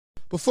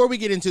Before we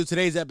get into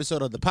today's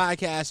episode of the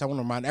podcast, I want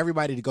to remind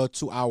everybody to go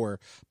to our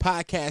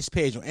podcast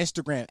page on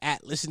Instagram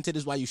at Listen to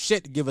This While You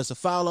Shit. Give us a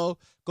follow.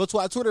 Go to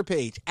our Twitter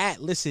page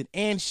at Listen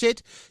and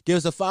Shit. Give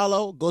us a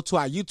follow. Go to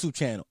our YouTube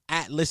channel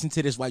at Listen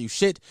to This While You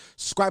Shit.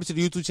 Subscribe to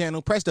the YouTube channel.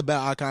 Press the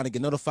bell icon to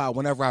get notified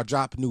whenever I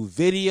drop new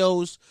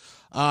videos.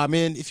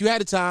 And if you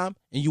had the time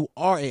and you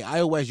are a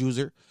iOS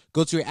user,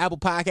 go to your Apple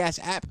Podcast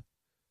app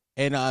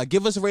and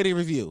give us a rating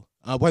review.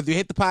 Whether you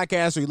hate the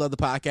podcast or you love the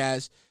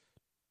podcast,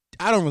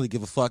 I don't really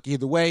give a fuck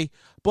either way,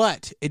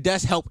 but it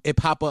does help it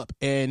pop up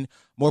and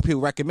more people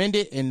recommend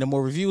it, and the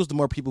more reviews, the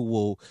more people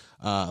will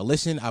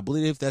listen. I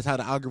believe that's how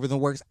the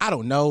algorithm works. I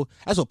don't know.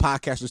 That's what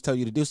podcasters tell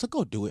you to do, so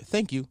go do it.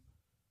 Thank you.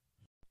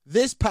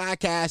 This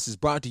podcast is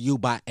brought to you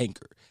by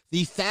Anchor,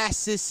 the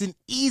fastest and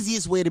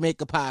easiest way to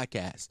make a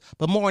podcast.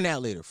 But more on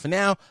that later. For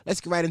now,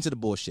 let's get right into the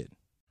bullshit.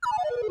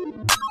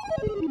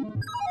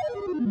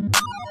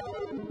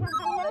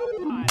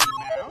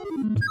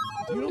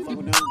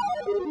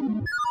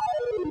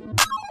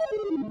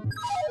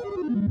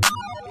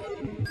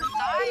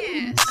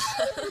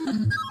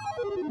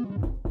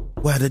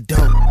 Where the dope?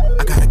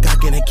 I got a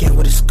Glock in a can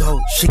with a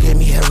scope. She gave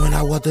me head when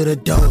I walked through the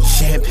door.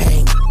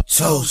 Champagne,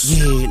 toast,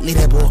 yeah, leave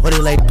that boy hoodie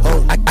like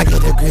Pope. I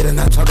get the grid and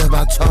I talk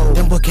about toe.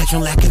 Them boy catch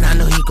him lacking, I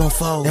know he gon'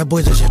 fold. That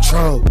boy just a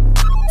troll.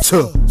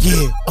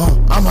 Yeah,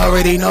 I'm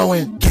already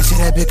knowing. Can't say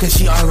that bitch cause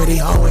she already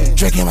hoeing.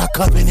 Drinking my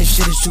cup and this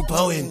shit is too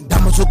potent.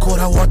 Diamonds too cold,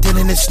 I walked in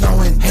and it's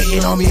snowing.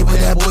 Hating on me, but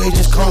that boy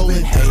just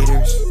coping.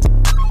 Haters.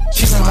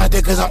 She said my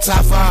dick cause I'm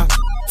top 5.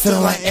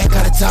 Feeling like Ed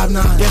got a top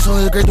 9. Guess what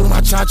was great doing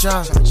my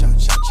cha-cha.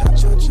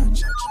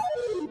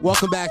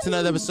 Welcome back to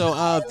another episode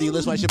of the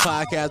Listen While You Shit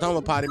podcast. I'm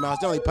a Potty Mouse,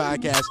 the only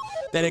podcast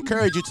that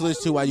encourage you to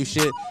listen to while you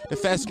shit. The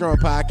fastest growing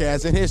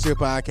podcast in history of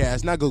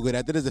podcasts. Not Google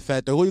that. That is a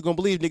fact. Though. Who you gonna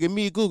believe, nigga?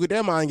 Me, Google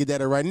that. I ain't get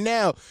that right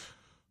now.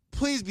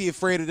 Please be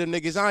afraid of them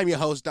niggas. I'm your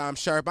host, Dom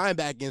Sharp. I'm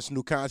back against some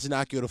new content.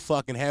 Knock you in the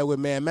fucking head with,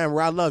 man.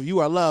 Remember, I love you.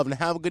 I love. And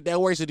have a good day.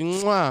 Work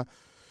mwah.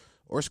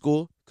 Or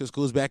school, because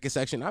school's back in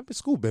session.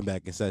 School been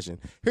back in session.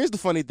 Here's the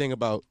funny thing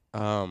about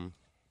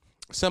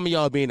some of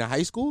y'all being in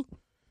high school.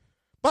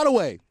 By the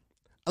way,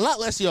 a lot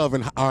less of y'all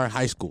are in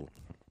high school.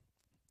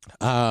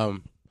 How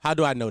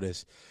do I know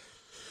this?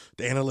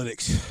 The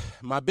analytics.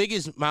 My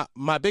biggest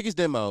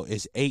demo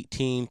is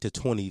 18 to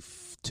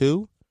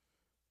 22.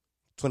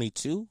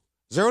 22.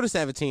 0 to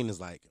 17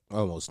 is like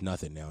almost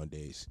nothing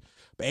nowadays.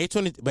 But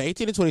 18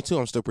 to 22,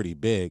 I'm still pretty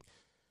big.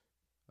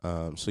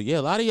 So yeah,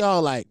 a lot of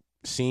y'all like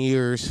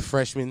seniors,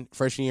 freshman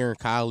year in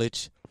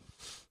college,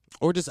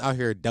 or just out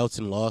here adults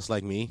and lost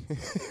like me.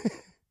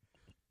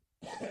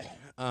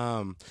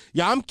 I'm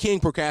king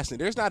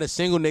procrastinator. There's not a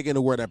single nigga in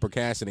the world that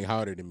procrastinate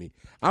harder than me.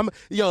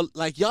 Y'all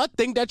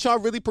think that y'all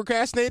really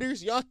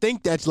procrastinators? Y'all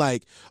think that's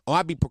like, oh,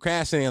 I be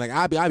procrastinating, like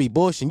I be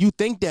bullshitting. You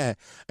think that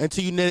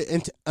until you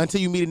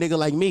meet a nigga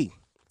like me.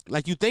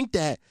 Like you think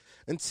that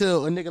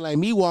until a nigga like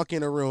me walk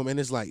in a room and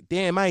it's like,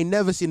 damn, I ain't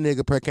never seen a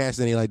nigga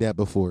procrastinate like that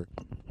before.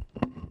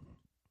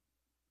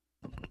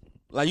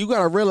 Like you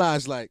gotta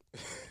realize, like,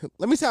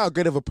 let me tell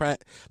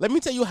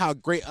you how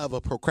great of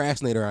a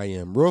procrastinator I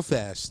am, real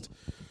fast.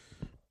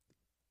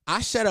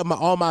 I set up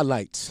all my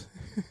lights.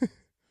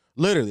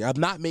 Literally, I'm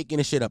not making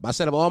this shit up. I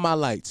set up all my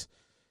lights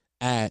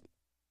at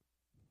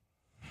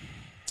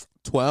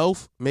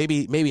 12,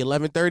 maybe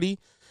 11:30.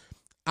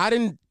 I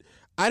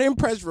didn't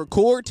press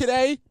record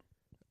today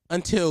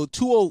until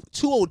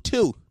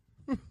 2:02.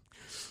 For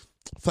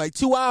like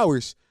 2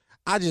 hours.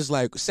 I just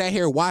like sat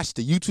here, watched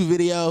the YouTube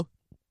video.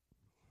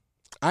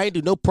 I ain't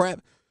do no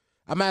prep.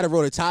 I might have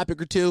wrote a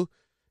topic or two.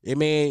 I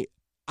mean,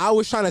 I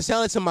was trying to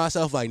sell it to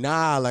myself like,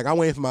 nah, like I'm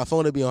waiting for my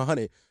phone to be on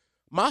 100.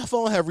 My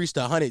phone have reached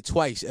 100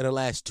 twice in the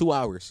last 2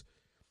 hours.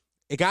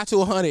 It got to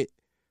 100,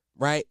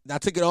 right? I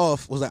took it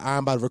off, was like, I'm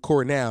about to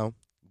record now.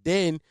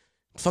 Then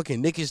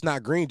fucking Nick Is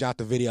Not Green dropped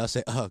the video. I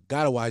said,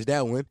 gotta watch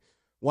that one.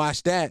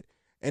 Watch that.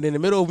 And in the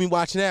middle of me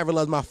watching that, I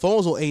realized my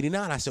phone's on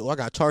 89. I said, I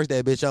gotta charge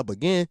that bitch up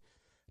again.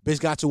 Bitch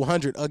got to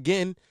 100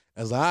 again.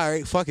 I was like, all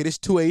right, fuck it. It's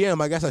 2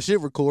 a.m. I guess I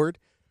should record.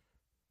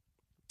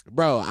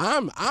 Bro,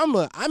 I'm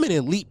an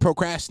elite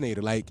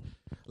procrastinator. Like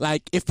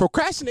if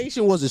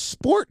procrastination was a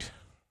sport,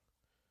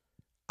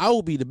 I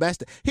will be the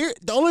best. Here,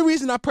 the only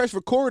reason I pressed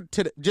record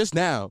just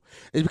now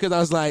is because I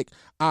was like,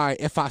 all right,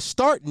 if I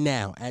start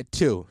now at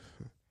 2,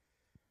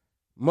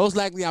 most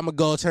likely I'm gonna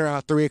go turn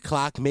around 3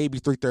 o'clock, maybe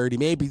 3:30,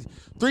 maybe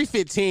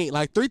 3:15,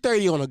 like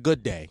 3:30 on a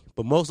good day,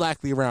 but most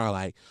likely around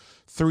like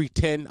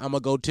 3:10 I'm gonna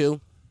go to.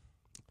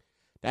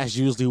 That's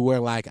usually where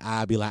like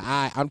I'll be like, all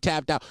right, I'm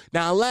tapped out.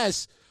 Now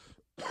unless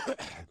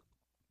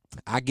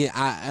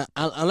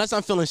unless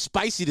I'm feeling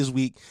spicy this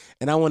week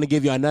and I want to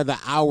give you another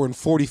hour and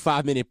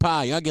 45-minute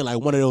pie, y'all get like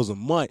one of those a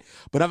month.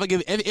 But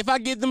if I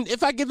get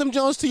them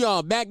Jones to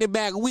y'all back to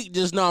back week,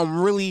 just know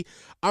I'm really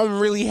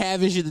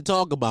having shit to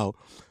talk about.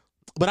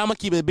 But I'm gonna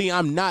keep it being.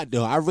 I'm not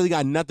though. I really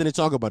got nothing to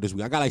talk about this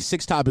week. I got like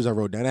 6 topics I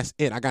wrote down. That's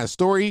it. I got a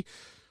story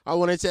I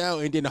want to tell,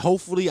 and then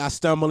hopefully I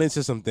stumble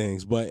into some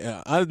things. But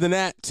other than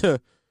that, shout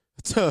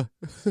out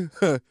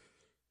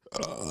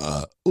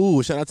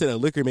to the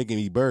liquor making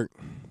me burp.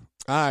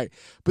 All right.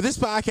 But this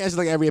podcast is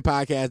like every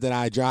podcast that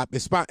I drop.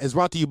 It's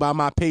brought to you by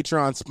my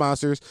Patreon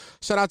sponsors.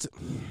 Shout out to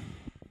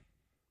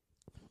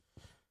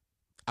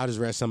I just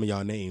read some of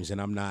y'all names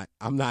and I'm not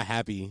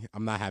happy.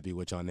 I'm not happy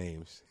with y'all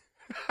names.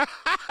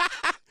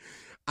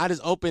 I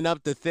just opened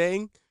up the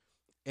thing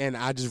and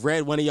I just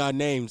read one of y'all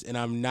names and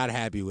I'm not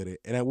happy with it.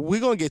 And we're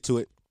going to get to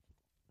it.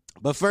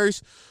 But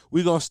first,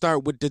 we're going to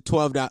start with the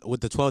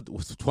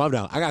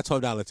 $12. I got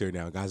 $12 tier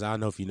now, guys. I don't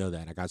know if you know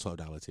that. I got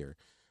 $12 tier.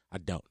 I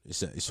don't.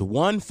 It's a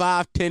 1,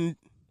 5, 10,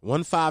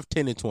 1, 5,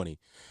 10, and 20.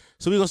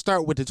 So we're going to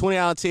start with the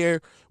 $20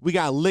 tier. We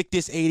got Lick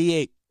This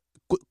 88.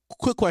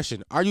 Quick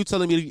question. Are you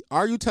telling me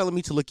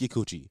to lick your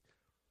coochie?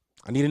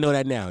 I need to know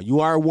that now. You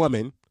are a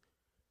woman.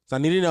 So I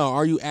need to know,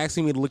 are you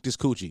asking me to lick this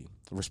coochie?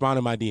 Respond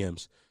to my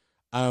DMs.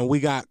 We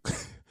got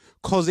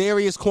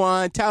Cosarius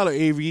Quan, Tyler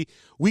Avery,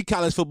 weak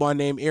college football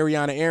name,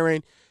 Ariana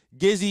Aaron,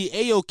 Gizzy,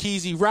 Ayo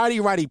Keezy,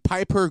 Roddy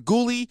Piper,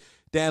 Ghoulie,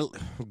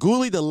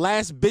 the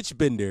last bitch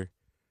bender.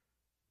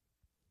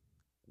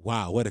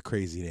 Wow, what a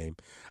crazy name.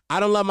 I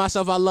don't love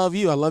myself, I love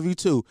you. I love you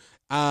too.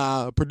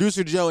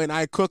 Producer Joe and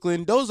I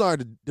Crooklyn, those are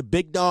the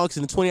big dogs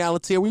in the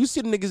 $20 tier. When you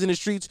see the niggas in the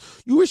streets,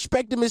 you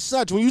respect them as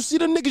such. When you see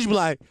them niggas, you be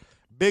like,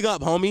 big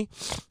up, homie.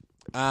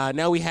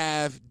 Now we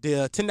have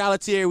the $10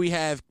 tier. We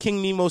have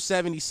King Nemo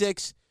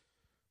 76.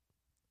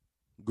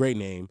 Great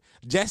name.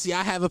 Jesse,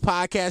 I have a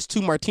podcast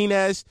too.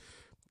 Martinez.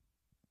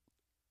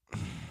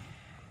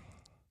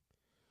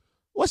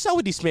 What's up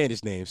with these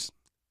Spanish names?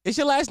 Is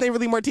your last name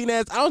really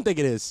Martinez? I don't think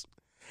it is.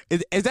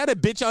 Is that a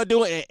bit y'all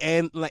doing?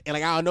 And like I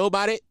don't know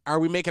about it. Are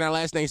we making our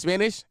last name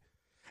Spanish?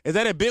 Is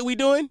that a bit we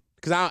doing?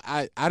 Because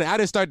I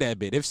didn't start that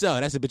bit. If so,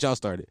 that's a bit y'all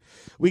started.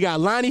 We got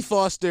Lonnie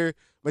Foster,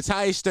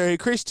 Matthias Stern,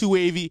 Chris Two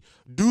Wavy,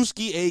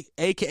 Dusky,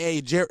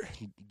 a.k.a.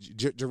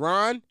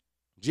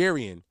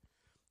 Jerian.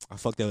 I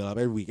fuck that up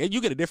every week. And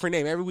you get a different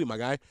name every week, my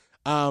guy.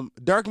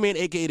 Darkman,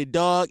 a.k.a. The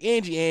Dog,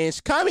 Angie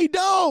Ange, Kami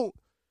Don't,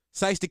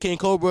 Sykes the King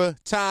Cobra,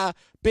 Ty,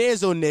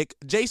 Benzo Nick,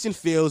 Jason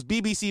Fields,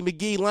 BBC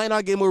McGee,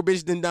 Lionel Get More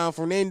Bitch Than Don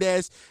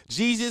Fernandez,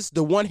 Jesus,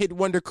 The One Hit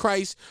Wonder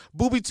Christ,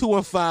 Booby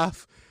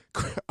 215,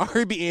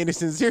 R.B.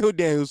 Anderson, Zero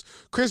Daniels,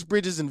 Chris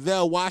Bridges, and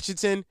Vel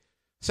Washington.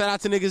 Shout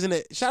out to them niggas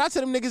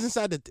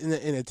inside in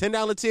the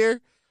 $10 tier. You know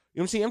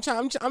what I'm saying?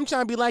 I'm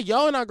trying to be like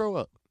y'all when I grow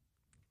up.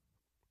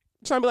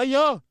 I'm trying to be like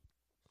y'all.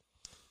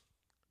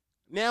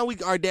 Now we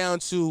are down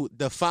to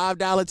the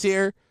 $5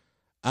 tier.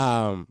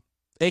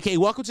 AKA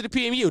welcome to the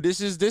PMU. This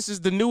is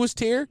the newest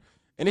tier,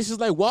 and this is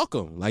like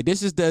welcome. Like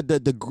this is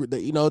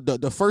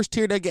the first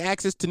tier that get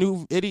access to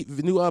new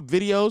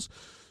videos.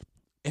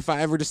 If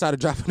I ever decide to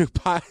drop a new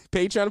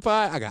Patreon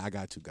pod, I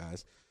got to,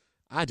 guys.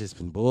 I just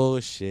been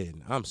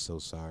bullshitting. I'm so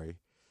sorry.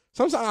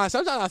 Sometimes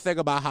I think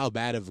about how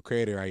bad of a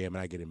creator I am,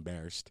 and I get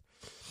embarrassed.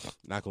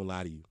 Not gonna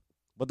lie to you.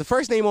 But the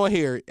first name on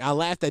here, I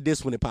laughed at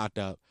this when it popped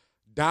up.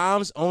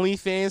 Dom's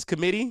OnlyFans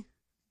Committee.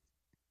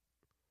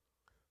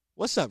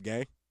 What's up,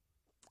 gang?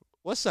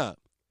 What's up?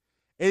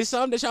 Is it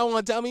something that y'all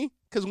want to tell me?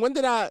 Because when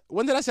did I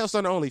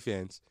self-start on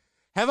OnlyFans?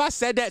 Have I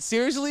said that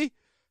seriously?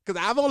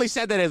 Because I've only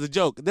said that as a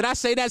joke. Did I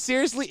say that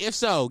seriously? If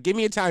so, give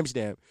me a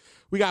timestamp.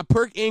 We got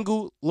Perk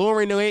Engel,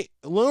 Lauren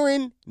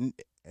and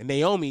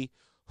Naomi,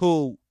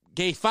 who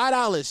gave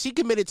 $5. She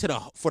committed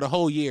for the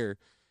whole year.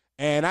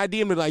 And I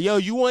DM'd her like, yo,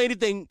 you want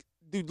anything,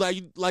 dude,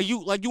 like you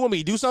want me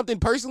to do something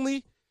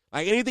personally?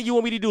 Like anything you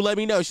want me to do, let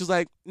me know. She's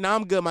like, nah,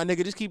 I'm good, my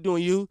nigga. Just keep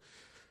doing you.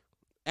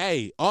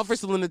 Hey, offer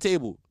still on the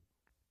table.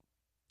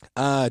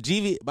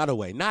 GV, by the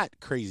way, not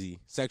crazy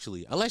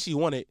sexually, unless you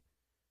want it.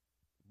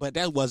 But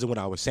that wasn't what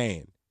I was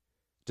saying.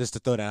 Just to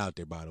throw that out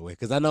there, by the way,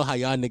 because I know how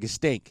y'all niggas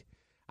stink.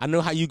 I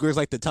know how you girls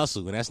like to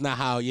tussle, and that's not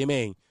how you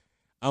mean.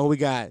 We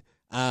got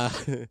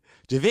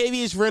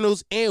Javavius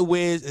Reynolds and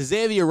Wiz,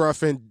 Xavier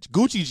Ruffin,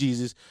 Gucci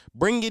Jesus,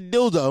 Bring It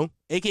Dildo,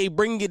 a.k.a.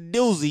 Bring It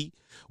Dilzy.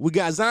 We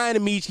got Zion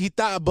Amici,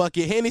 Thought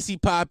Bucket, Hennessy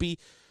Poppy,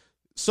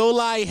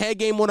 Solai, Head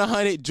Game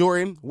 100,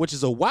 Jordan, which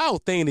is a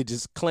wild thing to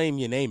just claim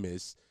your name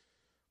is.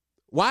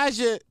 Why is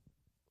your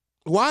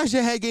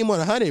Head Game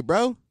 100,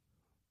 bro?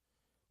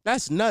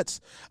 That's nuts.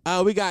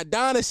 We got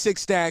Donna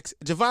Six Stacks,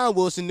 Javon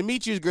Wilson,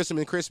 Demetrius Grissom,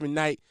 and Chris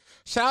McKnight.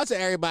 Shout out to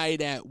everybody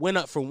that went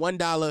up from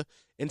 $1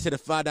 into the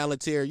 $5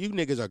 tier. You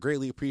niggas are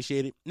greatly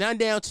appreciated. Now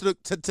down to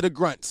the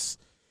grunts,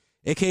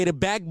 aka the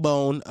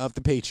backbone of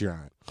the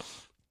Patreon.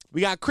 We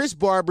got Chris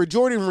Barber,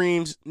 Jordan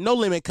Reams, No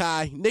Limit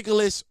Kai,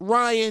 Nicholas,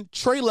 Ryan,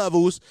 Trey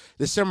Levels,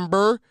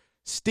 December,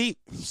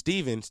 Steven,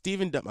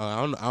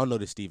 I don't know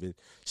this Steven.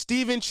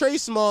 Steven, Trey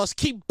Smalls,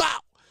 Keep Bow,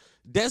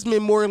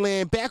 Desmond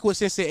Moreland, Backward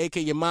Sensei,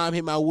 aka Your Mom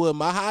Hit My Wood,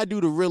 My High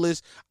Do the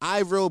Realist,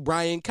 Ivro,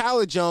 Brian,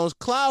 Kyler Jones,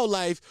 Cloud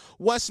Life,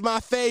 What's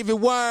My Favorite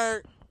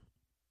Word?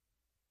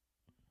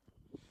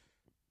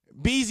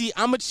 Beezy,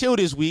 I'ma chill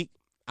this week.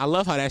 I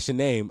love how that's your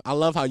name. I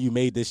love how you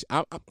made this.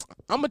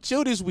 I'ma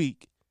chill this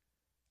week.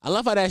 I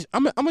love how that.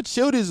 I'ma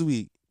chill this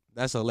week.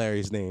 That's a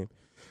hilarious name.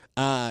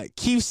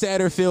 Keith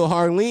Satterfield,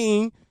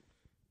 Harleen.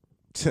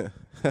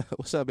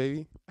 What's up,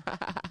 baby?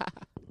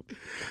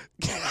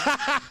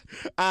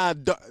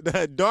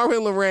 Darwin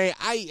Lorraine,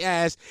 I eat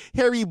ass,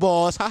 Harry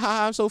Balls, ha ha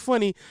ha, I'm so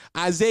funny.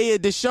 Isaiah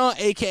Deshaun,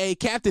 aka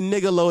Captain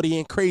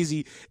Nickelodeon,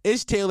 crazy.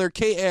 Ish Taylor,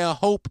 KL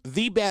Hope,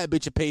 the bad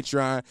bitch of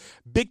Patreon,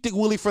 Big Dick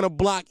Willie from the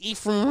block, E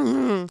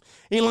from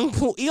Elon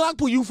Pool,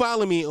 you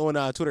follow me on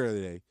Twitter the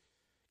other day.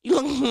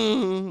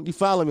 You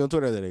follow me on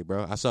Twitter the other day,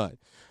 bro. I saw it.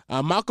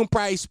 Malcolm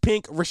Price,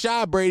 Pink,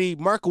 Rashad Brady,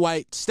 Mark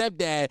White,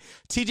 Stepdad,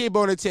 TJ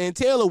Bonerton,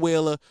 Taylor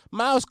Wheeler,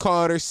 Miles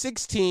Carter,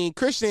 16,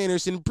 Chris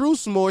Anderson,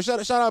 Bruce Moore,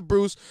 shout out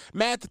Bruce,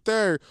 Matt the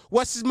Third.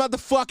 What's his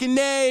motherfucking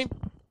name?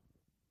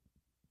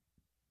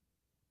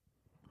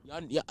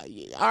 Y'all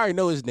already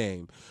know his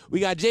name.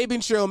 We got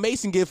Jabin Sherrill,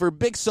 Mason Gifford,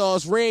 Big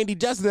Sauce, Randy,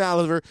 Justin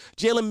Oliver,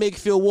 Jalen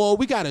Makefield Wall.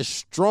 We got a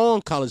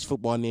strong college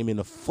football name in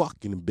the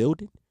fucking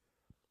building.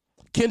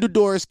 Kendall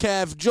Doris,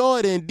 Cav,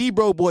 Jordan,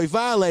 D-Bro Boy,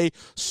 Vale,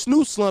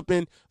 Snoop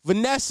Slumpin,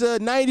 Vanessa,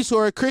 90s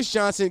Horror, Chris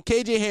Johnson,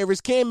 KJ Harris,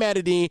 Cam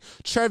Matadine,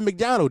 Trevor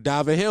McDonald,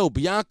 Davin Hill,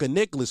 Bianca,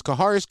 Nicholas,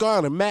 Kaharis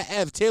Garland, Matt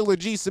F, Taylor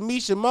G,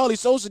 Samisha, Molly,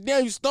 Sosa,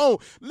 Daniel Stone,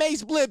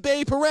 Mace Blip,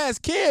 Babe Perez,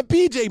 Cam,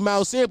 PJ,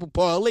 Miles Sample,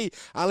 Paul Lee,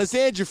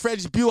 Alexandra,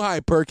 Frederick Buhai,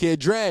 Perkhead,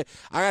 Dread.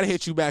 I gotta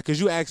hit you back because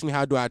you asked me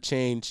how do I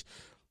change.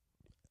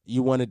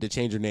 You wanted to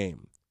change your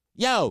name.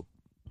 Yo,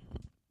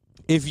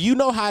 if you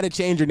know how to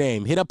change your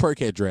name, hit up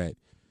Perkhead Dread.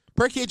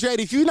 Perkhead Dread,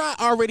 if you're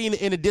not already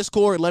in the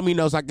Discord, let me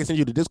know so I can send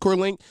you the Discord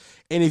link.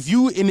 And if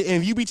you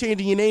be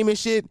changing your name and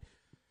shit,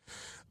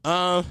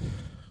 drop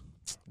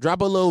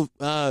a little,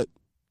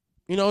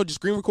 just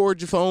screen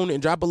record your phone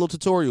and drop a little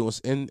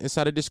tutorials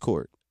inside of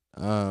Discord.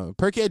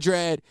 Perkhead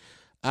Dread,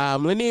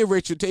 Linnea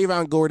Richard,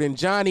 Tavon Gordon,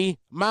 Johnny,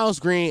 Miles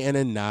Green, and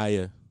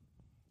Anaya.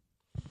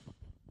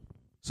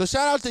 So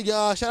shout out to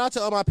y'all. Shout out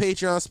to all my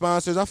Patreon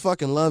sponsors. I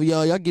fucking love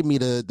y'all. Y'all give me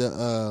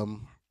the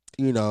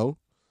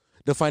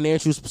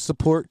financial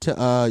support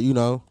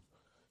to,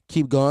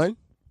 keep going.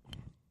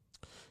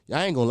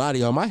 I ain't gonna lie to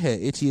y'all. My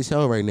head itchy as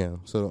hell right now.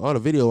 So all the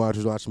video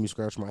watchers watching me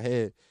scratch my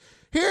head.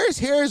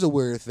 Here's a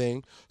weird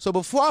thing. So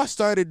before I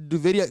started to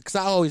do video, because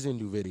I always didn't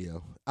do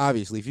video.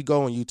 Obviously, if you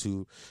go on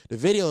YouTube, the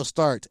video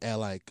starts at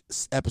like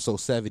episode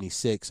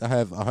 76. I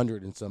have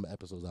 100 and some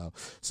episodes out.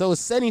 So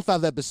it's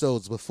 75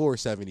 episodes before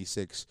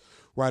 76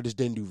 where I just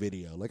didn't do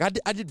video. Like I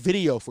did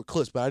video for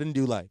clips, but I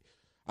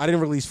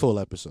didn't release full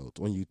episodes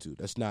on YouTube.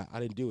 I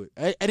didn't do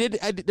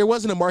it. There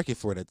wasn't a market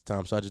for it at the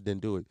time, so I just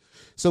didn't do it.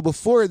 So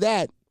before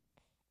that,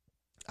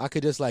 I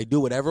could just like do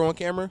whatever on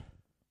camera.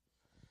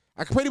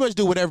 I could pretty much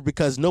do whatever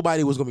because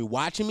nobody was going to be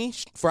watching me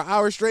for an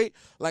hour straight.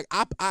 Like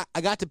I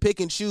got to pick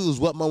and choose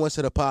what moments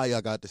of the pod y'all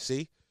got to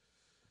see.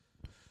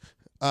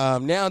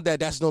 Now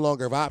that's no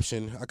longer an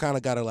option, I kind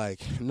of got to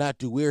like not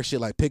do weird shit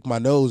like pick my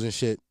nose and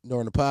shit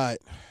during the pod.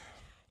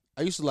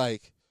 I used to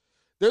like,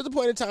 there's a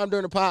point in time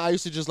during the pod I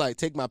used to just like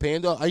take my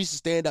pants off. I used to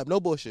stand up, no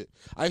bullshit.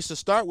 I used to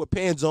start with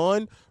pants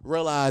on,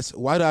 realize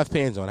why do I have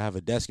pants on? I have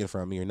a desk in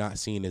front of me, you're not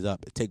seeing it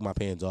up. Take my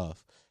pants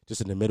off. Just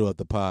in the middle of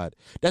the pod.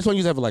 That's when you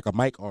used to have like a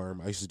mic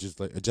arm. I used to just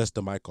like adjust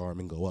the mic arm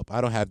and go up. I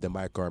don't have the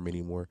mic arm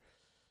anymore.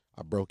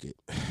 I broke it.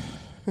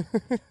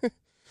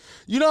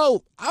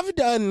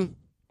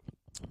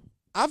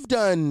 I've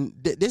done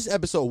this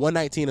episode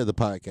 119 of the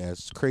podcast.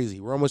 It's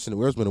crazy. We're almost in the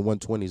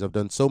 120s. I've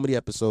done so many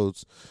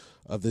episodes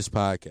of this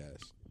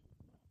podcast.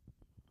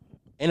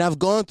 And I've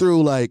gone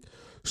through like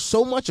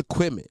so much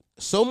equipment.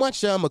 So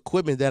much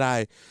equipment that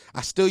I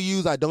still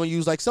use, I don't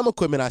use. Like some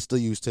equipment I still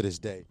use to this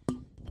day.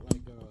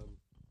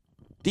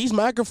 These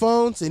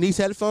microphones and these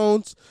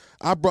headphones,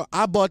 I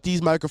bought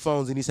these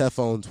microphones and these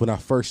headphones when I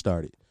first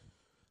started.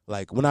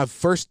 Like when I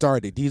first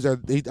started,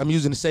 I'm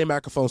using the same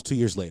microphones 2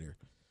 years later.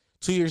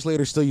 2 years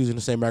later, still using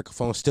the same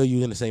microphone, still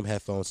using the same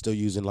headphones, still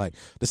using like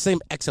the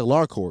same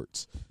XLR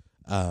cords.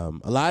 A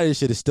lot of this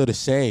shit is still the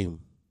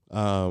same.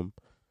 But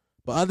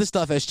other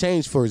stuff has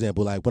changed. For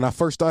example, like when I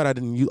first started, I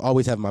didn't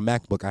always have my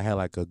MacBook. I had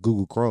like a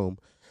Google Chrome.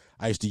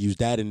 I used to use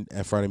that in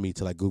front of me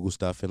to like Google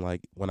stuff and like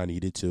when I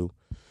needed to.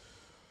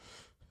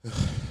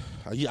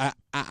 I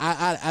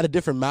had a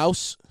different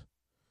mouse,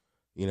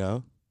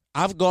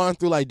 I've gone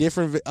through like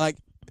different, like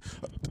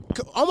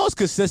almost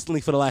consistently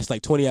for the last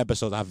like 20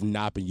 episodes, I've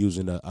not been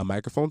using a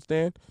microphone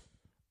stand,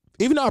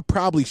 even though I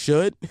probably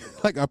should.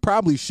 I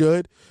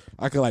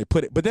could like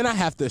put it, but then I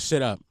have to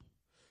sit up,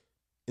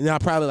 and then I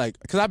probably like,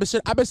 because I've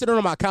been sitting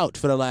on my couch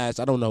for the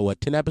last, I don't know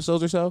what, 10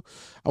 episodes or so.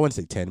 I wouldn't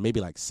say 10,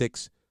 maybe like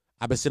 6.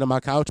 I've been sitting on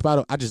my couch,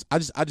 but I just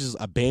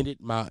abandoned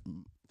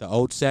the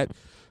old set,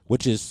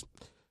 which is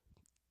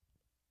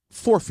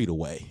 4 feet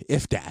away,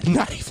 if that,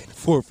 not even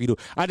 4 feet away.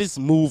 I just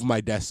moved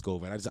my desk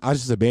over. And I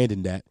just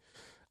abandoned that.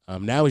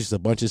 Now it's just a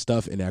bunch of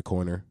stuff in that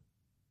corner.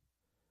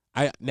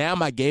 Now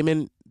my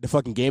the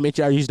fucking gaming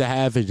chair I used to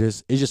have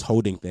is just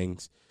holding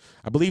things.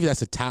 I believe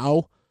that's a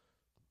towel.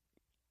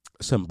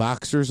 Some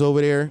boxers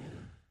over there.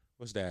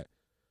 What's that?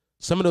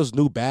 Some of those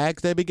new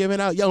bags they've been giving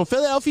out. Yo, in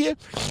Philadelphia,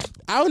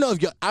 I don't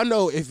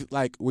know if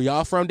like where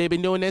y'all from they've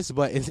been doing this,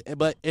 but in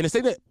the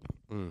state that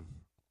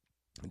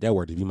that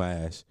word to be my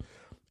ass.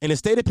 In the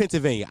state of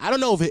Pennsylvania, I don't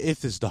know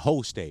if it's the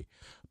whole state,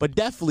 but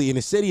definitely in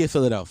the city of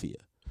Philadelphia,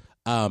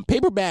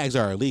 paper bags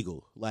are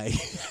illegal. Like,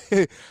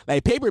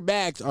 like paper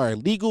bags are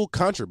illegal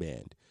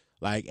contraband.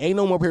 Like, ain't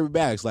no more paper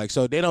bags. Like,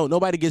 so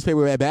nobody gets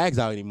paper bags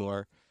out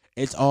anymore.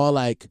 It's all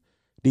like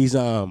these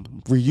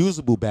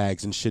reusable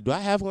bags and shit. Do I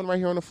have one right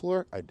here on the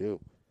floor? I do.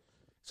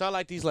 So I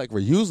like these like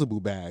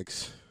reusable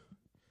bags,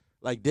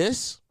 like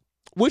this,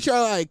 which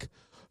are like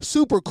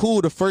super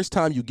cool the first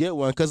time you get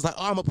one, cause like,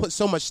 oh, I'm gonna put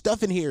so much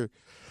stuff in here.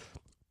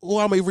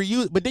 Or I'm gonna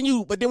reuse. But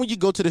then when you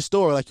go to the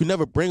store, like, you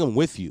never bring them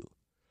with you.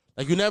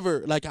 Like, you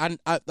never, like,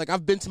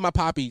 I've been to my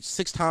Poppy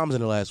 6 times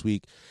in the last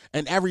week,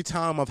 and every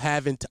time I've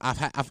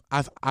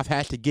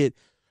had to get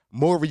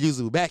more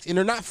reusable bags, and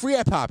they're not free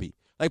at Poppy.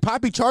 Like,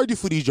 Poppy charge you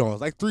for these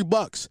joints, like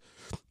 $3.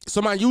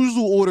 So my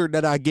usual order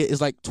that I get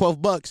is like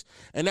 $12,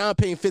 and now I'm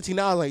paying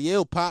 $15. Like,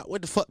 yo, Pop,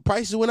 what the fuck?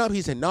 Prices went up.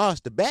 He said, no,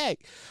 it's the bag.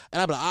 And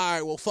I'm like, all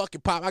right, well, fuck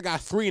it, Pop. I got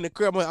 3 in the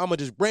crib. I'm gonna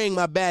just bring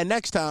my bag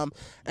next time,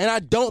 and I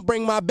don't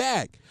bring my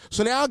bag.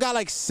 So now I got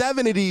like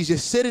 7 of these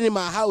just sitting in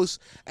my house,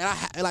 and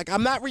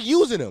I'm not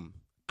reusing them.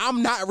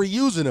 I'm not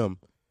reusing them.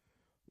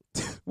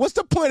 What's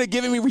the point of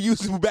giving me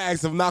reusable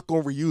bags if I'm not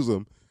gonna reuse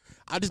them?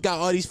 I just got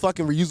all these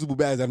fucking reusable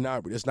bags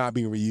that's not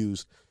being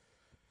reused.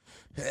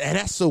 And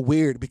that's so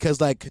weird because,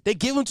 like, they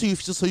give them to you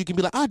just so you can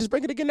be like, just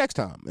bring it again next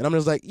time. And I'm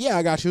just like, yeah,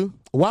 I got you.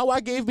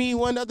 Wawa gave me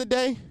one the other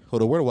day.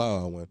 Hold on, where the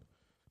Wawa one?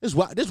 This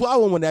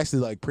Wawa one actually,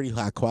 like, pretty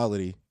high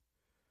quality.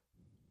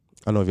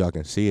 I don't know if y'all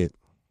can see it.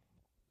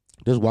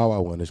 This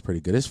Wawa one is pretty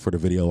good. It's for the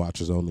video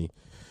watchers only,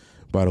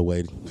 by the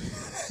way.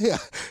 Yeah.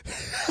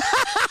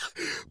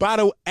 By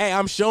the way, hey,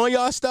 I'm showing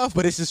y'all stuff,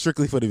 but this is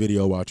strictly for the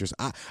video watchers.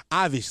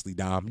 Obviously,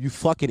 Dom, you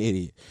fucking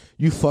idiot.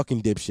 You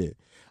fucking dipshit.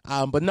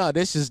 But no,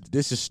 this is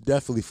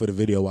definitely for the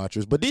video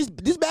watchers. But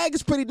this bag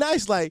is pretty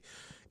nice. Like,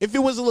 if it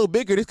was a little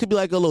bigger, this could be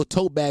like a little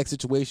tote bag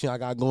situation I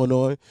got going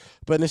on.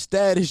 But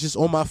instead, it's just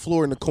on my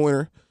floor in the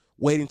corner,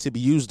 waiting to be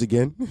used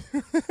again.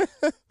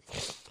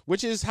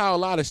 Which is how a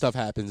lot of stuff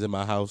happens in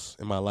my house,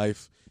 in my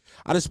life.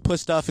 I just put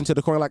stuff into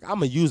the corner like, I'm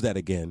going to use that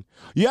again.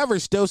 You ever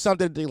steal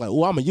something like,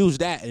 oh, I'm going to use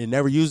that, and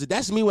never use it?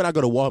 That's me when I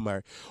go to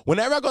Walmart.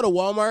 Whenever I go to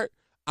Walmart,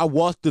 I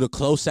walk through the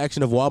clothes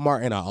section of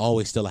Walmart, and I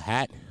always steal a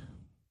hat.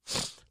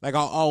 Like,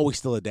 I'll always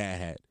steal a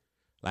dad hat.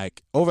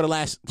 Like, over the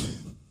last...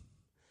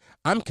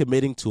 I'm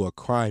committing to a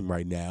crime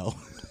right now.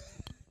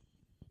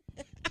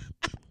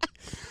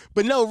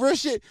 But no, real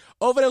shit.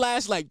 Over the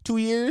last, like, 2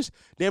 years,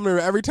 damn near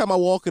every time I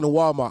walk into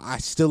Walmart, I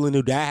steal a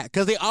new dad hat.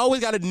 Because they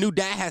always got a new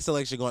dad hat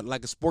selection going.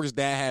 Like a sports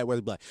dad hat, whether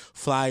it be like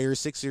Flyers,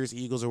 Sixers,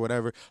 Eagles, or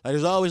whatever. Like,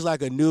 there's always,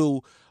 like, a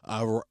new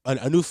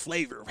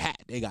flavor of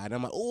hat they got. And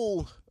I'm like,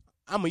 oh,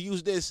 I'm going to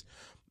use this.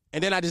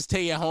 And then I just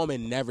take it home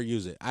and never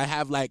use it. I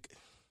have, like...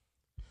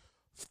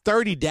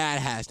 30 dad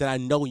hats that I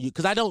know you,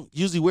 because I don't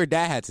usually wear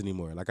dad hats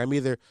anymore. Like, I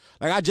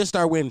just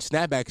started wearing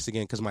snapbacks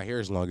again because my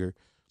hair is longer.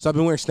 So I've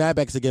been wearing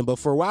snapbacks again, but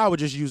for a while I would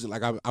just use it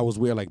like I was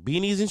wearing like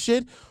beanies and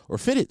shit or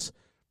fitteds.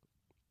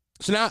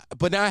 So now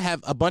I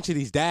have a bunch of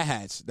these dad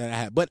hats that I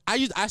have. But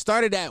I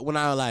started that when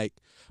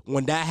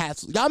dad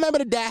hats. Y'all remember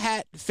the dad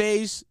hat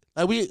phase?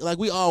 Like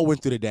we all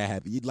went through the dad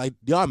hat. Like,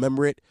 y'all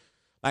remember it?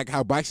 Like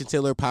how Bryson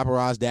Tiller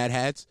popularized dad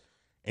hats,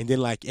 and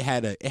then like it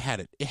had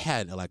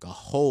like a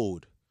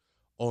hold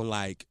on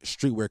like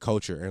streetwear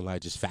culture and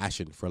like just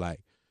fashion for like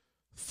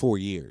 4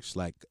 years.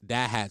 Like,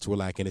 dad hats were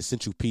like an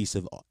essential piece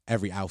of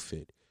every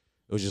outfit.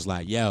 It was just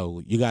like,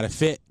 yo, you got to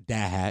fit,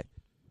 dad hat.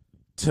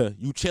 To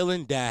you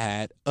chilling,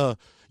 dad hat.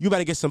 You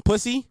better get some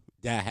pussy,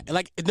 dad hat.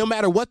 Like, no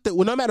matter what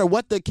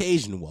the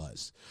occasion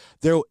was,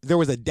 there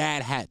was a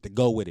dad hat to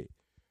go with it.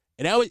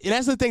 And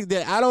that's the thing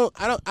that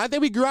I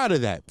think we grew out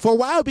of that. For a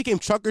while it became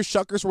truckers.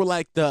 Truckers were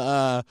like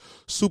the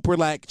super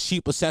like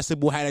cheap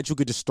accessible hat that you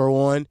could just throw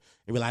on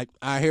and be like,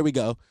 all right, here we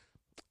go.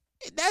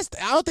 I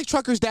don't think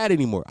truckers that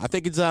anymore. I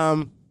think it's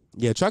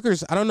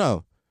truckers, I don't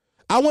know.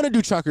 I want to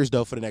do truckers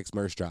though for the next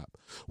merch drop,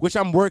 which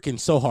I'm working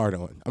so hard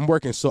on.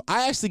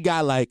 I actually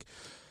got like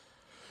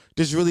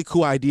this really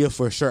cool idea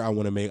for a shirt I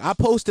want to make. I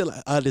posted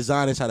a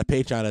design inside of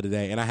Patreon the other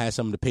day, and I had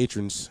some of the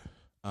patrons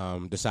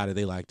decided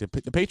they liked it.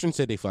 The patrons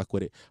said they fuck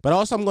with it. But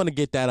also I'm going to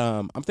get that,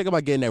 I'm thinking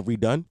about getting that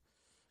redone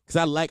because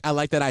I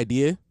like that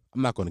idea.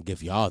 I'm not going to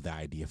give y'all the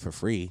idea for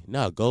free.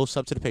 No, go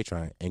sub to the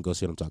Patreon and go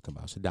see what I'm talking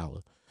about. It's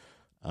 $1.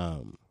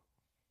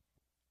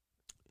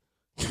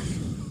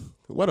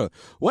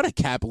 What a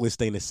capitalist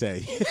thing to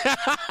say.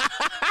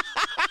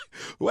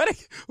 What a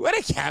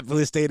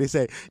capitalist thing to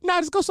say.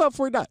 Nah, just go sub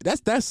for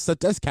 $1.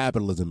 That's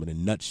capitalism in a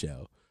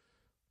nutshell.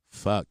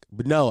 Fuck.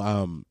 But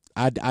no,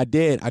 I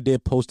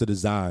did post the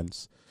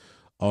designs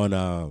on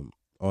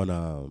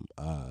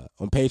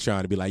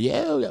Patreon to be like,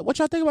 yeah, what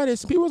y'all think about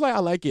this? People was like, I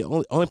like it.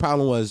 Only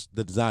problem was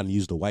the design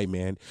used a white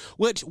man,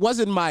 which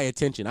wasn't my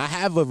intention. I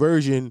have a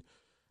version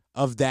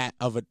of that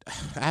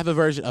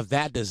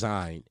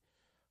design,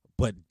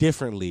 but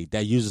differently,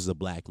 that uses a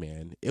black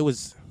man. It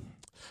was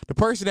the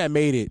person that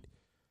made it.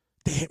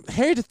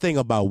 Here's the thing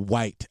about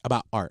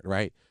art,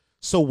 right?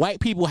 So white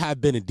people have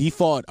been a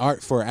default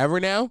art forever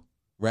now,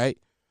 right?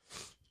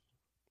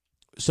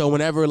 So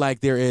whenever like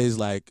there is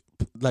like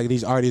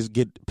these artists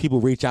people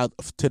reach out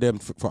to them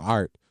for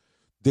art,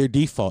 their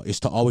default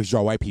is to always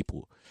draw white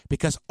people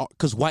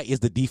because white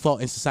is the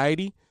default in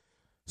society.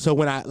 So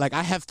when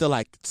I have to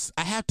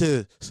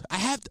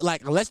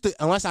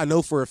unless I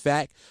know for a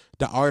fact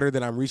the artist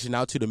that I'm reaching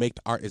out to make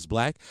the art is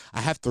black, I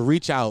have to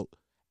reach out,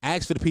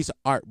 ask for the piece of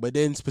art, but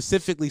then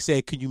specifically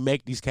say, can you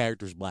make these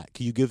characters black?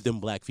 Can you give them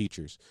black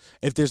features?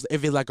 If it's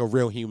like a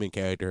real human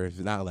character, if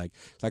it's not like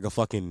a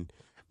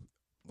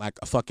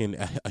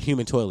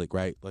human toilet,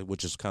 right? Like,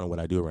 which is kind of what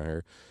I do around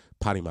here,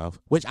 potty mouth.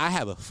 Which I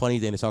have a funny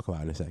thing to talk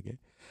about in a second.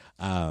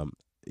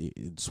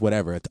 It's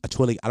whatever, a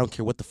toilet. I don't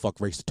care what the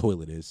fuck race the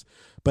toilet is,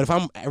 but if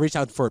I reach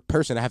out for a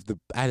person, I have to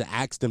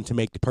ask them to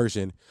make the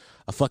person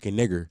a fucking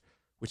nigger,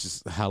 which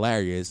is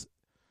hilarious.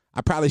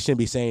 I probably shouldn't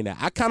be saying that.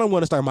 I kind of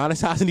want to start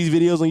monetizing these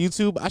videos on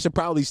YouTube. I should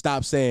probably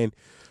stop saying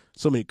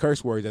so many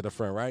curse words at the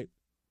front, right?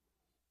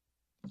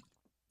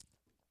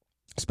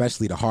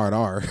 Especially the hard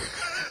R.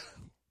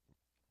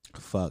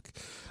 Fuck.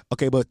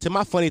 Okay, but to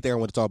my funny thing, I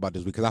want to talk about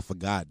this because I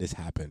forgot this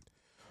happened.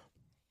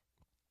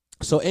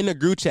 So in the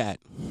group chat,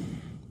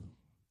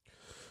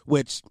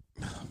 which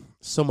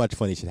so much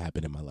funny shit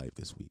happened in my life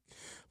this week,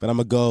 but I'm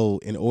gonna go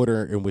in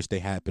order in which they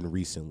happened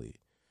recently,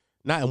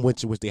 not in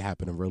which they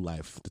happened in real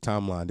life. The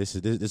timeline. This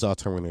is all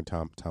Terminator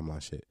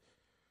timeline shit.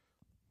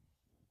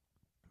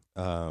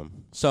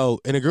 So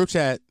in the group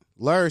chat,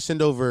 Larry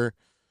sent over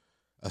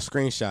a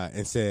screenshot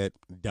and said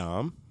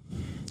 "dumb,"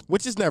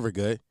 which is never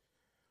good.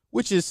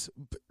 Which is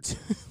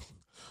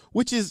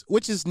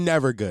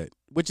never good.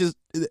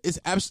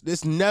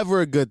 It's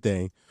never a good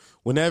thing.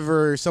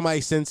 Whenever somebody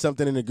sends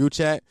something in the group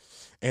chat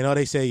and all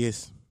they say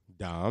is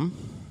 "dumb,"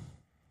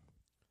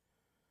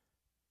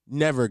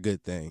 never a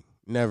good thing.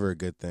 Never a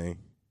good thing.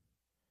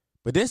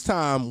 But this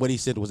time, what he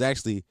said was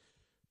actually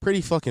pretty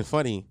fucking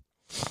funny.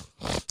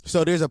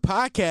 So there's a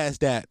podcast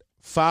that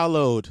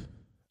followed.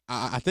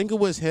 I think it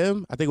was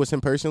him. I think it was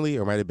him personally,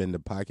 or it might have been the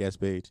podcast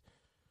page.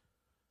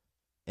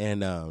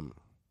 And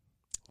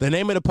the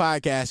name of the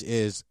podcast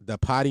is the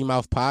Potty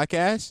Mouth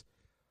Podcast.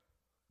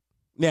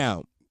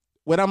 Now,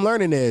 what I'm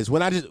learning is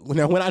when I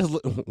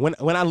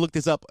looked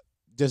this up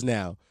just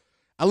now,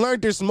 I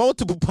learned there's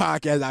multiple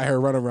podcasts I heard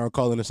running around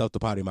calling themselves the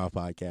Potty Mouth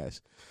Podcast.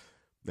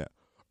 Now,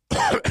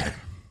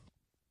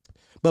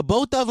 but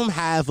both of them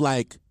have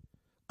like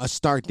a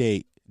start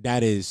date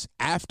that is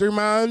after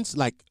mine's.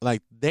 Like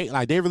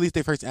they released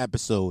their first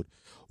episode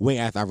way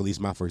after I released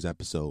my first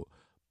episode,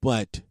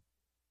 but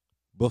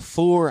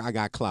before I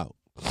got clout.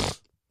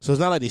 So it's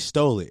not like they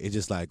stole it. It's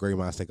just like great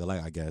minds think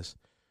alike, I guess.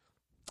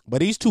 But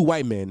these two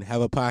white men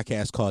have a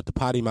podcast called the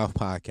Potty Mouth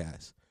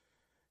Podcast.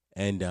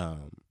 And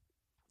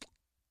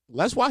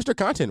let's watch their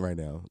content right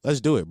now.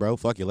 Let's do it, bro.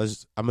 Fuck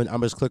it.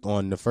 I'm just click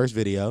on the first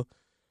video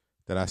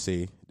that I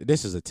see.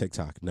 This is a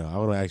TikTok. No, I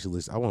want to actually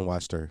listen. I want to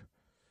watch their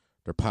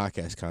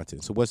podcast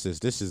content. So what's this?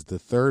 This is the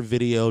third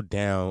video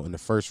down in the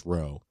first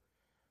row.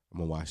 I'm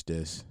going to watch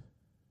this.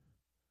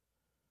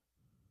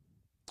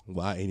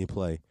 Why ain't he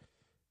play?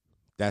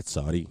 That's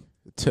Saudi.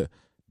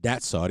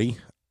 That's Saudi.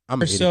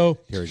 So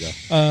here we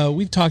go.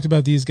 We've talked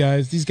about these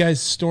guys. These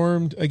guys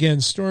stormed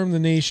the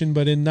nation,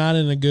 but not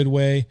in a good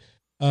way.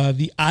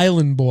 The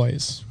Island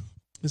Boys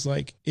is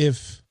like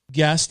if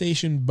gas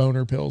station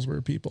boner pills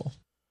were people.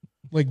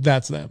 Like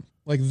that's them.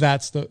 Like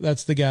that's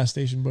the gas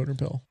station boner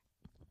pill.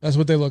 That's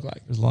what they look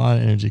like. There's a lot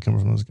of energy coming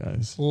from those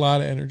guys. A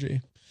lot of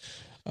energy.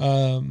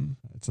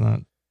 It's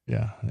not,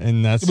 yeah,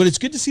 and that's. But it's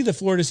good to see that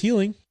Florida's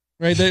healing.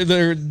 Right,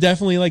 they're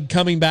definitely like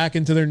coming back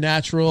into their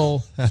natural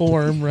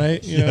form,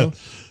 right? You know.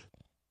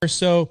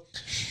 So,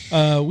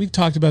 we've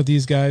talked about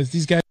these guys.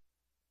 These guys.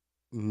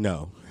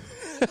 No,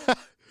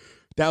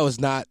 that was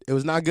not. It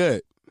was not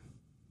good.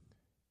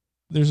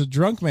 There's a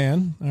drunk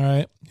man, all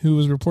right, who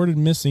was reported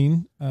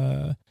missing,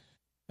 and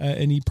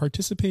he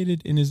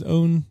participated in his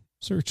own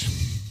search.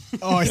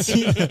 Oh, I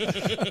see.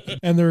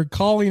 And they're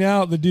calling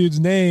out the dude's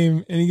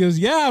name, and he goes,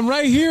 "Yeah, I'm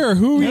right here.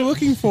 Who are you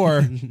looking for?"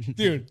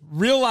 Dude,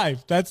 real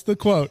life. That's the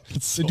quote.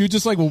 The dude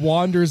just like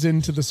wanders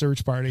into the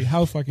search party.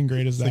 How fucking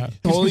great is that?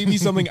 Totally be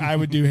something I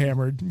would do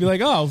hammered. Be like,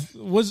 "Oh,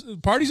 was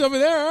party's over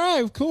there?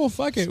 All right, cool.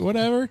 Fuck it,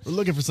 whatever. We're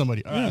looking for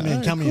somebody. All right, man, all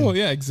right, come cool. in."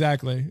 Yeah,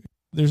 exactly.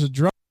 There's a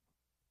drunk.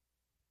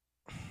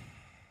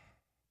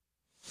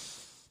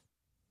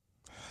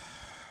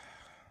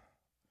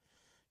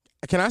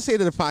 Can I say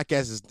that the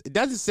podcast it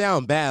doesn't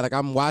sound bad. Like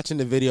I'm watching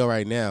the video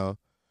right now,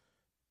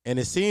 and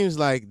it seems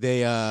like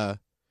they got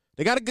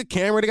a good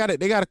camera.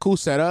 They got a cool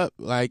setup.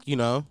 Like, you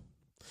know,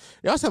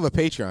 they also have a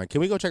Patreon. Can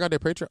we go check out their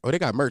Patreon? Oh, they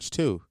got merch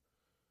too.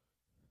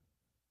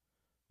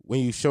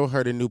 When you show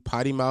her the new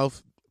Potty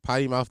Mouth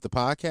the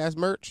podcast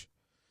merch.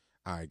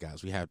 All right,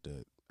 guys, we have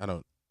to. I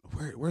don't.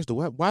 Where's the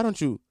web? Why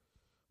don't you?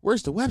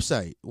 Where's the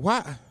website?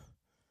 Why?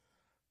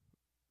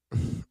 I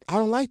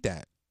don't like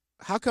that.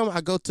 How come I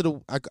go to the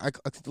I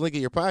link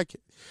at your podcast?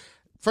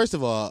 First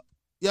of all,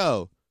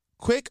 yo,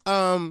 quick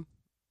thing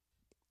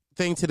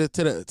to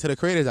the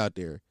creators out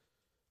there.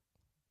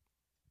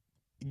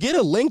 Get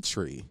a link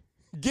tree.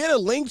 Get a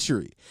link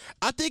tree.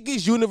 I think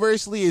it's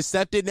universally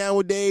accepted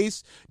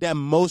nowadays that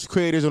most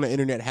creators on the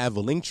internet have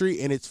a link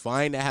tree, and it's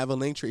fine to have a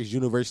link tree. It's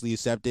universally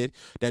accepted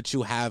that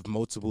you have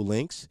multiple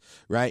links,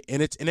 right? And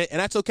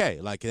that's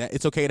okay. Like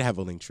it's okay to have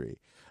a link tree.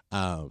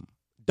 Don't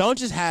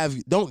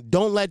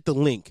let the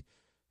link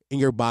in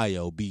your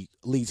bio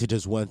lead to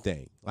just one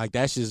thing. Like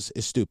that's just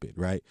it's stupid,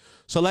 right?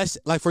 So let's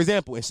for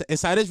example,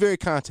 inside this very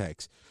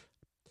context,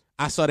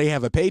 I saw they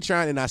have a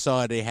Patreon and I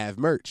saw they have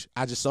merch.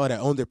 I just saw that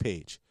on their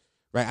page.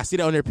 Right, I see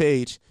that on their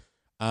page.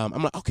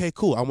 I'm like, okay,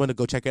 cool. I want to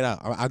go check it out.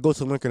 I go to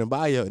the link in the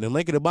bio, and the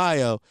link in the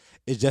bio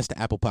is just the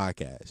Apple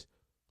Podcast.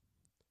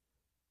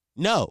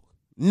 No,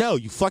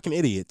 you fucking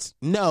idiots.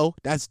 No,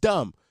 that's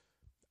dumb.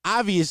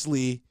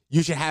 Obviously,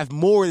 you should have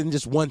more than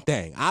just one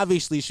thing.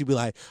 Obviously, you should be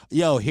like,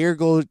 yo, here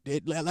goes,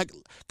 like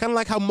kind of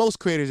like how most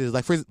creators is.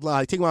 Like,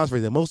 take my for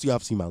example, most of y'all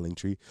have seen my link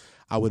tree,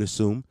 I would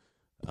assume.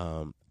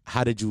 What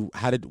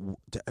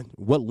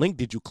link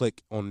did you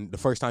click on the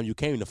first time you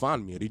came to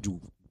find me, or did you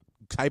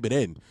type it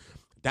in?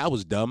 That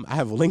was dumb. I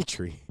have a link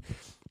tree,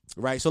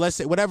 right? So let's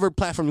say whatever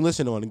platform you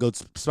listen on, and go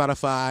to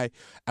Spotify,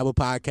 Apple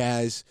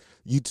Podcasts,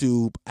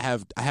 YouTube. I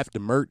have the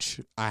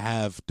merch. I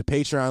have the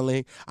Patreon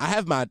link. I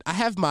have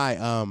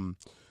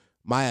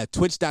my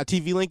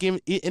Twitch.tv link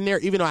in there,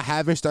 even though I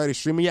haven't started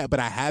streaming yet, but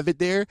I have it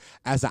there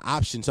as an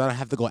option, so I don't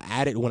have to go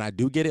add it when I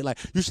do get it. Like,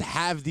 you should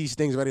have these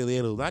things ready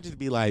to not just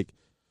be like,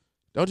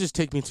 don't just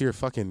take me to your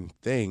fucking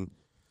thing.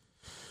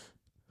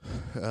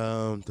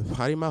 The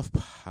Potty Mouth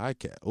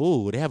Podcast.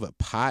 Oh, they have a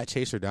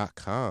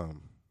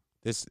podchaser.com.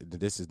 This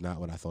is not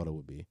what I thought it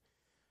would be.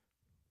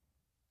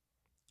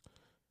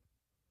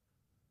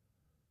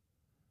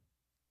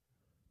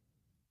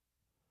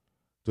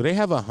 Do they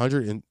have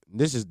 100? And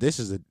this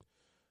is a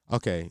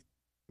okay.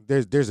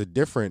 There's a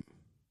different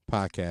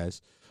podcast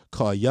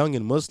called Young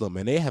and Muslim,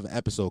 and they have an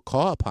episode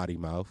called Potty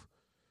Mouth.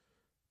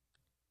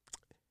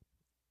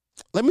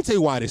 Let me tell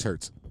you why this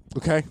hurts.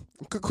 Okay,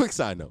 quick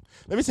side note.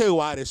 Let me tell you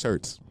why this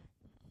hurts.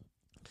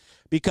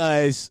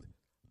 Because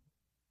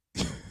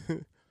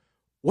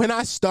when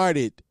I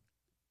started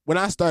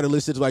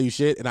listening to Why You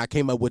Shit, and I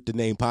came up with the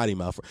name Potty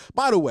Mouth.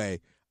 By the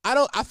way,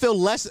 I feel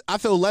less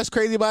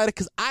crazy about it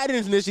because I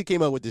didn't initially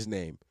came up with this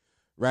name,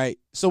 right?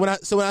 So when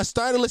I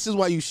started listening to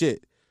Why You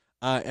Shit,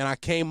 and I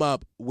came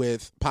up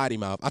with Potty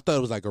Mouth, I thought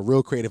it was like a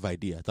real creative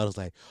idea. I thought it was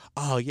like,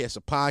 oh yeah, it's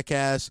a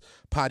podcast,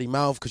 Potty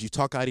Mouth, because you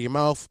talk out of your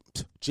mouth,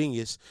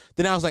 genius.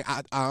 Then I was like,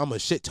 I'm a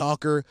shit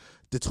talker,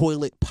 the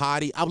toilet,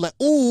 potty. I was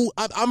like, ooh,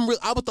 I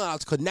thought I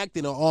was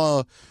connecting on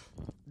all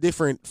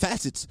different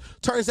facets.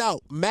 Turns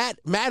out, Matt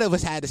of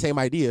us had the same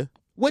idea,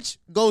 which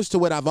goes to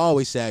what I've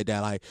always said,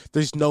 that like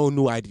there's no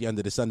new idea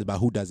under the sun about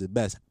who does it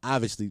best.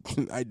 Obviously,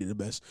 I did it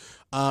best.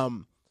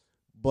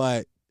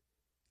 But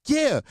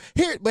yeah,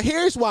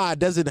 here's why it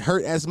doesn't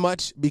hurt as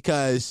much,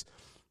 because,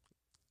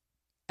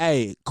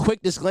 hey,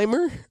 quick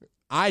disclaimer,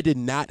 I did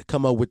not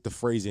come up with the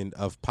phrasing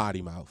of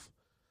Potty Mouth.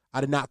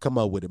 I did not come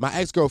up with it. My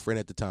ex-girlfriend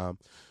at the time,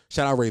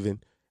 shout out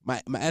Raven,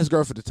 my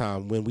ex-girlfriend at the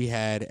time, when we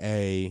had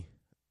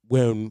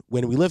when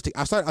we lived,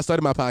 I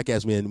started my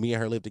podcast when me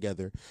and her lived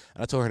together,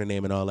 and I told her the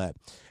name and all that,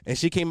 and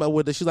she came up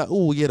with it. She's like,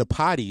 "Oh yeah, the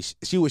potty."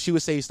 She would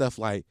say stuff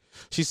like,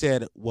 she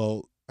said,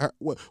 "Well,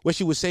 what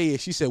she would say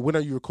is, she said, when are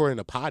you recording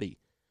a potty?"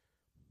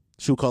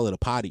 She would call it a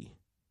potty,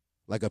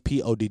 like a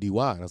Poddy, and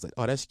I was like,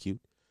 "Oh, that's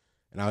cute."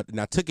 And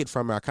I took it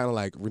from her. I kind of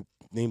like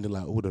named it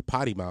like, "Oh, the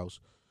Potty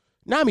Mouse."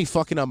 Now me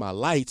fucking up my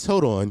lights.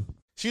 Hold on.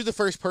 She was the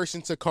first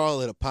person to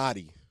call it a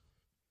potty,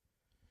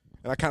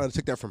 and I kind of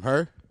took that from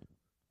her.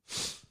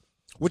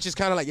 Which is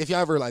kind of like, if y'all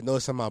ever like know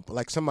some of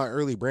my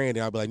early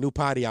branding, I'll be like, new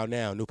potty out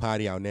now.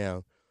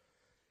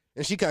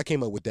 And she kind of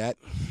came up with that.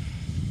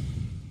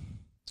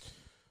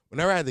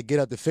 Whenever I had to get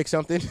up to fix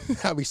something,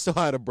 I'd be so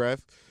out of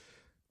breath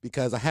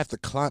because I have to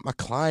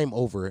climb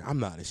over it. I'm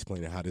not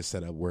explaining how this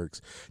setup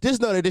works.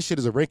 Just know that this shit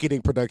is a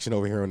rinky-dink production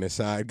over here on this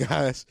side,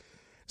 guys.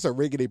 It's a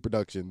rinky-dink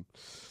production.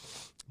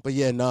 But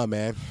yeah, nah,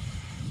 man.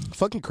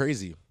 Fucking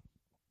crazy.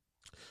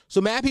 So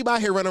mad people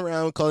out here running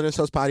around calling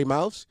themselves potty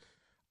mouths.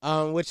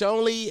 Which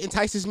only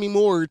entices me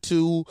more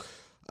to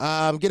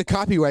get a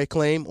copyright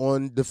claim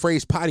on the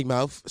phrase potty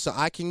mouth, so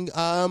I can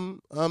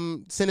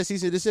send a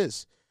cease and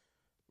desist.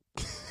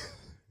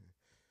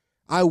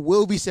 I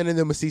will be sending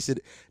them a cease and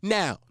desist.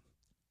 Now,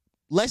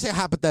 let's say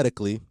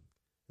hypothetically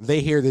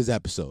they hear this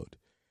episode,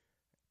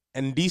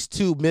 and these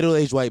two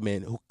middle-aged white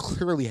men who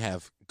clearly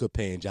have good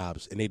paying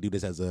jobs, and they do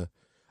this as a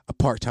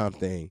part-time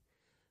thing.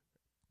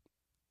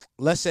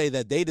 Let's say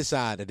that they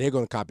decide that they're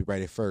going to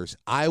copyright it first.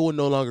 I will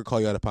no longer call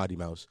y'all the potty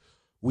mouse.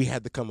 We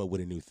had to come up with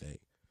a new thing.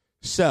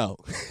 So,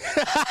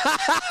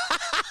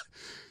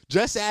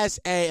 just as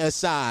a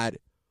aside,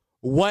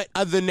 what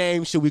other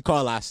name should we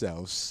call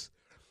ourselves?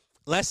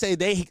 Let's say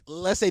they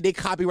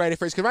copyright it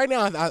first, because right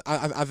now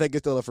I think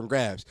it's still up from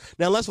grabs.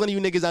 Now, unless one of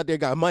you niggas out there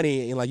got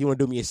money and like you want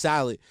to do me a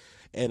solid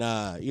and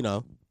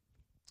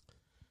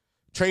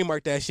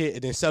trademark that shit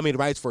and then sell me the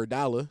rights for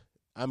 $1.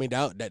 I mean,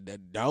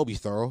 that'll be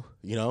thorough,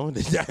 you know?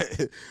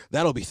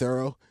 That'll be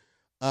thorough.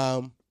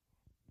 But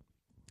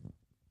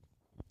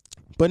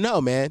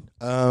no, man.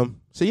 So,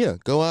 yeah,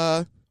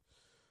 go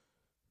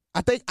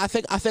I think I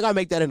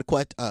make that in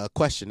a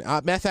question.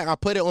 Matter of fact, I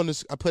put it on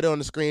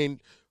the screen.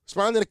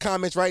 Respond in the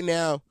comments right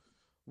now.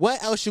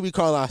 What else should we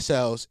call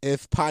ourselves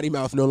if potty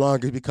mouth no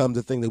longer becomes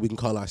a thing that we can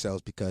call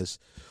ourselves? Because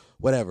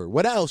whatever.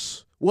 What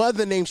else? What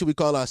other name should we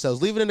call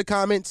ourselves? Leave it in the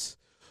comments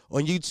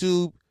on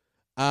YouTube.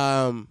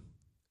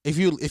 If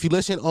you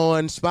listen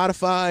on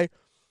Spotify,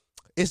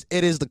 it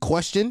is the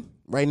question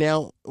right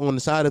now on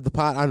the side of the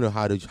pod. I don't know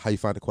how you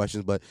find the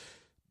questions, but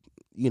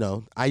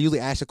I usually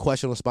ask a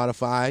question on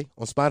Spotify.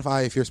 On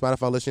Spotify, if you're a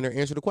Spotify listener,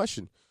 answer the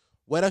question.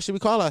 What else should we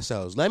call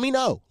ourselves? Let me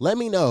know.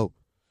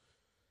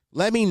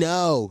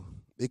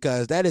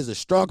 Because that is a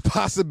strong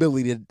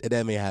possibility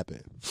that may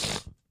happen.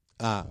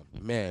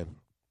 Man.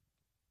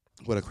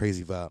 What a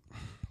crazy vibe.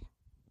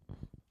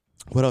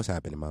 What else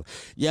happened in my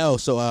life? Yo,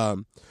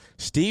 so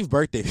Steve's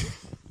birthday.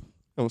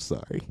 I'm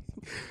sorry,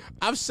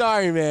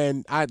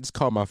 man. I just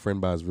call my friend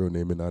by his real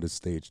name and not his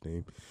stage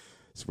name.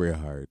 It's real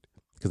hard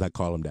because I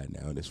call him that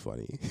now, and it's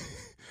funny.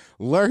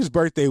 Lur's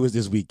birthday was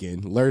this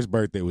weekend. Lur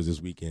turned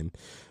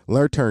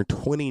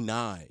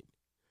 29.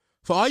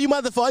 For all you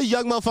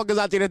young motherfuckers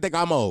out there that think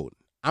I'm old,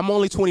 I'm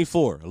only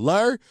 24.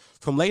 Lur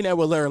from Late Night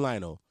with Lur and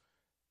Lionel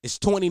is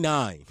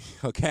 29.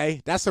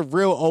 Okay, that's a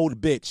real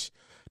old bitch.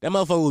 That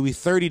motherfucker will be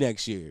 30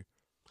 next year.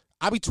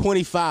 I'll be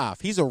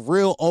 25. He's a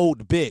real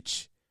old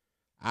bitch.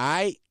 All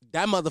right?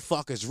 That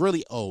motherfucker's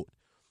really old.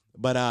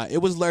 But it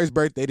was Lur's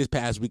birthday this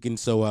past weekend.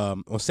 So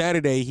on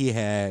Saturday he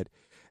had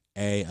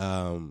what's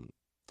the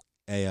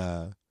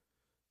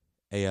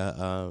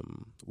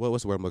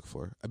word I'm looking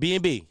for? A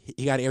B&B.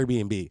 He got an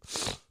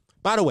Airbnb.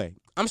 By the way,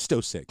 I'm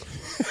still sick.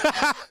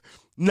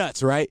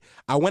 Nuts, right?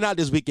 I went out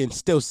this weekend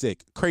still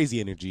sick.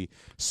 Crazy energy.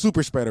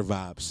 Super spreader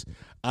vibes.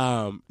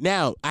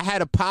 Now, I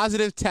had a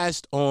positive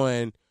test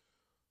on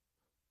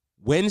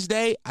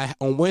Wednesday.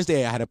 On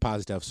Wednesday, I had a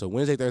positive. So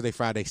Wednesday, Thursday,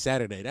 Friday,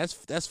 Saturday.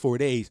 That's 4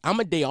 days. I'm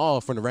a day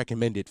off from the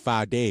recommended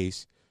 5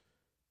 days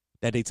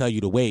that they tell you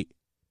to wait.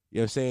 You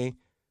know what I'm saying?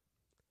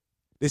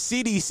 The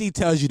CDC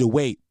tells you to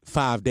wait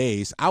 5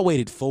 days. I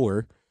waited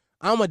 4.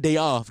 I'm a day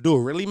off. Do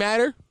it really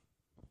matter?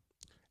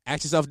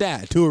 Ask yourself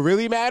that. Do it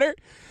really matter?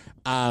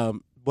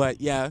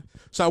 But yeah.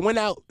 So I went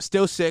out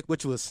still sick,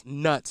 which was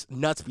nuts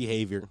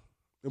behavior.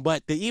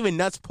 But the even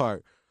nuts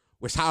part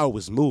was how I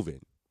was moving.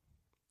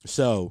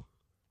 So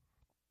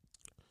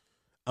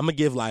I'm gonna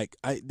give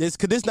this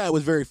because this night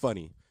was very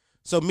funny.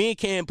 So me and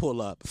Cam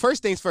pull up.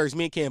 First things first,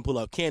 me and Cam pull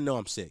up. Cam know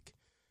I'm sick.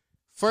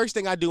 First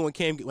thing I do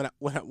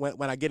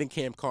when I get in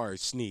Cam's car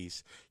is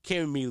sneeze.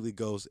 Cam immediately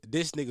goes,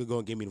 "This nigga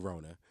gonna give me the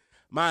Rona."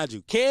 Mind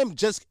you, Cam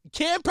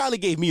probably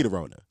gave me the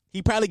Rona.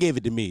 He probably gave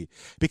it to me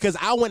because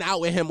I went out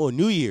with him on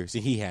New Year's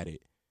and he had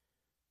it.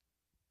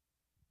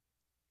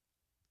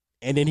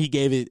 And then he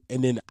gave it,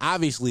 and then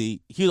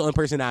obviously he's the only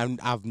person I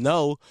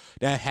know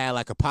that had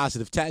like a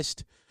positive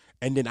test.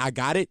 And then I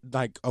got it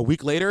like a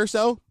week later or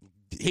so.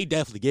 He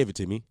definitely gave it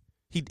to me.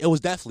 It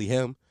was definitely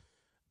him,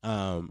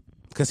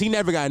 because he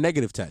never got a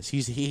negative test.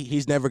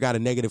 He's never got a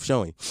negative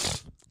showing.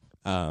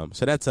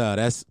 So that's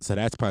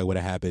probably what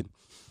happened.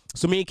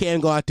 So me and Cam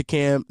goes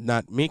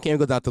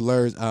out to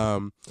Lur's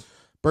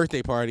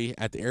birthday party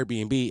at the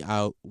Airbnb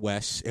out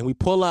west, and we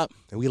pull up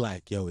and we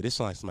like, yo, this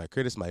is like my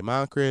crib, this is my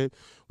mom crib.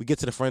 We get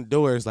to the front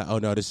door, it's like, oh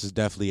no, this is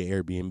definitely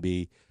an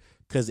Airbnb,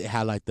 because it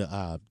had like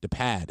the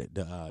pad,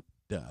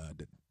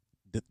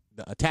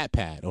 a tap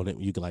pad on it.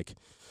 You could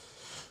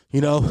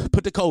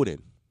put the code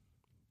in,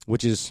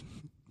 which is,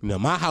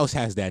 my house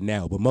has that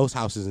now, but most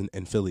houses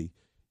in Philly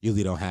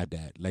usually don't have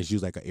that. Let's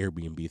use like an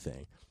Airbnb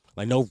thing.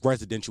 Like no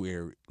residential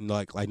area,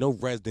 like no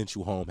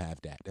residential home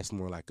have that. That's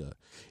more like a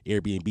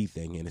Airbnb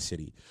thing in the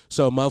city.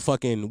 So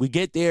we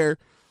get there,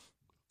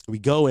 we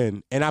go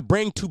in, and I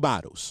bring 2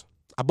 bottles.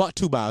 I bought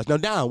 2 bottles. Now,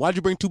 Don, why'd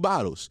you bring 2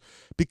 bottles?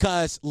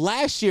 Because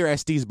last year at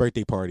Steve's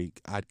birthday party,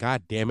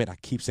 God damn it, I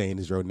keep saying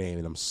his real name,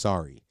 and I'm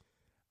sorry.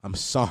 I'm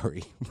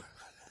sorry,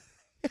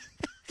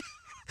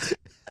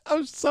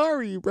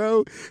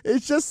 bro.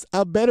 It's just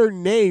a better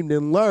name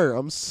than Lur.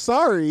 I'm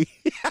sorry.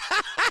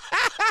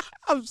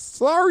 I'm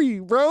sorry,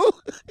 bro.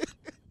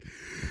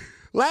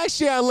 Last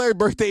year at Lur's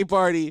birthday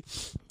party,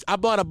 I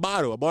bought a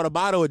bottle. I bought a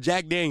bottle of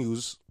Jack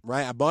Daniels,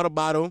 right? I bought a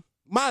bottle.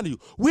 Mind you,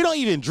 we don't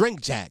even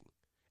drink Jack.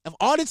 Of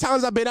all the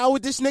times I've been out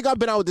with this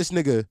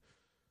nigga,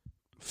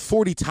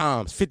 40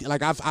 times, 50.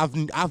 Like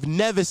I've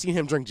never seen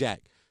him drink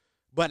Jack.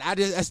 But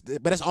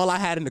that's all I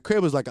had in the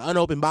crib was like an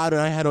unopened bottle.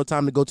 And I had no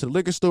time to go to the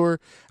liquor store.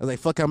 I was like,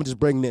 fuck, I'm gonna just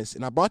bring this,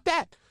 and I bought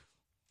that.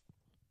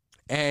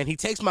 And he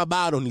takes my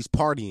bottle and he's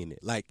partying it.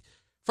 Like,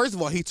 first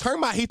of all, he turned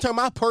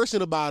my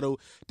personal bottle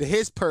to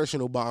his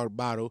personal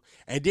bottle,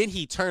 and then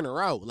he turned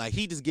her out. Like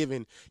he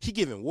giving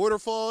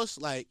waterfalls.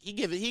 Like he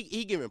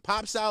giving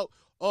pops out.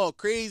 All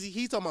crazy.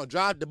 He's talking about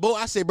drive the boat.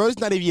 I said, bro, it's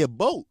not even your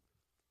boat.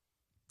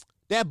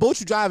 That boat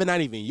you driving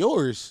not even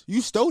yours.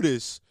 You stole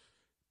this.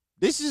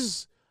 This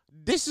is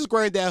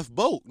Grand Theft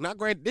Boat, not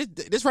Grand.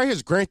 This right here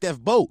is Grand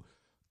Theft Boat.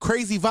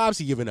 Crazy vibes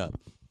he giving up.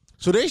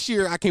 So this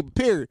year I came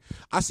prepared.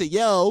 I said,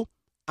 yo,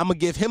 I'm gonna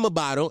give him a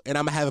bottle and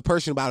I'm gonna have a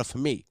personal bottle for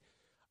me.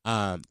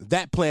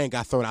 That plan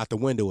got thrown out the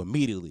window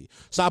immediately.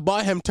 So I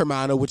bought him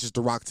Termano, which is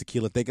the rock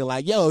tequila, thinking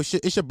like, yo,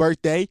 it's your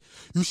birthday.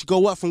 You should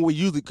go up from what we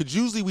usually, because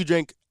usually we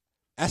drink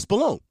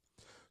Espolón.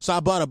 So I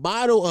bought a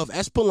bottle of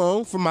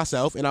Espolón for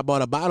myself, and I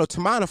bought a bottle of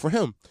Termano for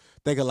him,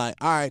 thinking like,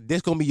 all right,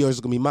 this going to be yours,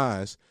 it's going to be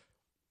mine.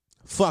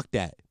 Fuck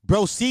that.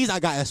 Bro sees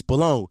I got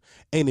Espolón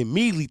and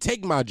immediately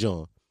take my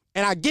joint.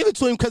 And I give it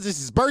to him because it's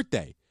his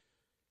birthday.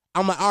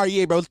 I'm like, all right,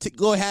 yeah, bro,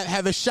 go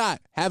have a shot.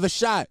 Have a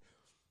shot.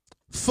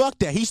 Fuck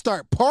that. He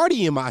start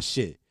partying my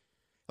shit.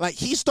 Like,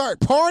 he start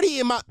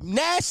partying my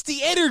nasty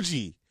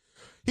energy.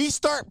 He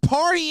start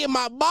partying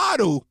my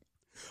bottle.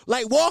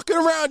 Like, walking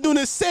around doing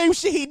the same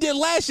shit he did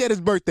last year at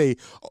his birthday.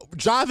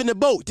 Driving the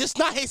boat. This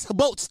not his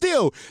boat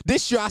still.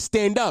 This year I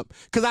stand up.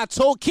 Because I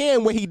told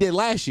Cam what he did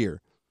last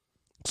year.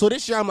 So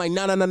this year I'm like,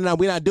 no,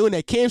 we're not doing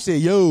that. Cam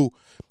said, yo,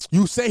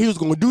 you said he was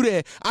going to do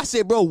that. I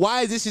said, bro,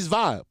 why is this his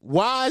vibe?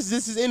 Why is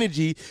this his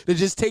energy to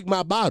just take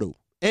my bottle?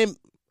 And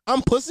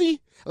I'm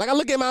pussy. Like, I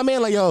look at my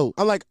man like, yo,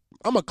 I'm like,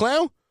 I'm a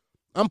clown?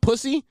 I'm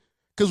pussy?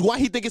 Because why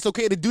he think it's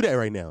okay to do that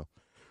right now?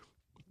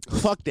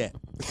 Fuck that.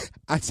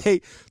 So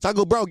I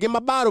go, bro, get my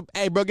bottle.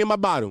 Hey, bro, get my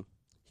bottle.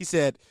 He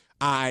said,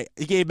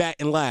 he gave back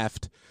and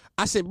laughed.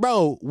 I said,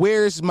 bro,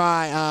 where's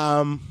my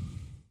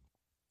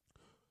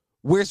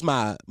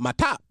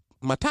top?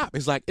 My top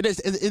is like,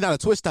 it's not a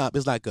twist top.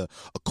 It's like a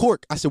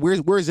cork. I said,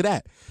 where is it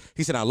at?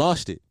 He said, I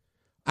lost it.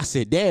 I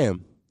said,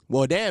 damn.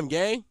 Well, damn,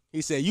 gang.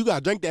 He said, you got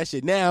to drink that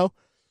shit now.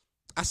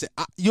 I said,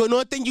 you know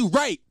what thing? You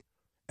right.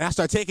 And I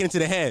started taking it to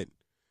the head.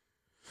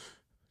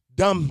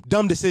 Dumb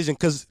decision,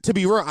 because to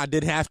be real, I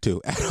did have to.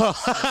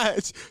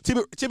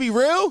 to be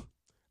real,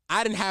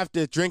 I didn't have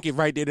to drink it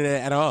right there and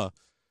there at all.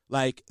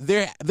 Like,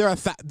 there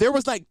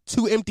was like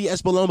 2 empty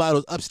Espolón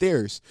bottles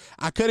upstairs.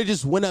 I could have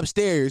just went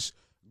upstairs,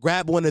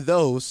 grabbed one of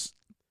those,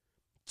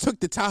 took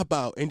the top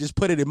out, and just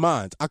put it in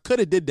mine. I could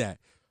have did that.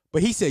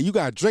 But he said, you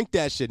got to drink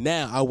that shit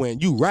now. I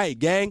went, you right,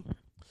 gang.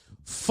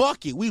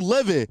 Fuck it. We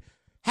living.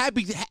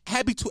 Happy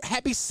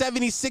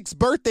 76th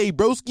birthday,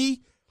 broski.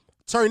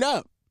 Turn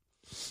up.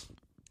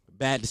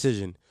 Bad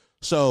decision.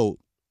 So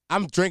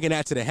I'm drinking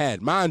that to the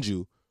head. Mind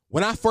you,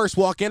 when I first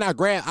walk in, I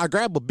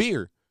grab a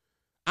beer.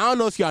 I don't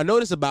know if y'all know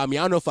this about me.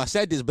 I don't know if I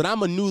said this, but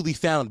I'm a newly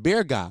found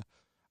beer guy.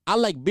 I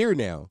like beer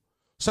now.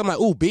 So I'm like,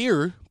 ooh,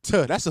 beer.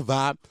 That's a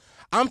vibe.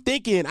 I'm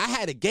thinking I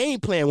had a game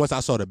plan once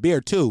I saw the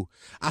beer too.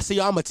 I said,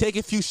 yo, I'm going to take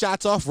a few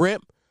shots off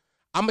rip.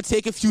 I'm going to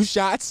take a few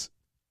shots.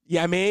 You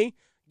know what I mean?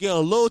 Get a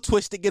little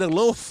twisted, get a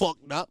little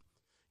fucked up,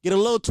 get a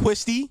little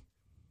twisty.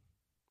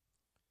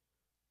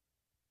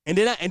 And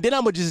then I'm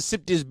gonna just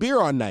sip this beer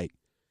all night.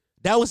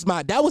 That was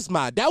my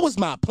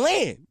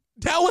plan.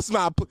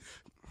 That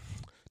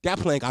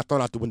plan got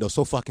thrown out the window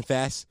so fucking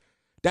fast.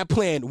 That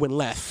plan went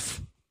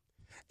left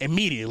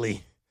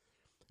immediately.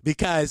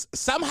 Because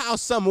somehow,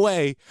 some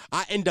way,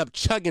 I end up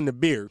chugging the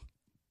beer.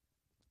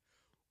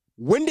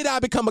 When did I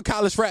become a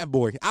college frat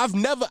boy?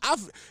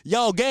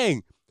 Yo,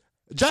 gang.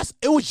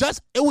 It was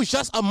just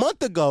a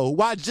month ago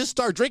where I just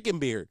started drinking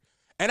beer.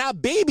 And I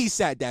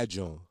babysat that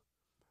joint.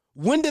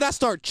 When did I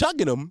start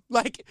chugging them?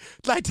 Like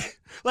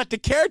the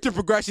character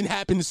progression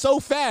happened so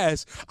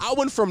fast. I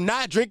went from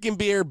not drinking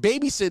beer,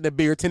 babysitting the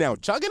beer, to now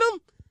chugging them.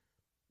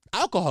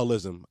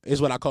 Alcoholism is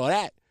what I call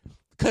that.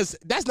 Because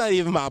that's not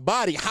even my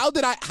body. How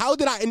did I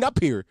end up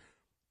here?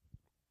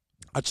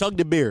 I chugged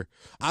the beer.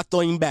 I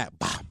throw him back.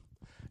 Bah.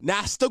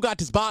 Now I still got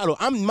this bottle.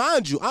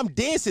 Mind you, I'm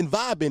dancing,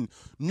 vibing,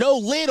 no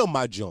lid on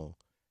my joint.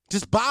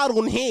 Just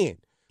bottle in hand.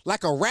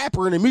 Like a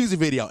rapper in a music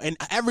video. And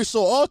every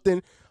so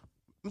often,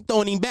 I'm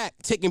throwing him back,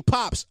 taking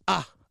pops,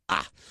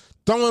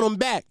 throwing him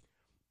back.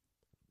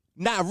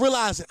 Now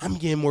realizing I'm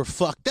getting more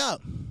fucked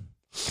up.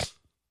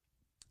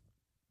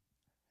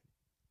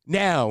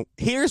 Now,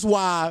 here's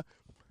why.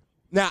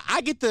 Now,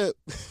 I get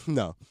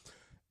no.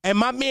 And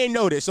my man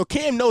noticed. So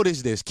Cam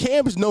noticed this.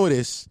 Cam's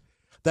noticed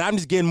that I'm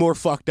just getting more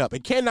fucked up.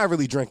 And Cam not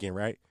really drinking,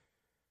 right?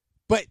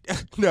 But,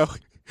 no.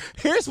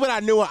 Here's what I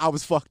knew I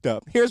was fucked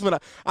up. Here's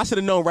what I should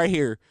have known right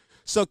here.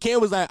 So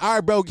Cam was like, all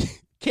right, bro.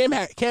 Cam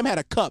had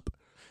a cup.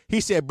 He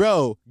said,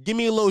 bro, give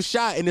me a little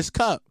shot in this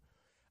cup.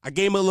 I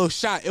gave him a little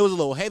shot. It was a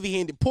little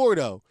heavy-handed pour,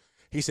 though.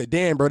 He said,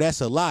 damn, bro,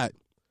 that's a lot.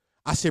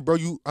 I said, bro,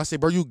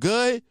 you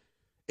good?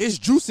 It's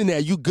juice in there.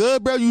 You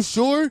good, bro? You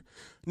sure?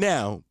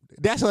 Now,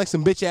 that's like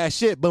some bitch-ass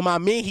shit, but my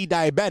man, he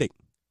diabetic,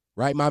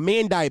 right? My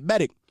man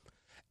diabetic.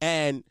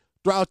 And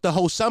throughout the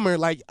whole summer,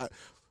 like,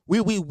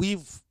 we've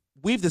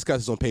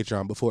discussed this on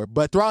Patreon before,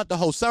 but throughout the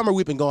whole summer,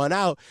 we've been going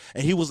out,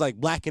 and he was, like,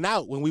 blacking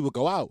out when we would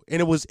go out.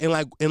 And it was, in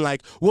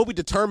what we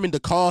determined the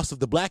cost of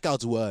the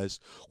blackouts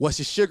was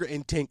his sugar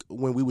intake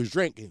when we was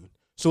drinking.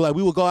 So, like,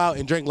 we would go out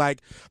and drink,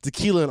 like,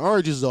 tequila and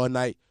oranges all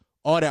night.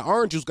 All that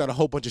orange juice got a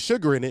whole bunch of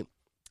sugar in it.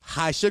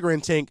 High sugar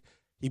intake,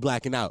 he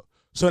blacking out.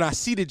 So when I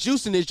see the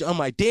juice in it, I'm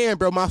like, damn,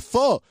 bro, my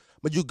fault.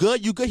 But you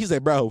good? You good? He's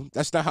like, bro,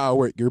 that's not how it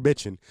works. You're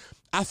bitching.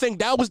 I think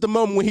that was the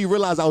moment when he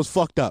realized I was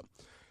fucked up.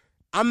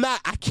 I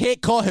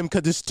can't call him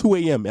because it's 2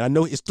 a.m. and I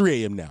know it's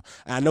 3 a.m. now.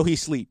 And I know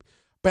he's asleep.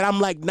 But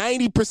I'm like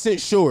 90%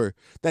 sure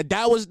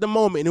that was the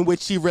moment in which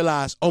she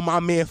realized, oh,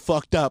 my man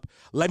fucked up.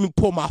 Let me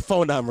pull my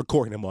phone out and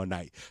record him all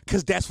night.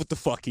 Because that's what the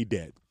fuck he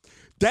did.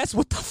 That's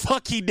what the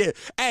fuck he did.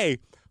 Hey,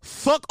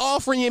 fuck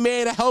offering your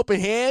man a helping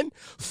hand.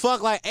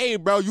 Fuck like, hey,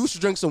 bro, you should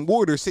drink some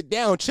water. Sit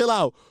down, chill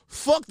out.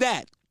 Fuck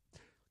that.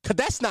 Because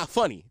that's not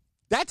funny.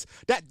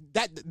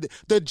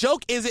 The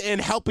joke isn't in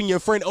helping your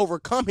friend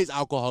overcome his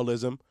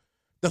alcoholism.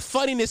 The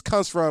funniness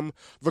comes from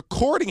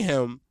recording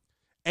him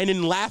and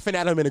then laughing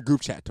at him in a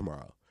group chat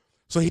tomorrow.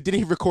 So he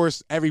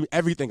records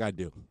everything I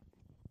do.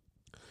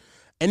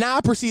 And now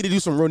I proceed to do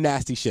some real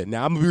nasty shit.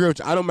 Now, I'm gonna be real,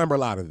 I don't remember a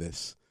lot of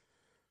this.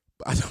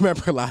 I don't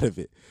remember a lot of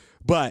it.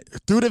 But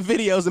through the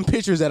videos and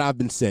pictures that I've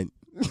been sent,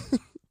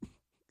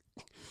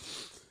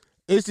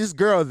 it's this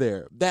girl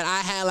there that I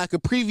had like a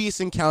previous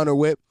encounter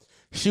with.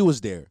 She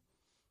was there.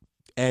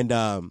 And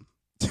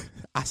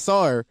I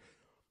saw her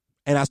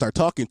and I started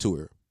talking to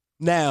her.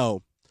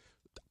 Now,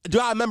 do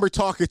I remember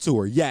talking to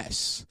her?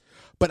 Yes.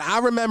 But I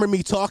remember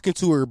me talking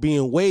to her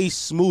being way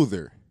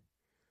smoother.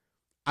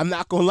 I'm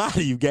not going to lie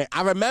to you, gang.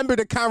 I remember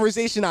the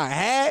conversation I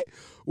had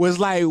was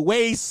like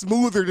way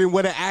smoother than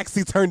what it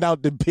actually turned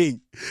out to be.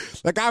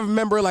 Like I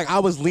remember like I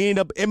was leaning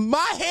up in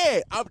my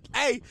head.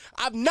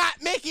 I'm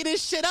not making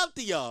this shit up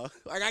to y'all.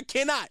 Like I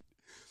cannot.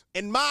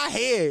 In my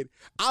head,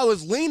 I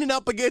was leaning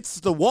up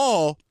against the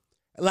wall,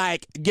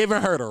 like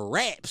giving her the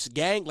raps,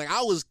 gang. Like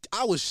I was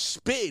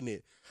spitting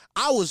it.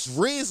 I was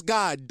Riz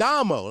God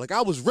Damo. Like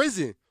I was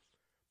risen.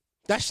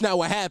 That's not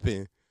what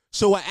happened.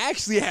 So what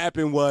actually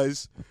happened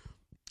was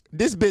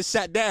this bitch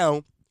sat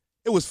down.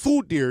 It was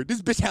food there.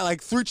 This bitch had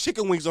like 3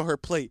 chicken wings on her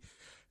plate.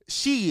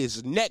 She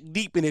is neck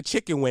deep in a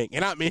chicken wing,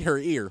 and I'm in her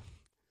ear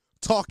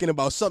talking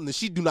about something that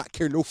she do not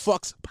care no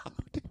fucks about.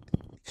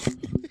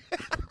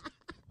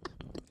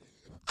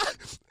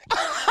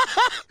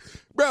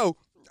 Bro,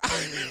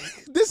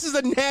 this is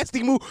a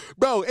nasty move.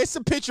 Bro, it's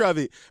a picture of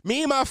it.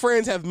 Me and my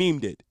friends have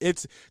memed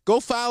it. Go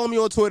follow me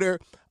on Twitter,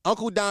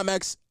 Uncle Dom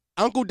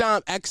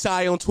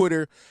XI on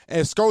Twitter,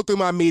 and scroll through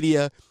my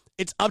media.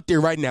 It's up there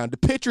right now. The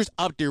picture's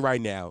up there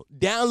right now.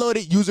 Download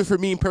it, use it for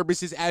meme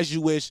purposes as you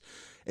wish.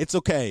 It's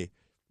okay.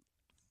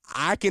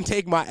 I can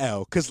take my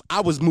L because I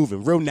was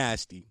moving real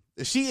nasty.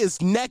 She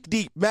is neck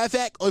deep. Matter of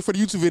fact, for the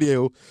YouTube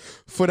video,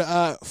 for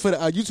the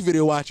YouTube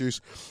video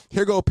watchers,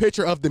 here go a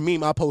picture of the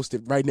meme I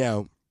posted right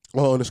now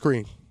on the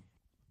screen.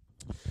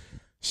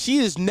 She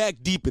is neck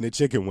deep in the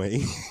chicken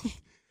wing.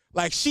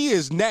 Like she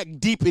is neck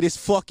deep in this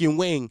fucking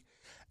wing.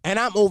 And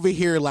I'm over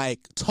here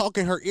like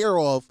talking her ear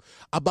off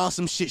about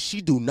some shit she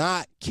do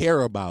not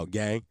care about,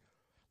 gang.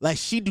 Like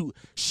she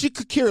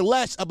could care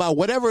less about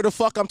whatever the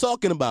fuck I'm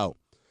talking about.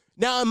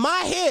 Now in my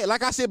head,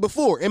 like I said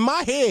before, in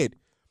my head,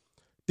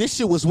 this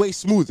shit was way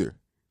smoother.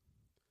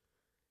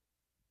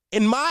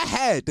 In my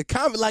head,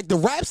 the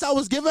raps I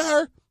was giving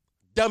her,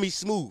 dummy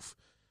smooth.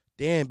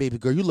 Damn, baby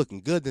girl, you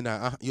looking good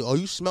tonight. Oh,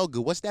 you smell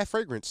good. What's that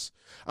fragrance?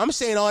 I'm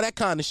saying all that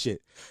kind of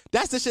shit.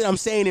 That's the shit I'm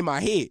saying in my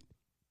head.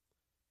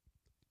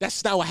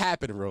 That's not what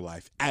happened in real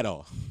life at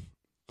all.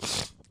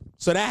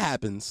 So that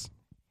happens.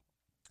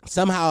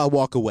 Somehow I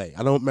walk away.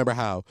 I don't remember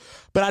how.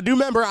 But I do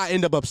remember I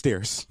end up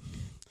upstairs.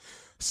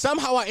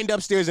 Somehow I end up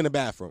upstairs in the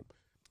bathroom.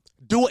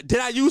 Did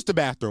I use the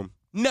bathroom?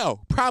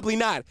 No, probably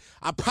not.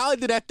 I probably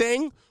did that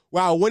thing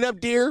where I went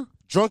up there,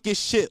 drunk as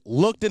shit,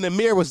 looked in the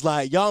mirror, was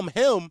like, yo, I'm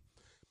him.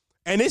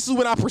 And this is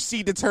when I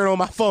proceed to turn on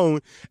my phone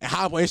and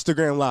hop on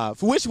Instagram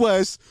Live, which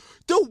was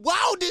the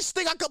wildest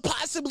thing I could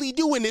possibly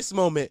do in this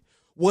moment.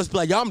 Was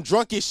like, yo, I'm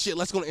drunk as shit.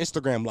 Let's go to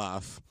Instagram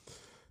Live.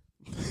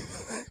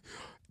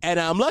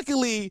 And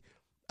luckily,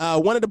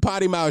 one of the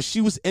potty mouths, she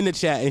was in the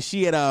chat and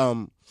she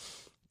had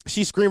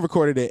she screen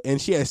recorded it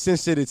and she had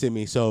since sent it to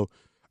me. So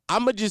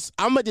I'ma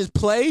just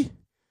play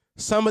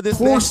some of this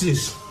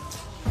Forces.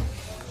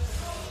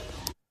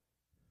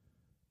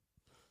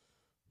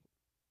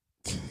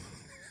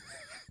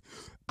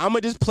 I'ma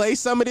just play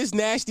some of this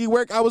nasty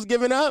work I was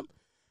giving up.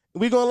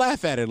 We gonna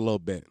laugh at it a little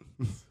bit.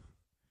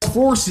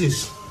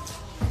 Forces.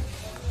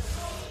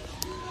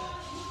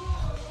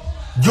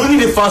 You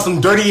need to find some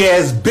dirty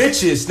ass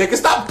bitches, nigga.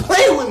 Stop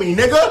playing with me,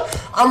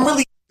 nigga. I'm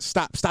really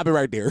Stop it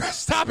right there.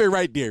 Stop it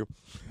right there.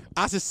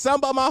 I said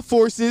something about my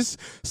forces.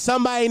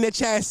 Somebody in the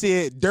chat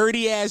said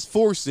dirty ass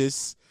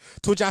forces.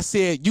 To which I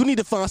said, you need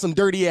to find some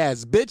dirty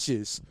ass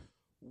bitches.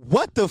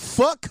 What the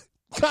fuck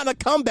kind of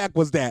comeback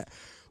was that?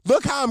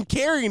 Look how I'm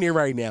carrying it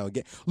right now.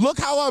 Look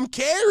how I'm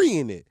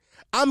carrying it.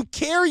 I'm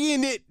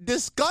carrying it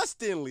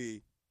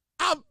disgustingly.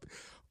 I'm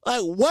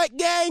like, what,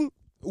 gang?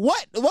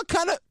 What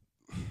kind of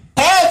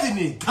having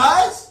it,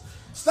 guys.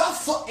 Stop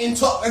fucking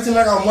talking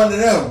like I'm one of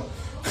them.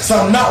 Cause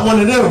I'm not one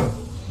of them.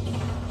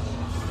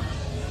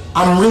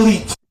 I'm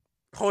really.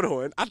 Hold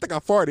on. I think I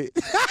farted.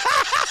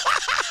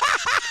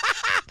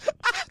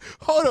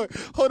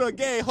 Hold on,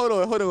 gang. Hold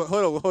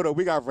on.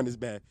 We gotta run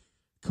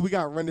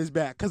this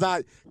back. Cause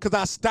I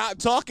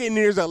stopped talking and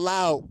there's a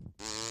loud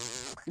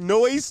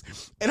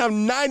noise and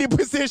I'm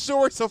 90%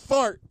 sure it's a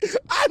fart.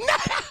 I'm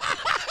not.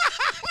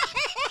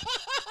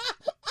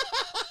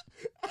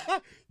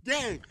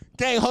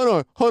 Gang,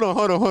 hold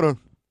on.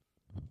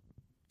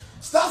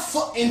 Stop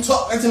fucking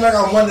talking to me like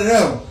I'm one of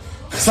them.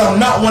 Cause I'm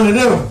not one of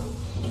them.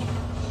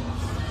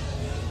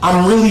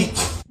 I'm really...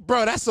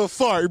 Bro, that's a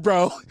fart,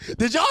 bro.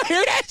 Did y'all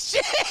hear that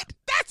shit?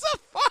 That's a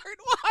fart,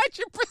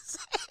 100%.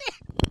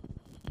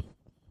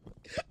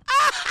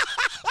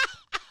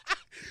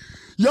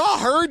 Y'all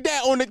heard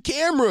that on the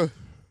camera.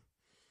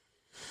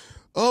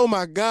 Oh,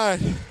 my God.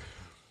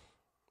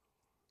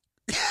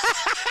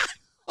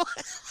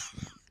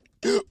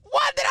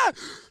 What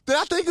did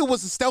I think it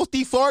was a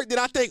stealthy fart? Did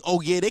I think, oh,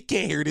 yeah, they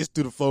can't hear this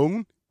through the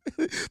phone?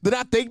 Did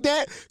I think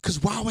that?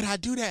 Because why would I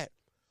do that?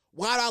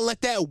 Why'd I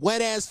let that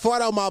wet-ass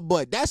fart out my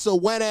butt? That's a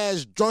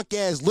wet-ass,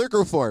 drunk-ass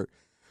liquor fart.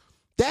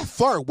 That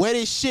fart wet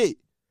as shit.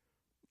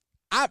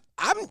 I'm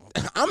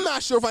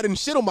not sure if I didn't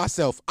shit on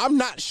myself. I'm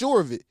not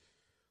sure of it.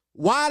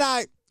 Why'd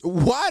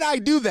I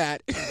do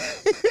that?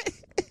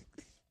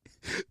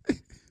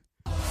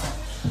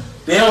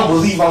 They don't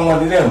believe I'm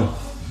one of them.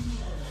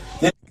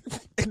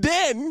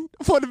 Then,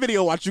 for the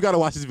video watch, you gotta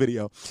watch this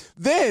video.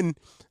 Then,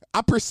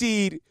 I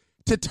proceed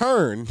to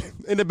turn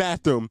in the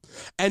bathroom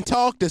and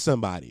talk to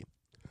somebody.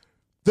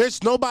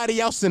 There's nobody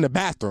else in the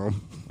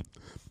bathroom.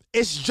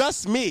 It's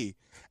just me.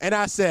 And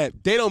I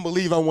said, they don't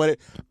believe I want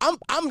it.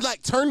 I'm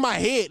like, turn my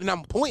head and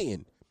I'm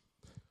pointing.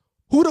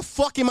 Who the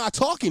fuck am I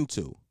talking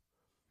to?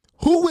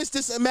 Who is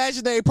this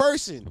imaginary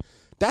person?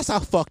 That's how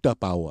fucked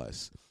up I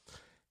was.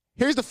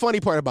 Here's the funny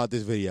part about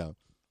this video.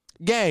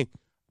 Gang,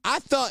 I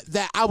thought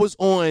that I was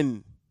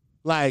on,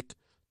 like,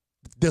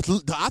 I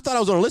thought I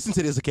was going to listen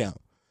to this account.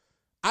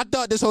 I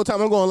thought this whole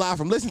time I'm going live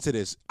from listening to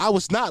this. I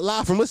was not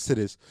live from listening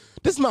to this.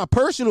 This is my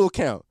personal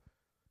account.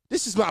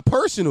 This is my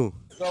personal.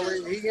 So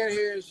he can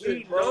hear his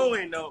shit, bro.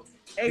 No.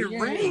 Hey,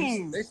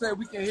 Reem. They said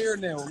we can hear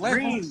now.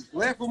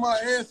 Laugh with my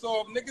ass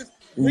off, niggas.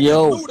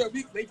 Yo. Niggas knew that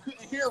they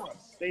couldn't hear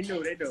us. They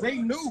knew. They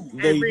knew.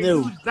 Hey, Reem, you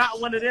was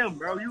not one of them,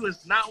 bro. You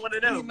was not one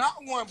of them. He's not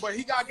one, but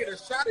he gotta get a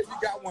shot if he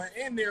got one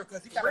in there,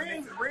 because he gotta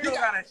Reem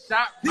got a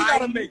shot. He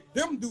gotta make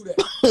them do that.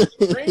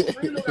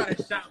 Reem got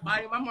a shot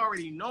by him. I'm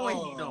already knowing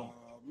he don't.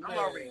 I'm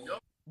already knowing.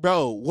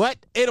 Bro, what?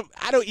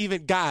 I don't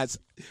even, guys.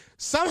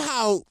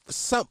 Somehow,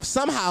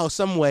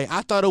 some way,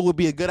 I thought it would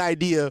be a good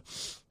idea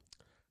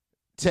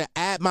to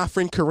add my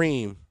friend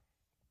Kareem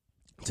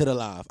to the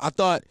live. I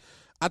thought,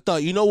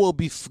 you know what would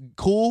be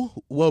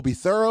cool, what would be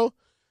thorough,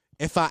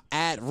 if I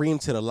add Reem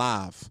to the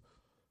live.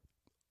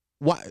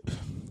 What?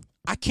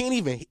 I can't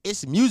even,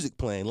 it's music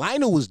playing.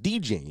 Lionel was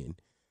DJing.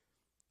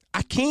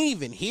 I can't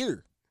even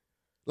hear.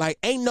 Like,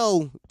 I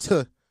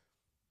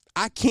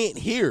can't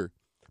hear.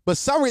 But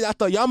some reason I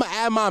thought, y'all gonna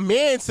add my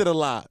man to the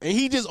live. And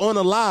he just on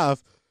the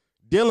live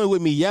dealing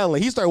with me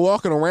yelling. He started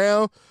walking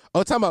around.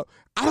 Oh, talking about,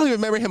 I don't even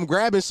remember him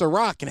grabbing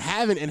Ciroc and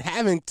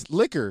having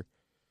liquor.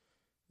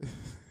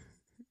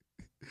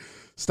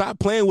 Stop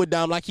playing with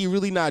Dom like he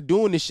really not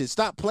doing this shit.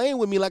 Stop playing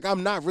with me like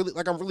I'm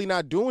really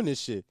not doing this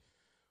shit.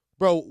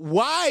 Bro,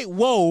 why?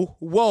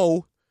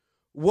 Whoa.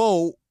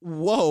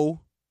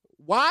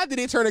 Why did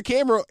they turn the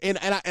camera and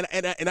I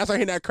started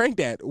hearing that crank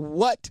that?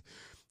 What?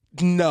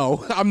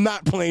 No, I'm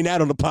not playing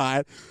that on the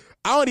pod.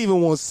 I don't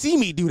even want to see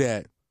me do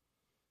that.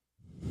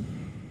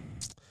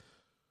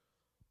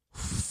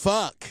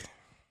 Fuck.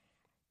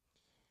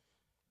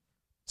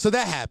 So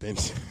that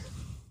happened.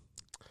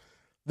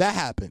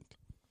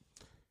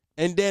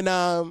 And then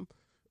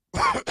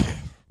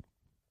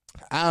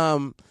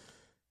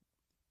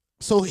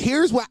so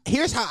here's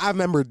how I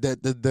remember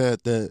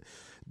the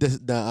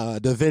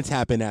events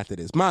happened after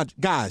this. My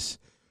guys,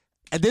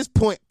 at this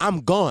point, I'm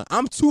gone.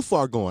 I'm too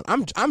far gone.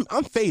 I'm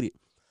faded.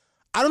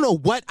 I don't know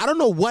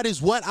what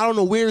is what. I don't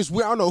know where is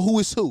where. I don't know who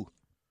is who.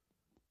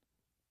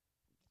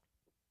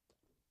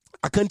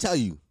 I couldn't tell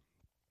you.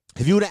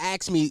 If you would have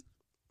asked me,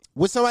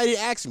 what somebody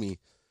asked me,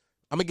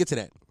 I'm gonna get to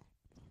that.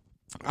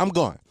 I'm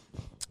gone.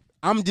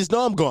 I'm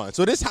gone.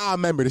 So this is how I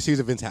remember the series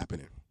of events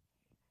happening.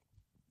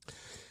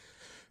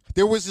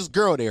 There was this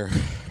girl there.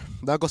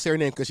 I'm not gonna say her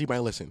name because she might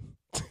listen.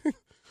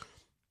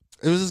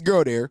 There was this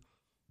girl there,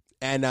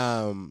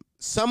 and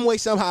some way,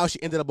 somehow,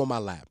 she ended up on my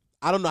lap.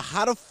 I don't know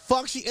how the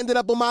fuck she ended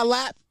up on my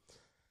lap.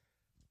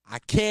 I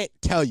can't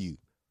tell you.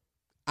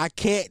 I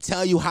can't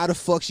tell you how the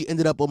fuck she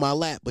ended up on my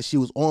lap, but she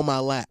was on my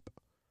lap.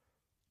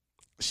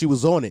 She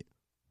was on it.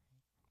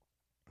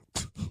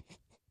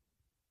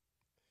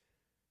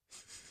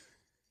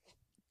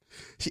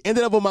 She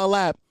ended up on my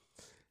lap,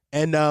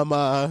 and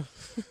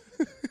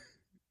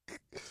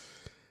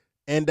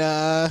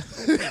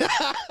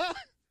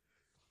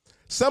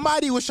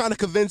somebody was trying to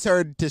convince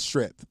her to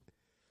strip.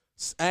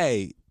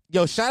 Hey,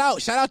 yo,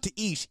 shout out to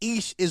Ish.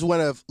 Ish is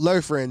one of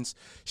Lur friends.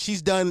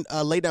 She's done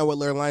Lay Down with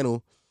Lur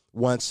Lionel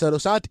once. So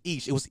shout out to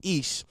Ish. It was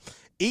Ish.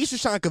 Ish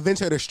was trying to convince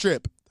her to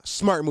strip.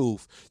 Smart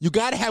move. You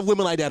got to have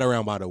women like that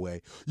around, by the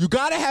way. You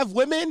got to have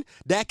women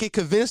that can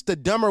convince the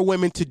dumber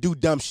women to do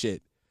dumb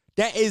shit.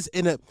 That is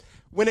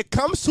when it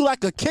comes to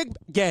like a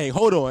gang,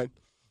 hold on.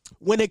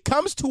 When it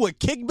comes to a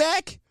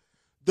kickback,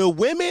 the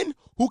women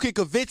who can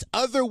convince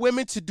other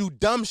women to do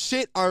dumb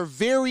shit are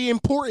very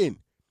important.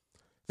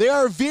 They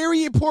are a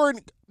very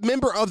important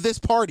member of this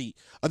party,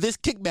 of this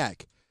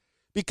kickback.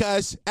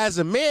 Because as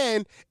a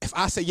man, if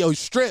I say, yo,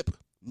 strip,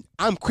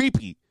 I'm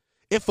creepy.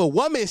 If a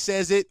woman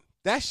says it,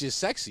 that's just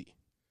sexy.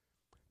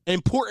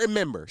 Important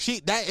member.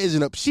 She's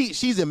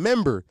a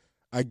member,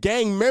 a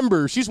gang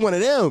member. She's one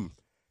of them.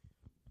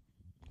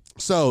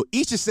 So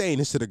each is saying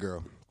this to the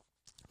girl.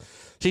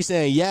 She's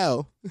saying,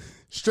 yo,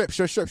 strip.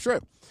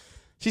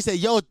 She said,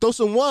 yo, throw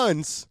some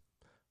ones.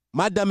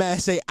 My dumb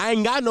ass say, I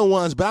ain't got no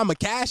ones, but I'ma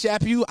cash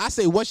app you. I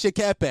say, what's your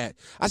cap at?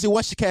 I say,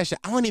 what's your cash app?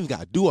 I don't even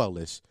gotta do all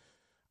this.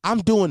 I'm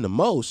doing the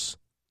most.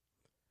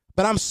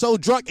 But I'm so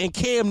drunk and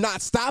Cam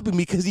not stopping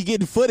me because he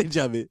getting footage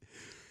of it.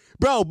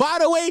 Bro, by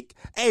the way,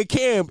 hey,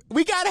 Cam,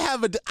 I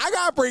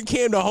gotta bring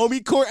Cam to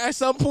homie court at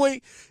some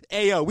point.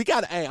 Hey, yo,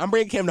 I'm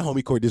bringing Cam to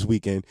homie court this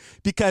weekend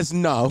because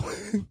no.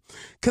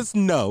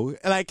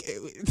 Like,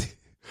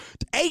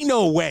 ain't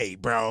no way,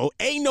 bro.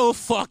 Ain't no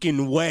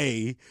fucking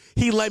way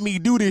he let me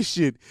do this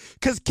shit.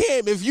 Because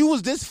Cam, if you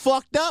was this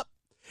fucked up,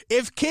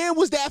 if Cam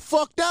was that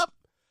fucked up,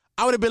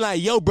 I would have been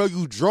like, yo, bro,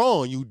 you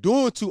drawing, you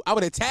doing too. I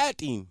would have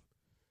tagged him.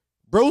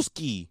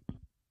 Broski,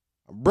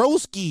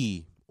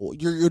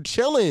 you're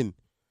chilling.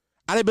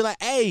 I'd have been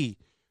like, hey,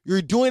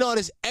 you're doing all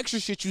this extra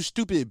shit, you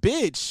stupid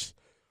bitch.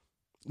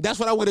 That's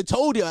what I would have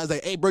told you. I was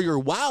like, hey, bro, you're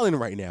wilding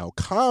right now.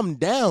 Calm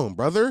down,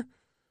 brother.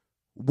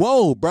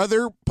 Whoa,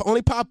 brother.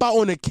 Only pop out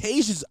on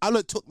occasions.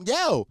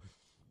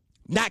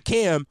 Not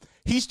Cam.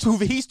 He's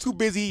too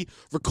busy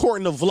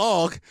recording the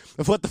vlog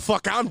of what the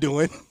fuck I'm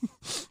doing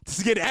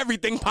to get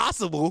everything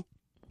possible.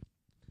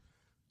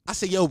 I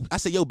say, yo,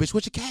 bitch,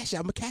 what's your cash app?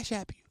 I'm going to cash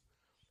app you.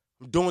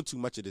 I'm doing too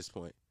much at this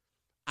point.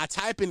 I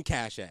type in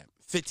cash app,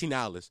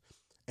 $15,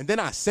 and then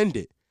I send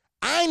it.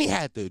 I ain't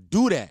had to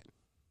do that.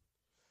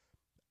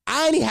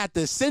 I ain't had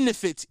to send the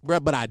 15, bro,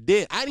 but I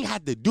did. I didn't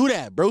have to do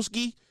that,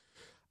 broski.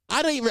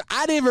 I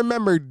didn't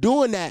remember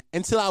doing that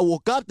until I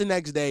woke up the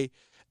next day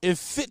and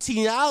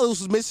 $15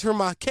 was missing from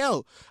my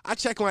account. I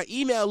checked my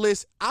email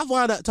list. I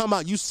wound up talking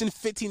about you send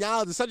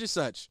 $15 to such and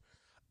such.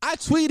 I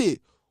tweeted,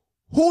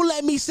 who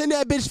let me send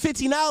that bitch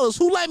 $15?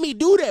 Who let me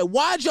do that?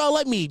 Why'd y'all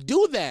let me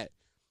do that?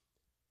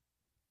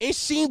 And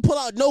she didn't pull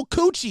out no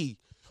coochie.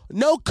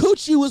 No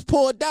coochie was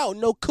pulled out.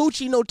 No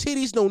coochie, no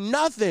titties, no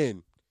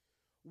nothing.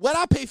 What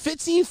I pay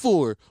 15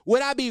 for?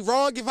 Would I be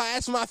wrong if I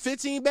asked for my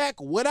 15 back?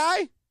 Would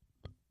I?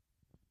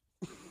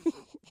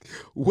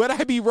 Would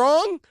I be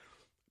wrong?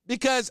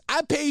 Because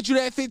I paid you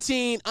that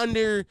 15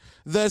 under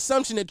the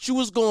assumption that you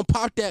was going to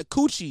pop that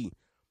coochie.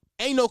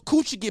 Ain't no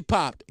coochie get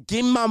popped.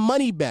 Give me my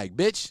money back,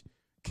 bitch.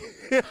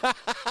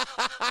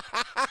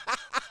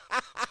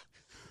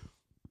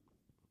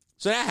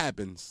 So that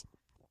happens.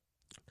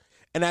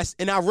 And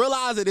I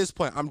realize at this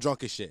point, I'm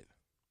drunk as shit.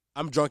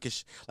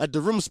 Like,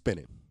 the room's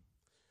spinning.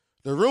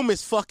 The room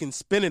is fucking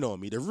spinning on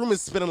me. The room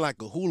is spinning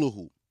like a hula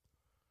hoop.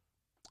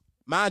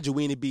 Mind you,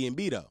 we in a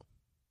B&B, though.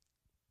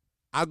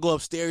 I go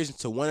upstairs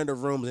into one of the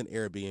rooms in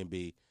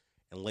Airbnb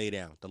and lay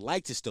down. The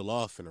lights is still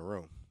off in the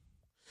room.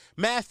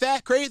 Matter of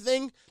fact, crazy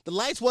thing, the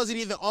lights wasn't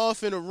even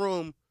off in the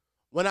room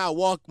when I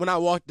walked.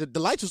 The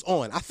lights was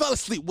on. I fell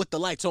asleep with the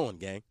lights on,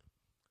 gang.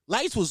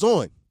 Lights was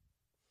on.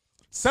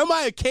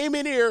 Somebody came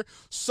in here,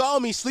 saw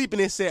me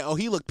sleeping, and said, oh,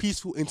 he looked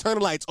peaceful, and turned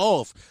the lights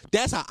off.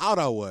 That's how out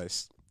I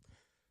was.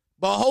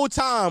 But the whole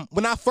time,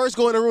 when I first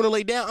go in the room to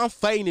lay down, I'm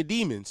fighting the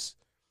demons.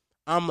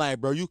 I'm like,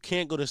 bro, you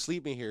can't go to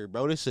sleep in here,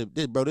 bro. This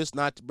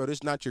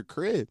not your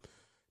crib.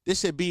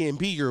 This a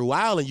B&B. You're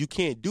wild, and you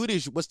can't do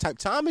this. What type of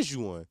time is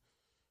you on?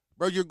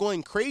 Bro, you're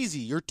going crazy.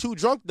 You're too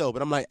drunk, though.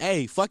 But I'm like,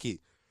 hey, fuck it.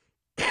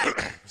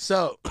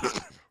 So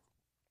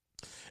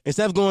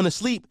instead of going to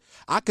sleep,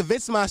 I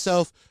convinced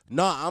myself, I'm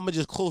going to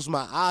just close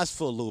my eyes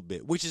for a little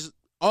bit, which is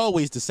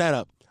always the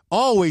setup.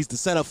 Always the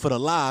setup for the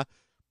lie.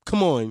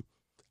 Come on.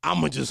 I'm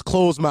going to just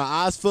close my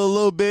eyes for a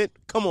little bit.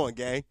 Come on,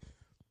 gang.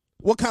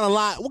 What kind of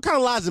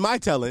lies am I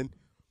telling?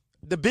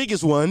 The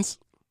biggest ones.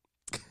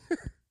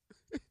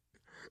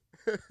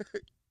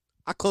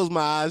 I closed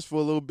my eyes for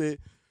a little bit.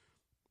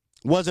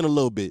 Wasn't a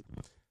little bit.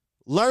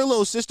 Learn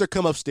little sister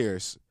come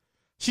upstairs.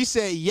 She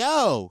said,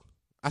 yo.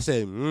 I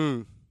said,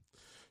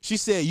 She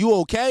said, you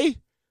okay?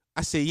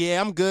 I said, yeah,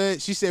 I'm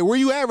good. She said, where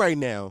you at right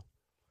now?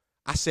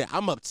 I said,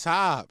 I'm up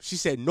top. She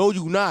said, no,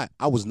 you not.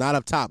 I was not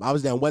up top. I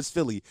was down West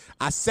Philly.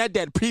 I said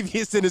that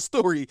previous in the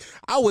story.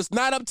 I was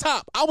not up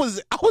top. I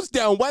was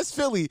down West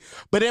Philly.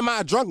 But in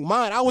my drunk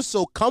mind, I was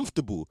so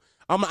comfortable.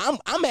 I'm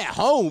at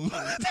home.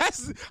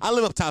 I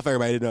live up top,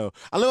 everybody know.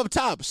 I live up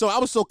top. So I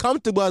was so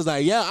comfortable. I was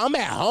like, yeah, I'm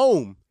at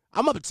home.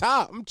 I'm up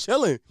top. I'm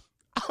chilling.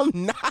 I'm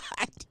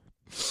not.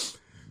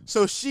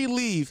 So she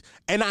leave,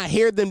 and I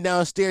hear them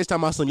downstairs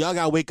talking about y'all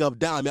gotta wake up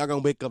Dom. Y'all gonna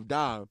wake up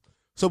Dom.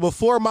 So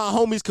before my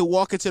homies could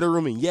walk into the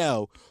room and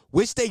yell,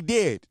 which they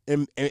did,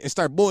 and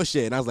start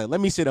bullshitting, I was like, let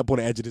me sit up on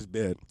the edge of this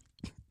bed,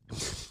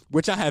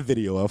 which I have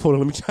video of. Hold on,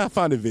 let me try to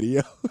find the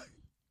video.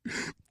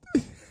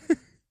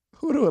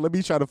 Hold on, let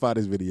me try to find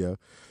this video.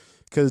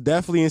 Because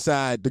definitely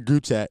inside the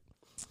group chat.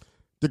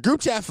 The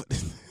group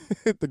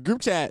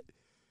chat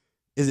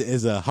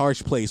is a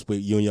harsh place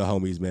with you and your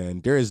homies,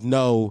 man. There is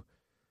no,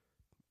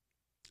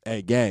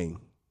 hey, gang.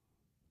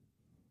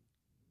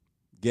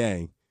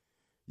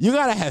 You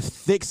gotta have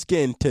thick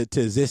skin to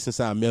exist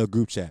inside male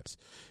group chats.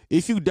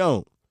 If you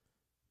don't,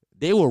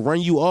 They will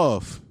run you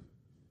off.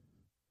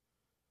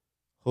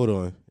 Hold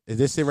on. Is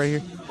this it right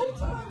here?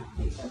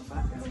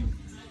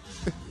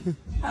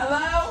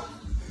 Hello?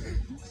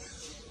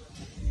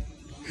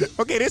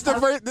 Okay, this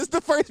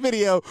the first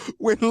video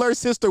when Lur's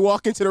sister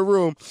walk into the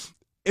room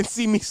and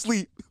see me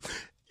sleep.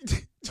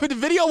 For the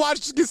video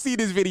watchers can see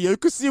this video. You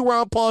can see where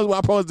I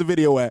paused the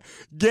video at.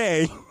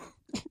 Gang.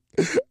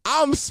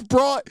 I'm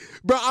sprawled,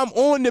 bro. I'm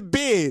on the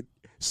bed,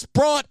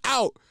 sprawled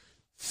out,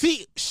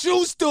 feet,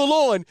 shoes still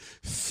on,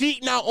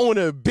 feet not on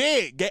the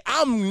bed. Gang.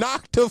 I'm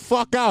knocked the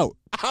fuck out.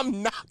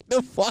 I'm knocked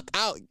the fuck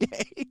out,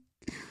 gang.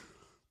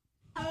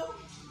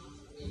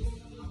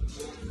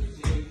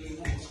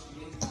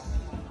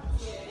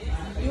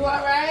 You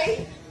all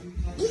right?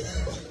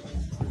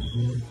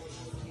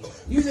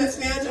 You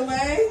just found your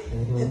way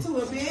into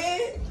a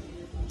bed?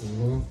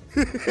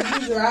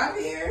 Did you drive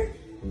here?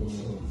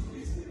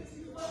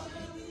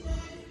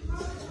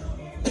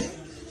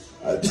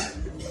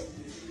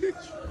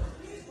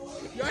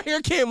 Y'all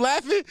hear Cam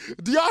laughing?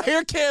 Do y'all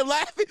hear Cam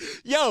laughing?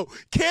 Yo,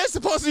 Cam's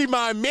supposed to be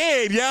my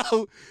man,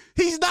 yo.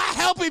 He's not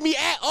helping me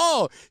at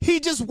all. He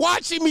just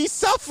watching me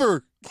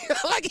suffer.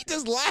 Like he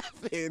just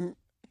laughing.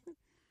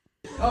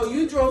 Oh,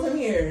 you drove him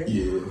here?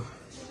 Yeah.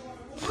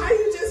 How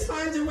you just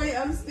find your way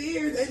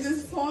upstairs and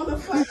just fall the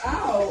fuck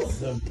out?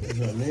 It's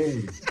a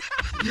name.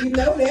 You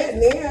know that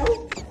now.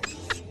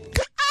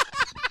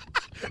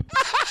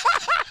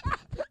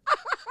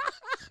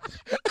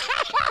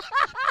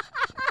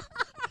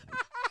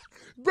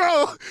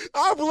 Bro,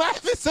 I'm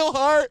laughing so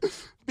hard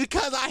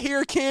because I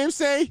hear Cam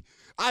say,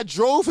 I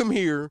drove him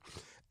here.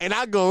 And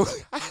I go,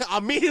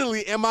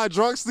 immediately in my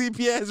drunk,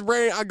 sleepy ass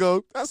brain, I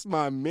go, that's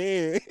my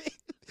man.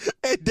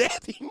 And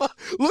daddy,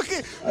 look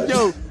at,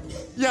 yo,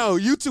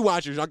 YouTube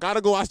watchers, I gotta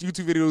go watch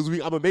YouTube videos this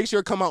week. I'm gonna make sure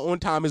it come out on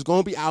time. It's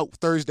gonna be out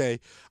Thursday.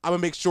 I'm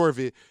gonna make sure of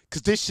it,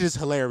 because this shit is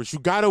hilarious. You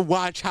gotta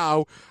watch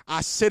how I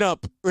sit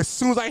up as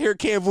soon as I hear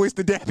Cam voice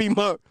the dap him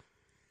up.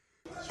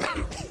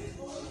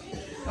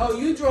 Oh,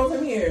 you drove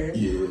him here?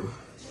 Yeah.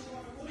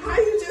 How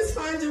you just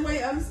find your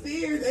way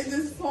upstairs and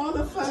just fall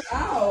the fuck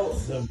out?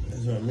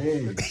 That's my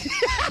man.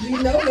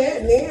 You know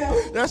that now.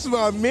 That's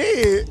my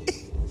man.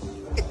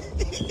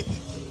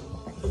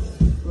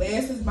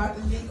 Glass is about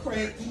to be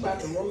cracked. You about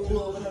to roll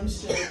over them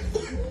shit.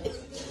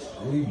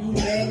 You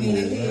banging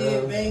your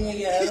head, banging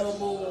your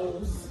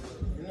elbows,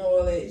 and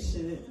all that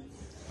shit.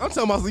 I'm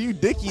talking about you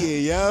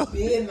dicky, yo.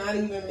 Bed not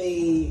even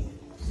made.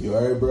 You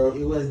alright, bro?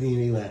 It wasn't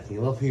even left.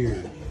 Came up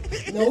here.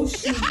 No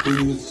shit. Who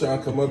you was trying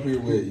to come up here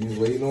with? You was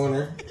waiting on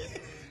her?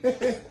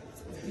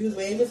 You was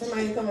waiting for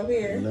somebody to come up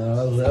here? No,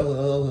 I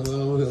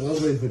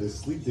was waiting for the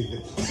sleep to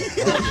get.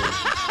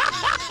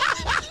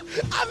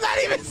 I'm not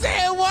even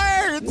saying You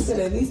words. could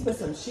at least put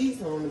some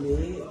sheets on the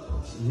bed.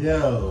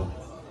 Yo.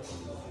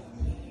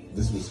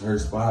 This was her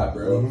spot,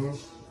 bro. Mm-hmm.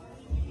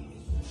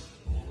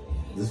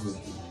 This was.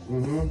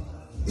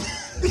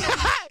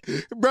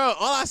 Bro,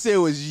 all I said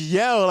was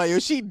yo, like, yo,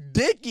 she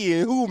dicky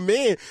and who,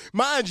 man.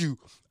 Mind you,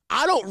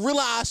 I don't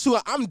realize who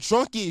I'm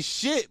drunk as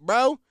shit,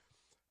 bro.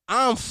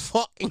 I'm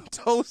fucking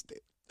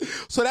toasted.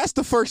 So that's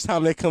the first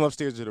time they come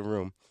upstairs to the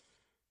room,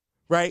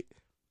 right?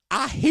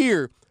 I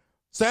hear,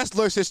 so that's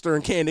Lur's sister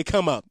and Ken, they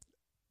come up.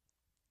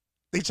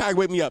 They try to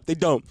wake me up. They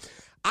don't.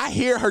 I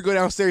hear her go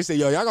downstairs and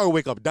say, yo, y'all gotta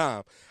wake up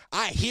Dom.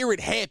 I hear it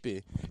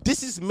happen.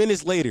 This is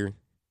minutes later.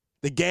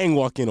 The gang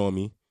walk in on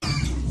me.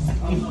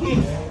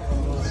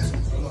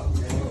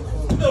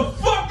 The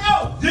fuck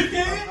out,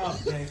 dickhead!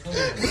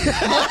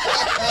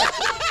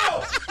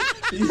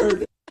 You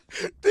heard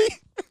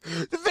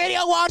The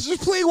video watchers,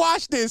 please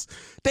watch this.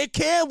 They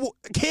can't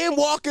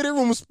walk in the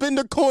room, spin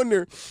the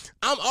corner.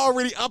 I'm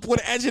already up on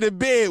the edge of the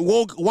bed,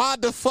 woke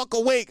wide the fuck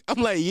awake.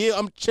 I'm like, yeah,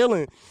 I'm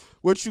chilling.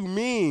 What you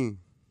mean?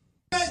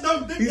 No,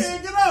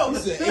 dickhead, get out! He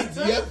said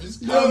ATF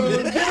is Yo,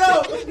 coming. get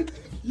out!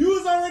 You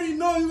was already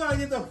knowing you gotta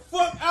get the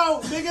fuck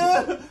out,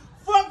 nigga!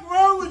 Fuck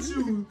wrong with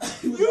you?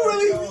 You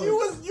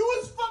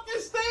was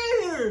fucking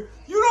staying here.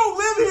 You don't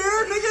live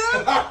here,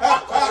 nigga.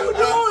 What you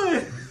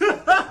doing?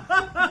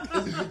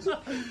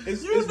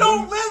 You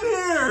don't live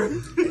here.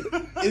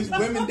 It's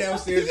women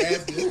downstairs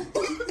asking. Who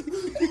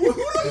the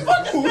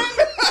fuck is that?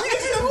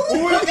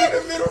 Who is in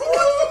the middle?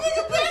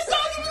 Nigga, bitch,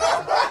 out of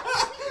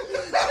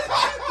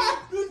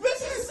the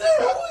bitch said,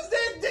 who is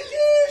that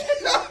dickhead?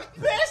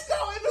 Passed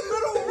out in the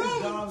middle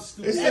room.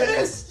 And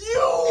it's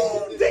you,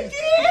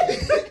 dickhead.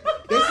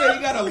 They say he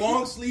got a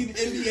long sleeve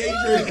NBA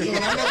jersey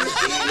on. I never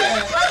seen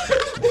that.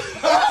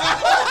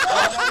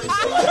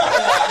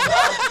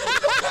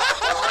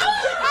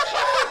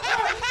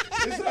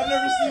 I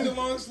never seen the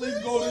long sleeve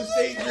Golden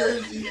State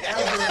jersey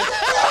ever.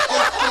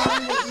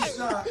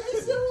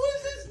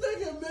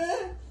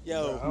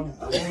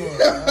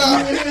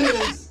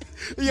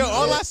 Yo,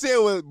 all I said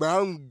was,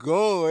 bro, I'm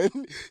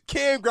going.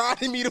 Cam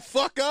grinding me the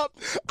fuck up.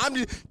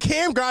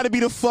 Cam grinding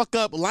me the fuck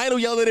up. Lionel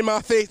yelling in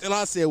my face, and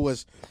all I said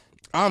was,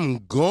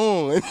 I'm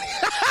going.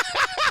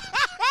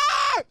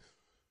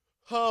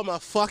 Oh my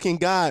fucking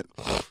God.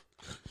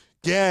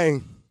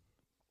 Gang.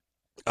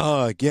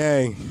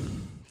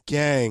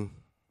 Gang.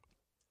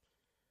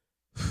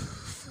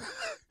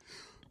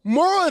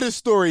 Moral of the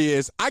story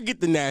is I get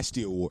the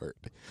Nasty Award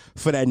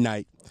for that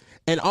night.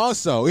 And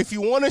also, if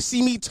you want to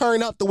see me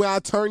turn up the way I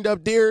turned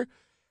up there,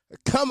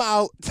 come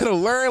out to the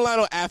Learn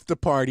Lionel after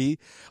party.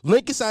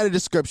 Link inside the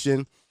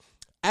description.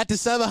 At the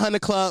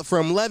 700 Club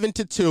from 11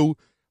 to 2.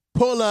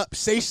 Pull up,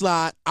 say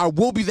slide. I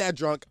will be that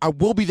drunk. I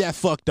will be that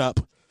fucked up.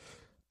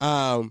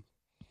 And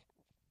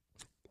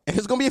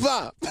it's going to be a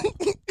vibe.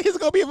 It's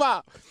going to be a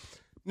vibe.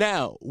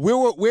 Now, where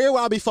will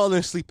I be falling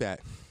asleep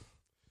at?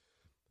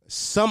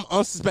 Some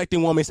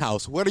unsuspecting woman's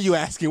house. What are you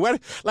asking? What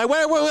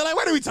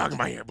are we talking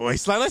about here,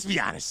 boys? Like, let's be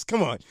honest.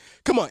 Come on.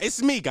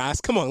 It's me,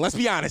 guys. Come on. Let's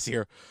be honest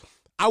here.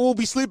 I will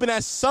be sleeping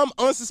at some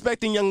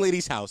unsuspecting young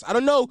lady's house. I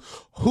don't know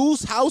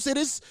whose house it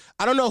is.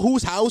 I don't know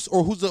whose house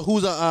or who's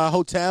a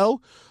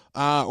hotel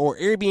or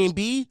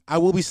Airbnb I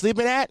will be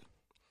sleeping at.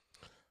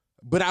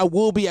 But I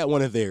will be at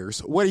one of theirs.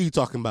 What are you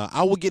talking about?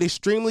 I will get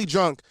extremely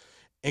drunk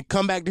and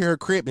come back to her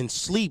crib and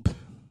sleep.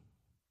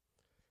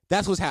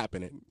 That's what's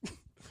happening.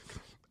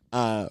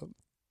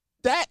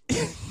 That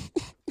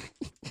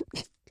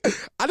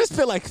I just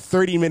feel like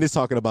 30 minutes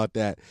talking about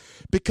that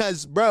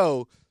because,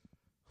 bro,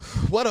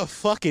 what a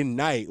fucking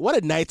night. What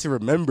a night to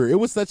remember. It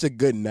was such a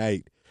good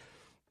night.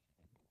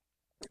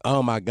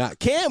 Oh my God.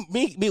 Cam,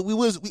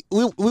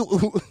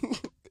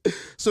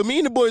 so me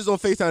and the boys on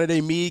FaceTime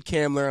today. Me,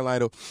 Cam, Learn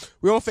Lionel.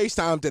 We're on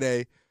FaceTime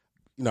today.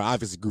 You know,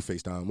 obviously group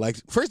FaceTime. Like,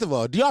 first of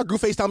all, do y'all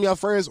group FaceTime y'all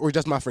friends or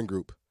just my friend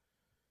group?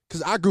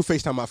 Because I group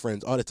FaceTime my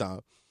friends all the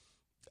time.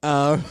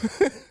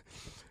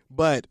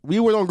 But we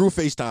were on group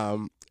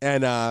FaceTime,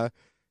 and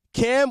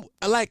Cam,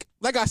 like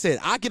I said,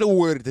 I get an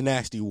award at the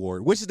Nasty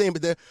Award. What's his name?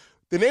 But the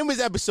name of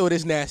this episode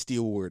is Nasty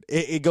Award.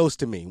 It goes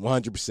to me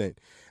 100%.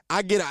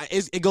 I get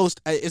it goes.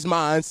 It's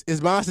mine.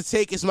 It's mine to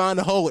take. It's mine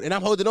to hold, and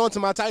I'm holding on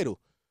to my title.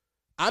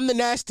 I'm the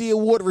Nasty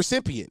Award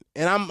recipient,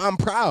 and I'm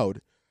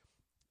proud.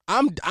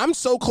 I'm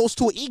so close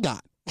to an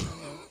EGOT,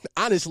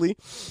 honestly.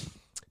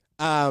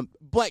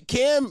 But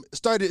Cam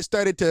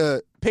started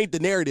to paint the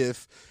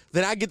narrative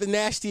that I get the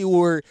Nasty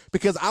Award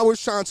because I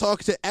was trying to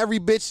talk to every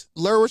bitch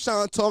Lur was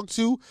trying to talk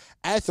to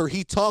after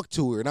he talked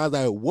to her. And I was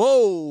like,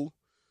 whoa,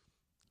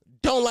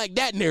 don't like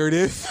that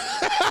narrative.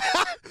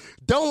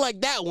 Don't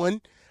like that one.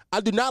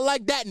 I do not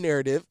like that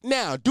narrative.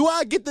 Now, do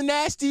I get the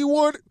Nasty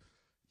Award?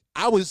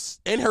 I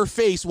was in her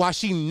face while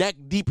she neck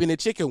deep in the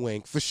chicken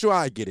wing. For sure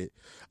I get it.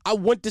 I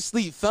went to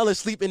sleep, fell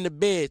asleep in the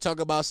bed,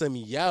 talk about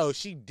something, yo,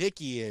 she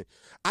dicky, and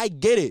I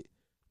get it.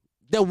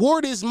 The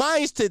award is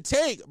mine to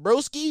take,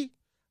 broski.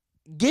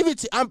 Give it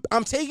to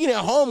I'm taking it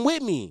home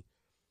with me.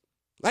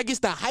 Like it's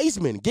the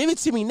Heisman. Give it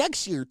to me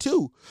next year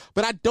too.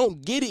 But I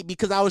don't get it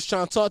because I was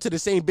trying to talk to the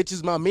same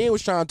bitches my man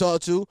was trying to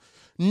talk to.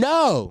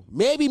 No.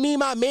 Maybe me and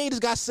my man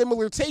just got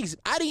similar takes.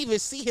 I didn't even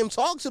see him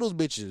talk to those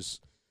bitches.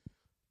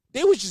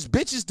 They was just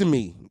bitches to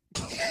me.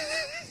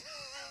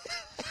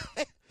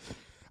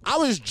 I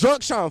was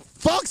drunk trying to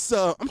fuck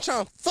some. I'm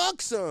trying to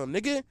fuck some,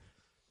 nigga.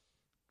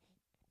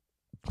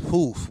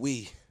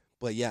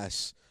 But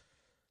yes.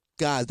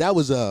 Guys, that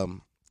was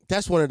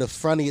that's one of the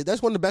funniest.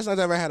 That's one of the best nights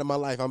I've ever had in my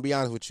life. I'll be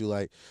honest with you.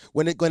 Like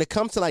when it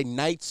comes to like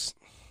nights,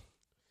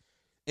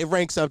 it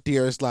ranks up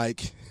there. It's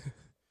like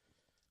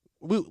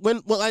when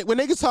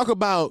niggas talk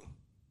about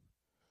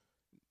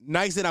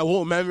nights that I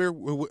won't remember.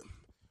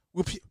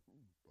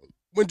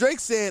 When Drake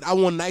said I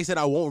want nights that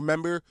I won't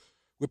remember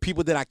with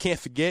people that I can't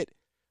forget,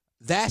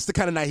 that's the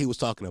kind of night he was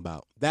talking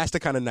about. That's the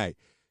kind of night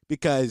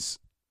because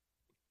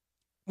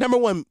number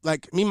one,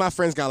 like me and my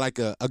friends got like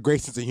a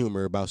great sense of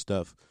humor about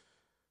stuff.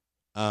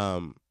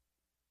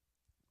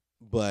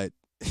 But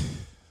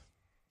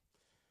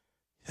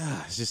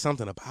yeah, it's just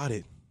something about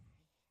it.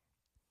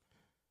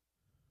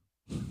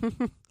 All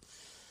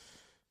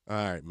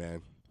right,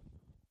 man.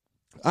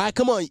 All right,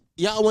 come on.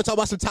 Y'all want to talk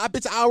about some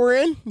topics hour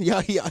in?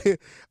 Yeah.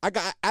 I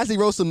actually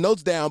wrote some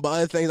notes down about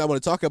other things I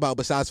want to talk about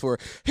besides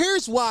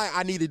here's why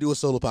I need to do a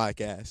solo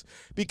podcast.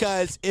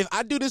 Because if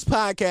I do this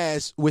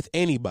podcast with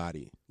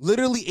anybody,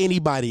 literally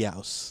anybody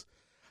else,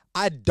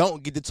 I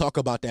don't get to talk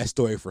about that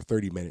story for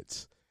 30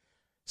 minutes.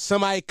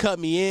 Somebody cut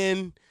me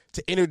in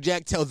to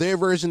interject, tell their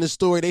version of the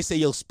story. They say,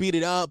 yo, speed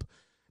it up.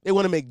 They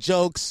want to make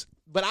jokes.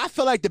 But I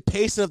feel like the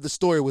pacing of the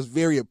story was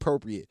very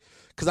appropriate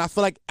because I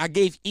feel like I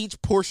gave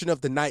each portion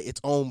of the night its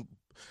own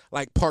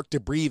like park to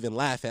breathe and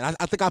laugh at.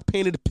 I think I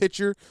painted a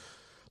picture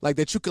like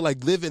that you could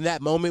like live in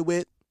that moment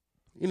with.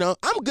 You know,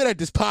 I'm good at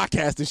this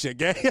podcast and shit,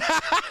 gang.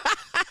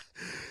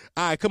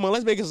 All right, come on,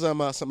 let's make it some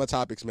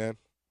topics, man.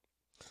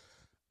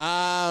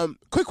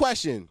 Quick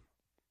question.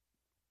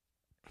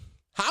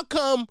 How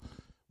come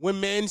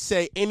when men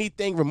say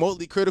anything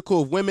remotely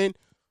critical of women,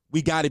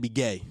 we gotta be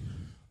gay?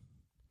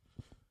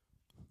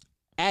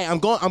 Hey, I'm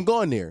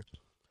going there.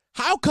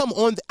 How come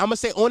I'm gonna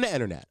say on the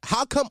internet?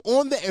 How come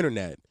on the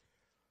internet,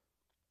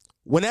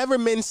 whenever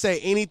men say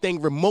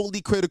anything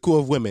remotely critical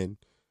of women,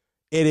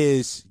 it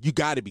is you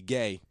gotta be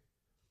gay?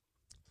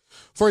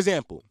 For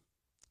example,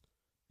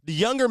 the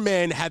younger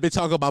men have been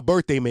talking about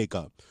birthday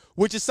makeup,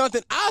 which is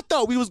something I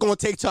thought we was gonna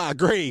take to our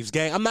graves,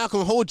 gang. I'm not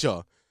gonna hold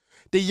y'all.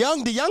 The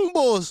young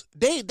bulls,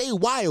 they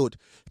wild.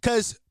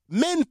 Because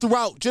men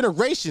throughout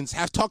generations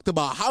have talked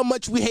about how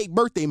much we hate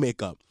birthday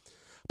makeup.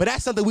 But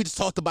that's something we just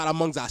talked about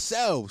amongst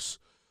ourselves.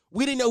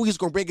 We didn't know we was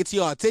going to bring it to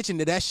your attention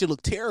that shit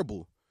look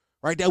terrible,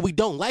 right? That we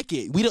don't like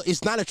it.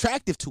 It's not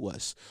attractive to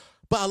us.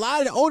 But a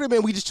lot of the older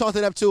men, we just chalked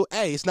it up to,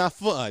 hey, it's not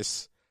for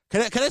us.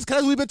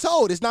 Because we've been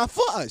told it's not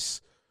for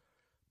us.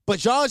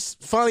 But y'all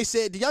finally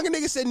said, the younger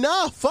niggas said,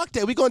 nah, fuck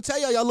that. We going to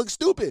tell y'all look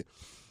stupid.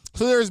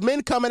 So there's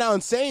men coming out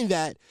and saying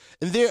that.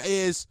 And there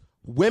is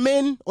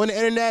women on the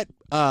internet,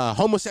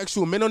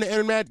 homosexual men on the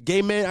internet,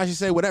 gay men, I should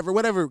say,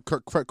 whatever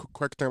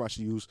correct term I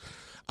should use,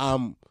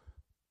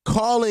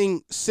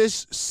 calling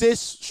cis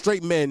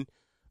straight men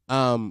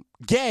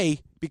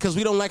gay because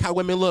we don't like how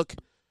women look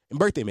in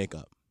birthday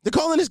makeup. They're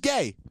calling us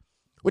gay,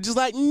 which is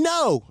like,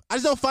 no, I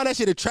just don't find that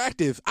shit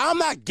attractive. I'm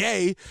not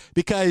gay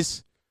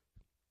because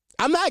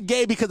I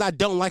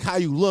don't like how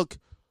you look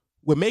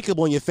with makeup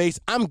on your face.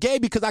 I'm gay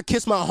because I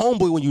kiss my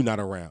homeboy when you're not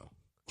around.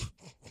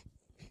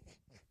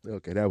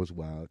 Okay, that was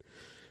wild.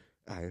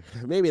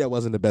 Maybe that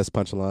wasn't the best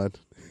punchline.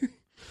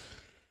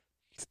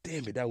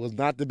 Damn it, that was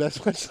not the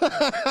best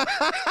punchline.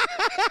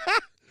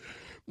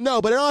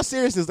 No, but in all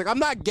seriousness, like I'm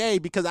not gay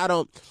because I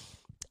don't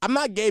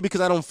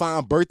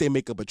find birthday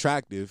makeup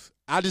attractive.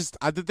 I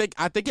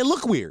think it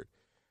look weird.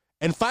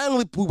 And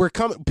finally,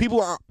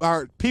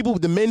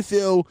 the men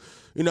feel,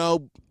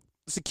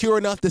 secure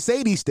enough to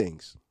say these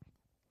things.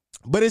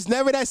 But it's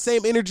never that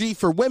same energy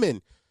for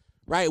women,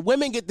 right?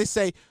 Women get to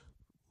say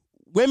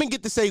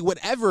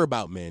whatever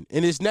about men.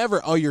 And it's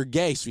never, oh, you're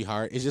gay,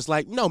 sweetheart. It's just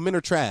like, no, men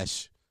are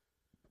trash.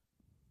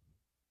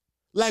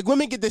 Like,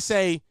 women get to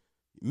say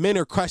men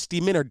are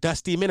crusty, men are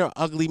dusty, men are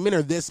ugly, men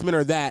are this, men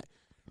are that.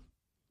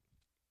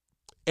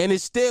 And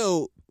it's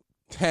still,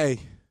 hey,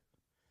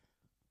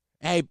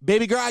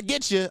 baby girl, I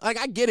get you. Like,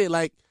 I get it,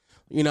 like,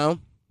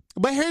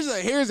 But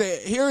here's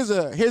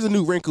a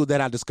new wrinkle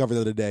that I discovered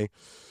the other day.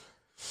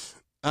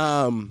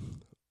 How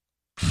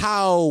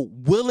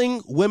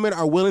willing women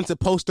are willing to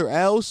post their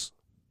L's.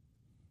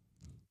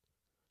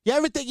 You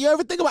ever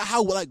think about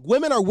how like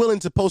women are willing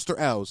to post their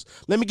L's?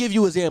 Let me give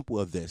you an example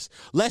of this.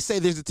 Let's say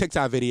there's a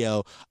TikTok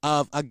video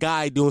of a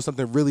guy doing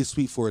something really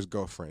sweet for his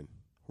girlfriend,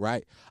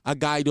 right? A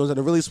guy doing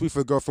something really sweet for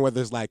his girlfriend, whether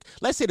it's like,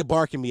 let's say the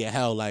bar can be a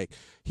hell, like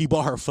he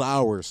bought her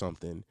flowers or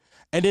something.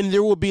 And then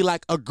there will be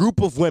like a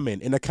group of women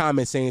in the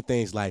comments saying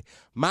things like,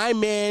 my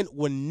man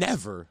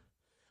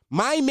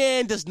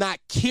does not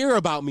care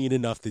about me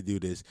enough to do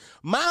this.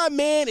 My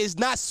man is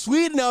not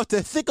sweet enough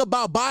to think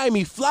about buying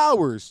me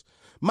flowers.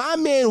 My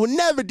man would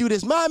never do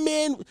this. My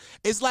man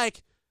is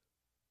like,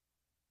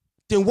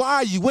 then why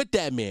are you with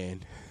that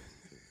man?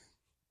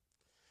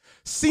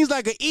 Seems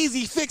like an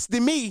easy fix to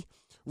me,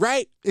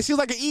 right? It seems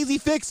like an easy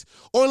fix.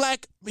 Or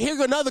like, here's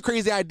another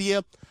crazy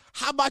idea.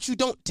 How about you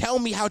don't tell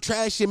me how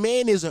trash your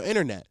man is on the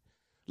internet?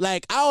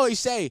 Like I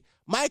always say,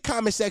 my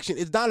comment section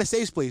is not a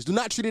safe place. Do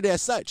not treat it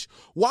as such.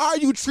 Why are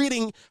you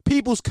treating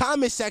people's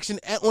comment section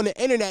on the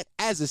internet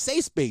as a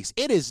safe space?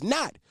 It is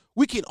not.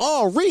 We can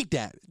all read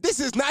that. This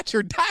is not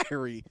your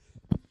diary.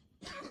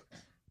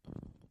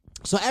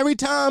 So every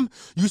time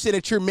you say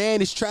that your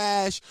man is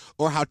trash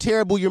or how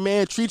terrible your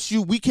man treats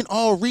you, we can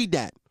all read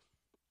that.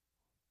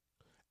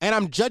 And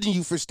I'm judging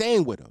you for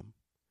staying with him.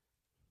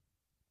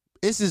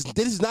 This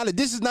is not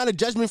a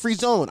judgment-free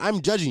zone. I'm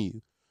judging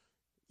you.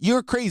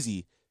 You're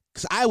crazy.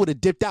 Because I would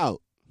have dipped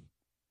out.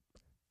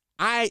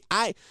 I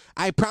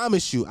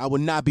promise you, I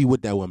would not be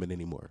with that woman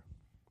anymore.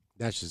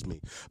 That's just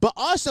me. But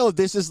also,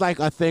 this is like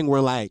a thing where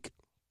like,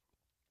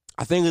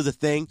 I think there's a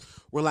thing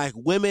where like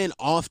women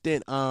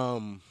often like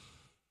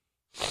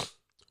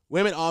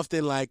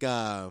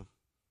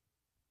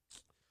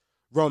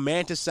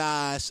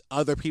romanticize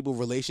other people's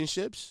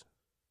relationships.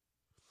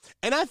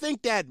 And I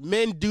think that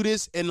men do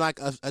this in like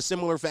a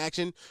similar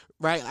fashion,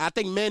 right? I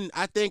think men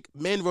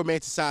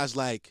romanticize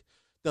like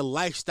the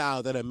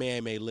lifestyle that a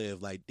man may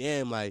live. Like,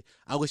 damn, like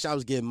I wish I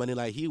was getting money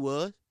like he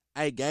was.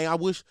 Hey, gang, I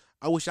wish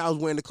I was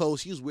wearing the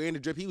clothes he was wearing, the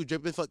drip he was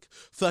dripping,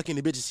 fucking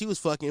the bitches he was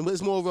fucking. But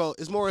it's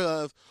more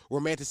of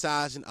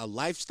romanticizing a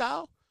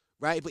lifestyle,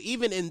 right? But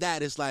even in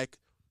that, it's like,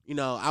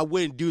 I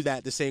wouldn't do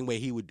that the same way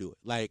he would do it.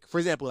 Like, for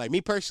example, like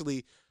me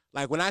personally,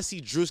 like when I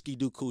see Drewski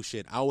do cool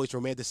shit, I always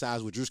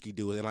romanticize what Drewski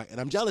do, and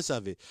I'm jealous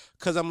of it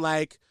because I'm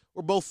like,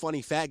 we're both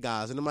funny fat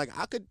guys, and I'm like,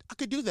 I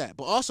could do that.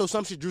 But also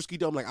some shit Drewski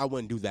do, I'm like, I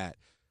wouldn't do that,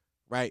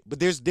 right? But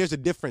there's a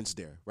difference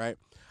there, right?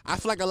 I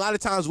feel like a lot of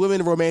times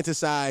women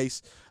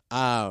romanticize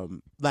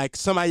like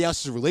somebody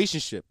else's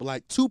relationship, but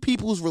like two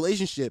people's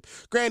relationship,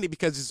 granted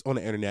because it's on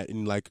the internet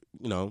and like,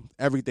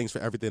 everything's for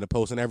everything to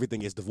post and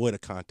everything is devoid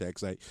of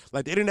context. Like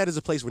the internet is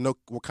a place where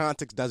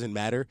context doesn't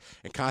matter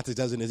and context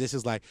doesn't exist.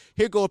 It's like,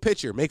 here go a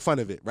picture, make fun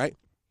of it, right?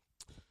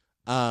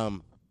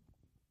 But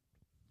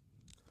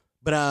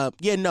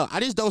yeah, no, I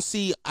just don't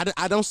see,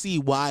 I don't see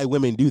why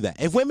women do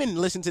that. If women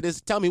listen to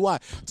this, tell me why.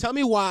 Tell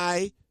me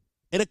why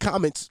in the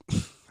comments,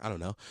 I don't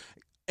know.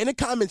 In the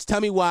comments, tell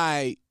me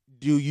why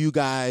do you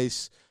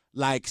guys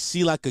like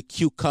see like a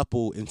cute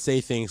couple and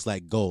say things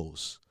like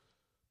goals?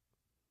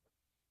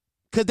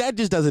 Because that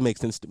just doesn't make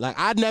sense to me. Like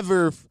I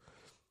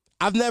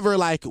I've never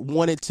like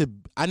wanted to.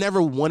 I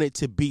never wanted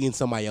to be in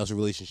somebody else's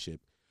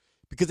relationship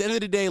because at the end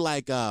of the day,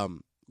 like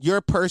you're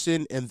a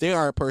person and they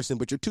are a person,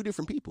 but you're two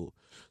different people.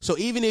 So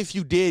even if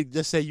you did,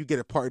 just say you get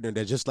a partner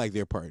that's just like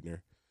their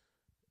partner,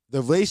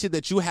 the relationship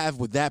that you have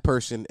with that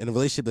person and the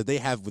relationship that they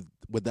have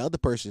with the other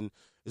person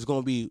is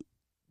going to be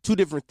two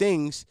different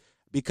things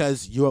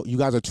because you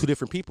guys are two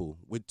different people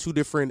with two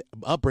different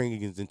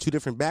upbringings and two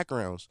different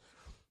backgrounds,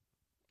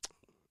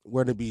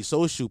 whether it be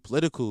social,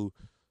 political,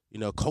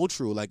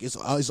 cultural. Like it's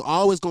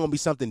always going to be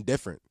something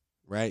different,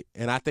 right?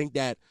 And I think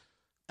that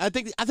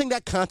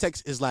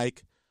context is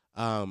like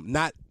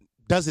not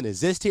doesn't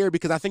exist here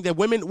because I think that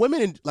women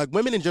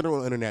in general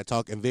on the internet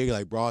talk in very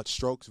like broad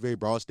strokes, very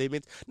broad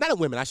statements. Not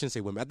women, I shouldn't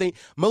say women. I think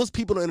most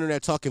people on the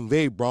internet talk in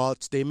very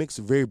broad statements,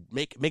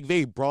 make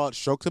very broad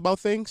strokes about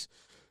things,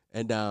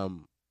 and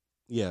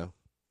yeah,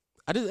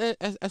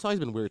 that's always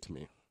been weird to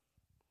me.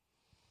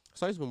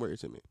 It's always been weird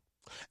to me.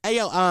 Hey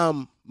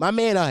yo, my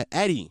man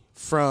Eddie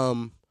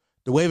from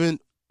the Waving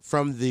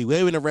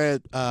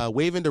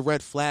the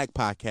Red Flag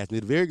podcast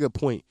made a very good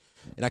point,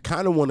 and I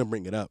kind of want to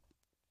bring it up.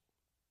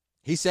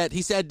 He said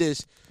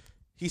that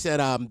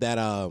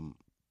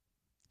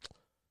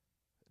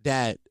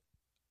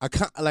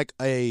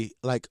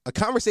a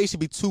conversation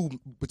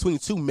between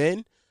two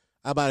men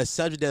about a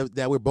subject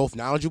that we're both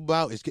knowledgeable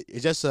about is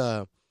just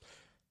the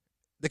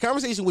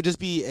conversation would just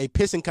be a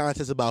pissing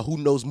contest about who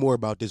knows more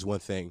about this one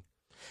thing.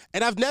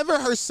 And I've never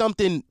heard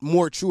something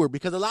more truer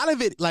because a lot of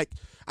it, like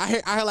I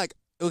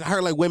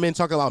heard like women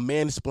talk about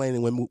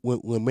mansplaining when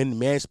men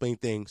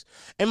mansplain things,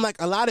 and like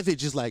a lot of it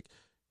just like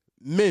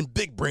men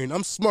big brain,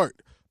 I'm smart,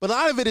 but a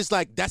lot of it is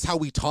like that's how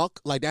we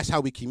talk, like that's how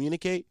we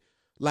communicate,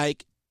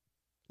 like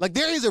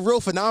there is a real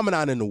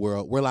phenomenon in the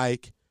world where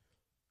like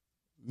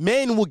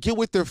men will get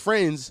with their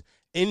friends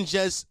and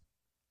just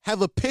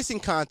have a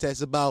pissing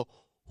contest about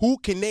who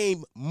can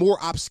name more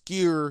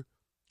obscure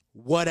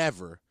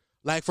whatever.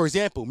 Like, for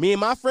example, me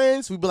and my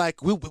friends, we'd be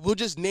like, we'll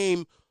just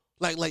name,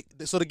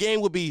 so the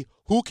game would be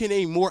who can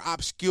name more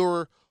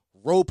obscure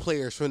role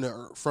players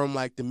from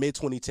like the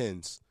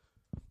mid-2010s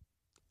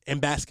in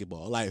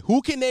basketball. Like,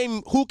 who can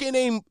name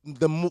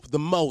the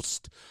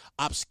most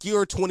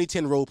obscure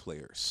 2010 role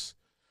players?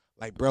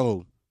 Like,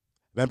 bro,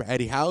 remember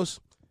Eddie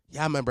House?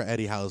 Yeah, I remember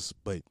Eddie House,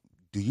 but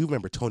do you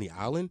remember Tony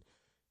Allen?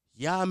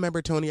 Yeah, I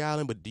remember Tony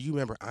Allen, but do you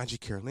remember Andrei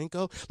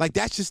Kirilenko? Like,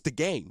 that's just the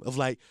game of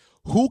like,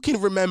 who can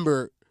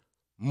remember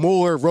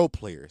more role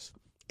players?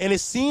 And it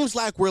seems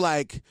like we're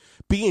like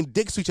being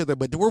dicks to each other,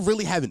 but we're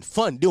really having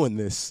fun doing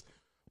this.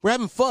 We're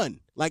having fun.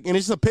 Like, and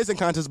it's just a pissing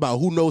contest about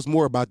who knows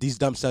more about these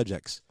dumb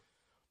subjects.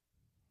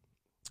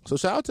 So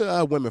shout out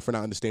to women for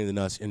not understanding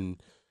us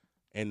and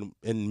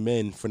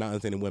men for not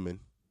understanding women.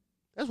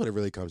 That's what it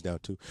really comes down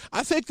to.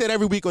 I think that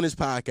every week on this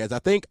podcast, I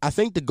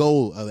think the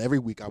goal of every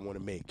week I want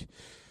to make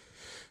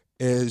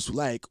is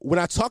like when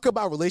I talk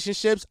about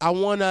relationships, I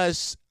want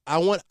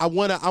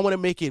to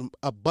make it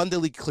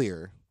abundantly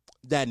clear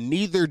that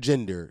neither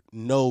gender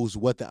knows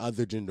what the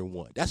other gender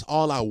want. That's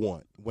all I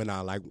want when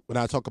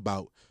I talk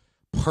about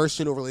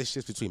personal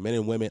relationships between men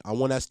and women. I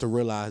want us to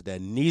realize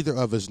that neither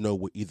of us know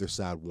what either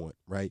side want,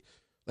 right?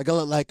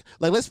 Like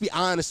let's be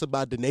honest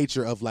about the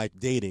nature of like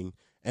dating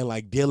and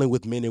like dealing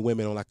with men and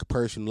women on like a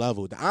personal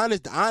level. The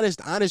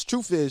honest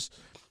truth is,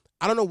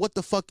 I don't know what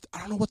the fuck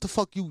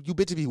you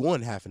bitches be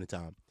wanting half of the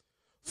time.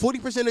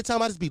 40% of the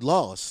time I just be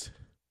lost.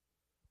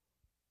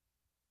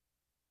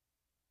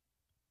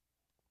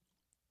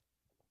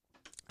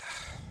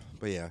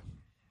 But yeah.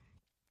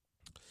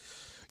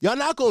 Y'all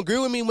not gonna agree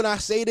with me when I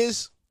say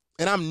this,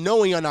 and I'm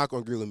knowing y'all not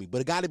gonna agree with me,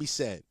 but it gotta be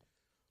said.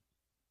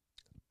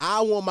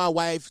 I want my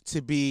wife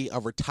to be a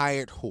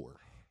retired whore.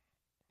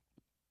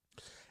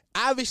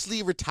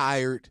 Obviously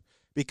retired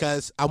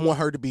because I want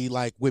her to be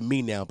like with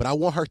me now, but I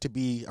want her to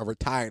be a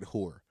retired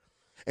whore.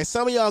 And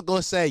some of y'all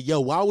gonna say, yo,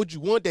 why would you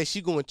want that?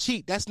 She gonna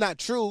cheat. That's not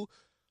true.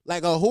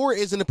 Like, a whore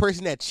isn't a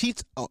person that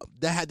cheats.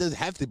 That doesn't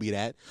have to be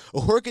that. A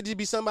whore could just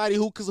be somebody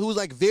who's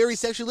like very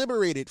sexually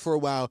liberated for a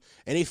while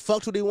and they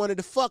fucked who they wanted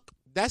to fuck.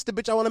 That's the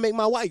bitch I want to make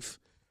my wife.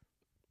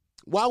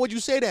 Why would you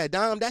say that,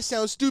 Dom? That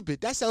sounds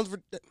stupid. That sounds...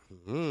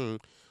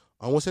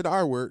 I won't say the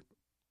R word.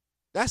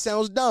 That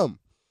sounds dumb.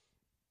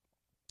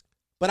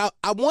 But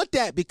I want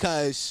that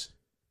because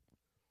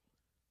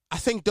I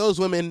think those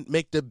women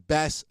make the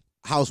best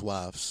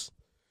housewives.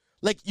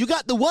 Like, you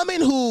got the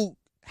woman who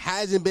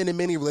hasn't been in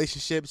many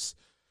relationships,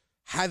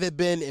 haven't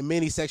been in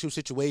many sexual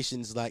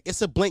situations. Like,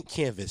 it's a blank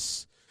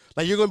canvas.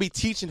 Like, you're going to be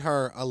teaching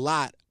her a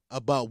lot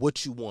about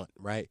what you want,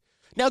 right?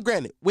 Now,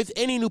 granted, with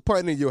any new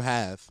partner you'll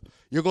have,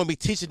 you're going to be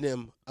teaching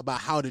them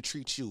about how to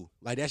treat you.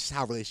 Like, that's just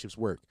how relationships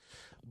work.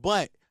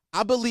 But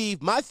I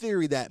believe my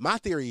theory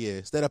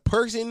is that a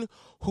person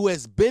who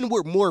has been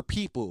with more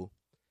people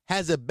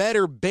has a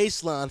better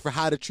baseline for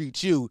how to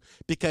treat you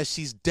because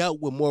she's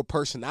dealt with more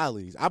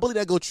personalities. I believe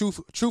that goes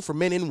true for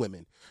men and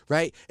women,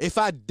 right? If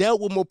I dealt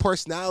with more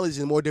personalities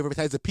and more different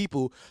types of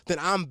people, then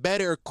I'm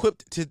better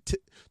equipped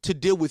to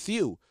deal with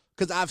you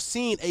because I've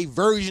seen a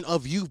version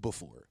of you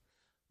before.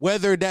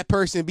 Whether that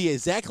person be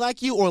exactly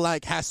like you or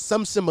like has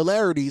some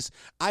similarities,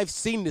 I've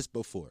seen this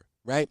before.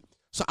 right?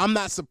 So I'm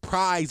not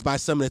surprised by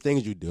some of the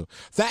things you do.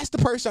 That's the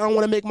person I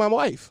want to make my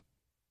wife.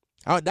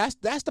 That's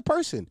the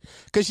person,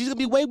 because she's gonna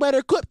be way better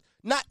equipped.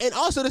 And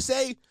also to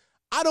say,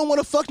 I don't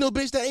want to fuck no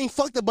bitch that ain't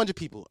fucked a bunch of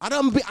people.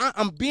 I'm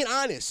being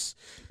honest.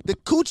 The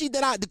coochie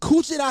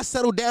that I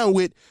settle down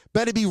with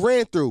better be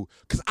ran through,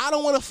 because I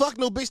don't want to fuck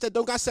no bitch that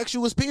don't got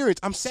sexual experience.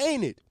 I'm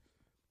saying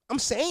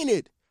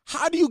it.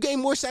 How do you gain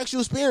more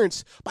sexual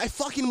experience? By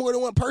fucking more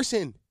than one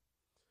person.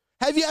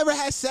 Have you ever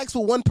had sex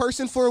with one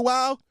person for a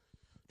while?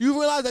 You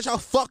realize that y'all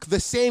fuck the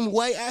same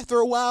way after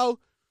a while?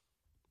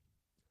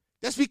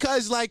 That's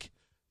because, like,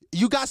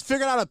 you guys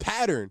figured out a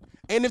pattern.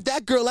 And if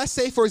that girl, let's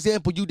say, for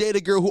example, you date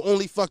a girl who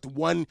only fucked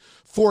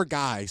 4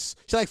 guys.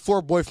 She had like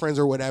 4 boyfriends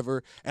or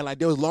whatever. And like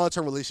there was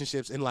long-term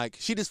relationships and like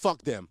she just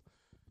fucked them.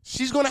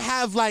 She's going to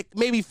have like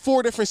maybe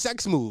 4 different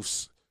sex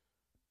moves.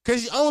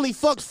 Because she only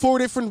fucked 4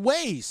 different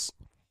ways.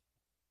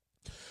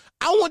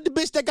 I want the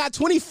bitch that got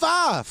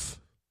 25.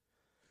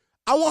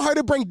 I want her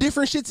to bring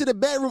different shit to the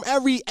bedroom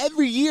every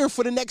year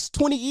for the next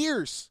 20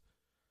 years.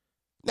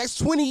 Next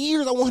 20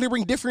 years, I want her to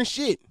bring different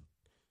shit.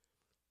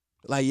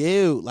 Like,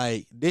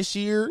 like this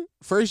year,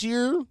 first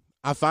year,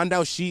 I found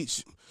out she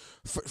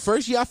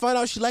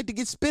liked to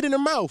get spit in her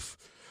mouth.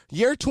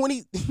 Year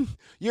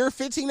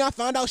 15, I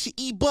found out she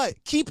eat butt.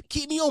 Keep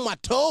me on my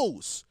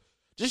toes.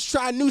 Just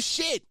try new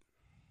shit.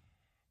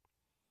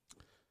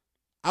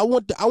 I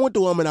want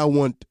the woman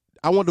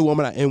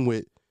I am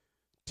with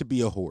to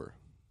be a whore.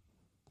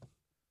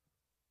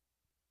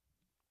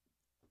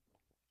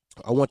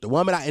 I want the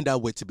woman I end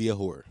up with to be a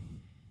whore.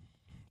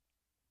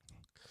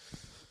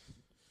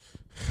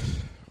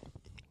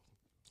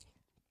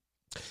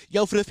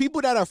 Yo, for the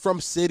people that are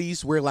from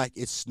cities where, like,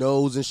 it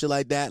snows and shit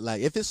like that,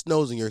 like, if it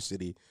snows in your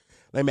city,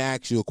 let me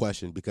ask you a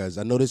question, because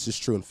I know this is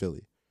true in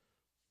Philly.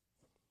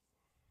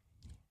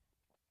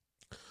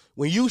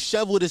 When you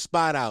shovel this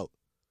spot out,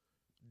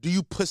 do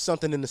you put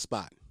something in the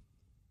spot?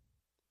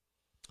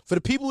 For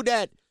the people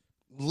that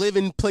live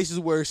in places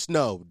where it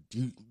snows,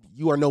 you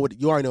already know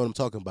what I'm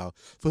talking about.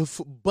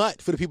 But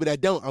for the people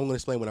that don't, I'm going to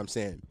explain what I'm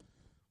saying.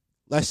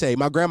 Let's say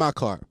my grandma's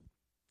car.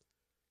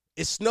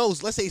 It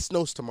snows. Let's say it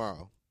snows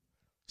tomorrow.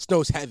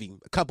 Snows heavy,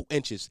 a couple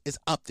inches. It's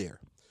up there.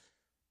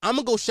 I'm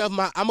gonna go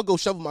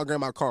shovel my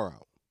grandma's car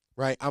out.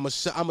 Right. I'm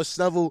gonna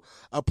shovel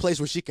a place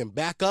where she can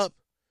back up,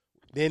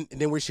 then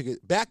where she can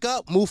back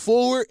up, move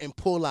forward, and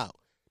pull out.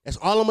 That's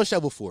all I'm gonna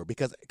shovel for,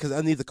 because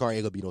underneath the car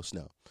ain't gonna be no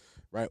snow.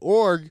 Right.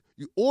 Or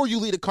you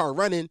leave the car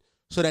running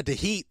so that the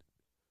heat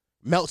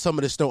melts some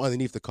of the snow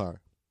underneath the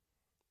car.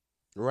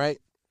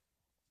 Right.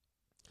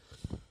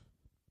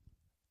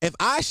 If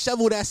I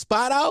shovel that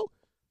spot out,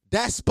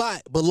 that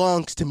spot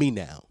belongs to me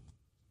now.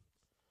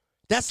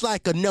 That's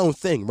like a known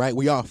thing, right?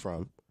 Where y'all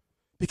from.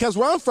 Because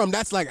where I'm from,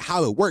 that's like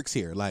how it works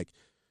here. Like,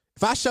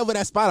 if I shovel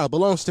that spot out, it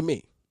belongs to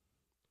me.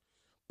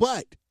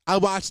 But I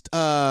watched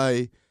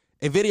a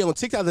video on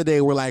TikTok the other day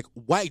where like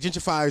white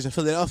gentrifiers in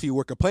Philadelphia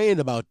were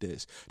complaining about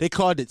this. They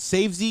called it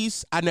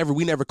Savesies.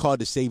 We never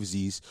called it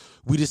Savesies.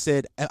 We just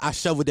said, I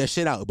shoveled that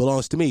shit out. It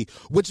belongs to me.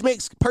 Which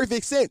makes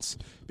perfect sense.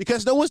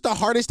 Because know what's the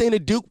hardest thing to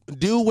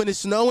do when it's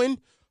snowing?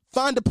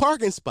 Find a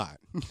parking spot.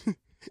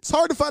 It's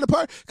hard to find a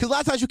park because a lot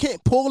of times you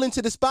can't pull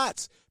into the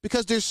spots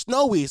because there's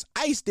snowy, it's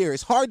ice there.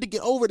 It's hard to get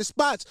over the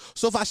spots.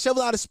 So if I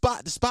shovel out a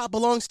spot, the spot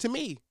belongs to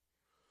me.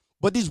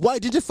 But these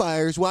white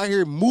gentrifiers who out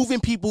here moving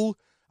people,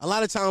 a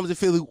lot of times in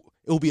Philly,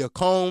 it will be a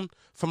cone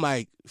from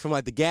like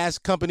the gas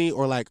company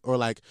for a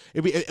lot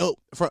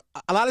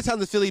of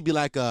times in Philly it'd be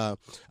like a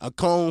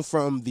cone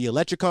from the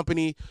electric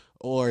company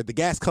or the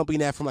gas company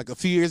that from like a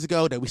few years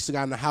ago that we still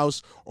got in the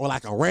house, or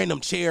like a random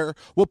chair.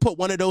 We'll put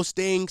one of those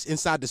things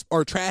inside this,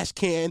 or trash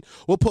can.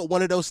 We'll put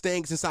one of those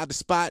things inside the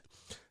spot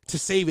to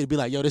save it. Be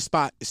like, yo, this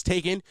spot is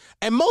taken.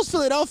 And most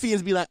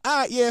Philadelphians be like,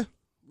 yeah,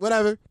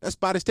 whatever, that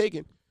spot is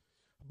taken.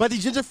 But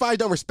these gentrifiers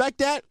don't respect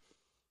that.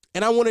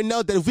 And I want to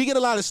know that if we get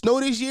a lot of snow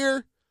this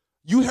year,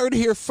 you heard it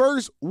here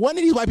first, one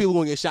of these white people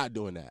going to get shot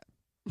doing that.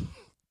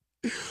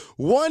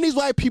 One of these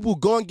white people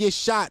going to get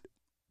shot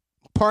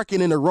parking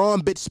in the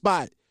wrong bitch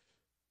spot.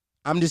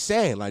 I'm just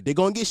saying, like, they're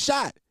going to get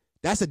shot.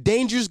 That's a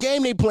dangerous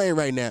game they playing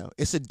right now.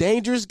 It's a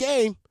dangerous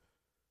game.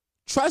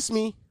 Trust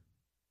me.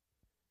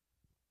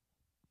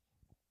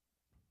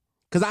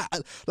 Because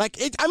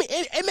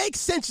it makes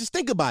sense. Just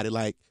think about it.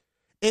 Like,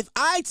 if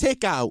I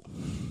take out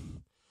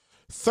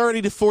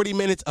 30 to 40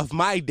 minutes of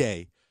my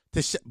day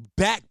to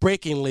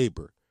back-breaking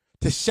labor,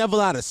 to shovel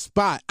out a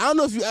spot. I don't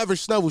know if you ever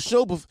snuggled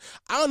show before.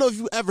 I don't know if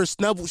you ever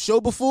snuggled show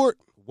before.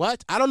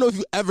 What? I don't know if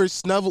you ever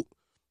snuggled.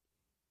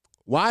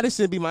 Why this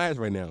shouldn't be my ass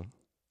right now?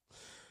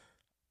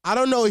 I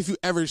don't know if you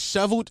ever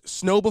shoveled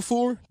snow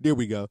before. There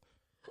we go.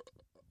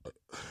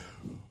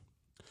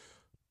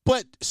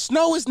 But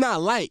snow is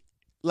not light.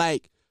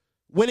 Like,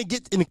 when it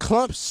gets in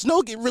clumps,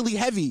 snow get really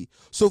heavy.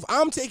 So if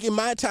I'm taking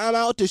my time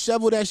out to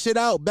shovel that shit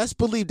out, best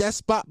believe that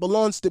spot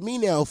belongs to me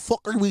now.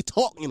 Fuck are we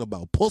talking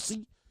about,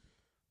 pussy?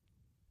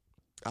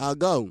 I'll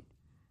go.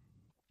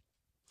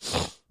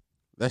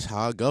 That's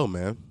how I go,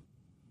 man.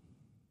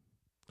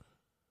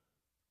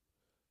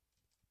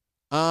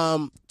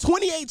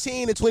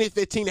 2018 and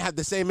 2015 have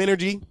the same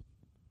energy.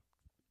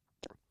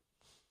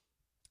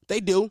 They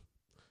do.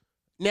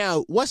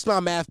 Now, what's my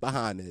math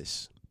behind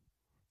this?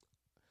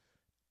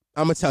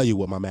 I'm going to tell you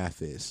what my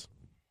math is.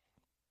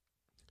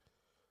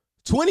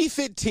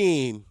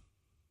 2015.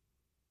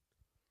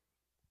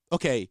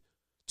 Okay,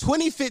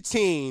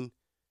 2015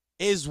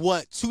 is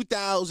what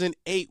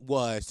 2008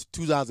 was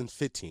to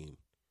 2015.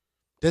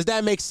 Does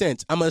that make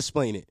sense? I'm going to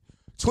explain it.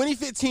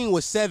 2015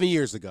 was 7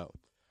 years ago,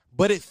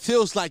 but it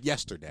feels like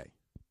yesterday,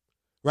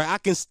 right? I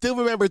can still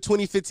remember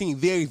 2015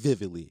 very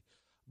vividly.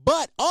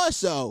 But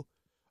also,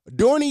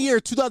 during the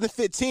year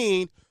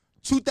 2015,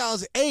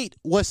 2008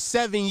 was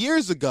 7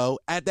 years ago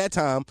at that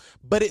time,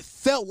 but it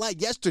felt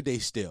like yesterday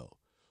still.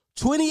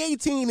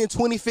 2018 and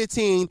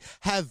 2015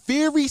 have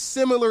very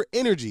similar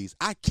energies.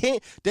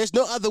 There's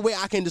no other way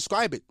I can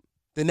describe it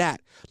than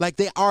that. Like,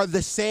 they are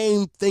the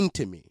same thing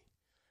to me.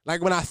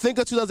 Like, when I think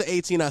of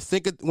 2018, when I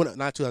think of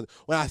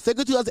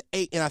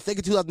 2008 and I think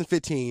of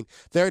 2015,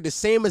 they're the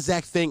same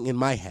exact thing in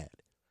my head.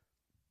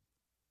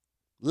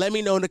 Let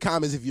me know in the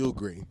comments if you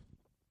agree.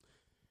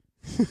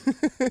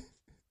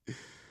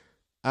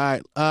 All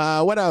right.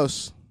 What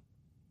else?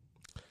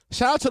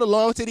 Shout out to the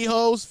long titty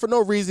hoes for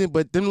no reason,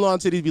 but them long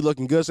titties be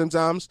looking good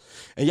sometimes,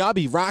 and y'all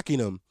be rocking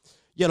them.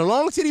 Yeah, the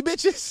long titty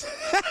bitches.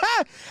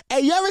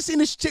 Hey, you ever seen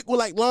this chick with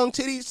like long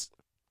titties?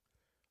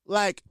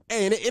 Like,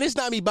 hey, and it's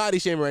not me body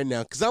shaming right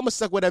now, because I'm gonna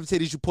suck whatever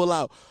titties you pull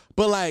out.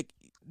 But like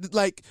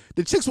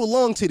the chicks with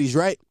long titties,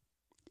 right?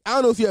 I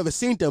don't know if you ever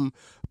seen them,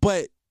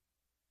 but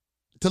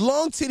the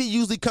long titty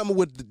usually coming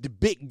with the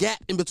big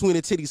gap in between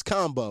the titties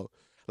combo.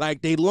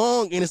 Like, they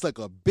long and it's like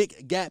a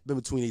big gap in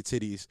between the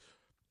titties.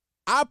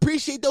 I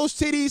appreciate those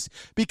titties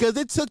because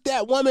it took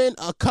that woman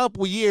a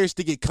couple years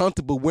to get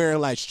comfortable wearing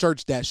like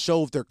shirts that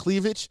showed their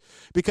cleavage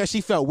because she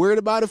felt weird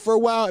about it for a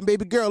while. And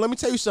baby girl, let me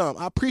tell you something.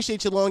 I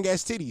appreciate your long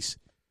ass titties.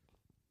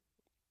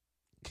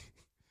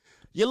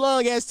 Your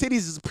long ass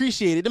titties is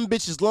appreciated. Them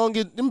bitches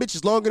longer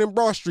than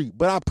Broad Street,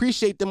 but I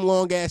appreciate them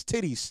long ass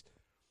titties.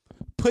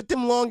 Put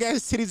them long ass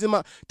titties in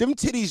them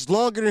titties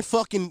longer than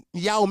fucking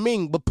Yao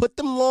Ming, but put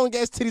them long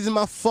ass titties in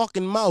my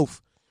fucking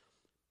mouth.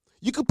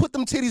 You could put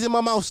them titties in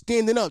my mouth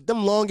standing up.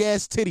 Them long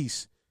ass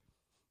titties.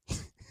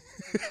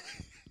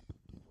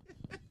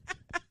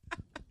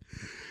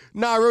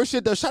 Nah, real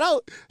shit though.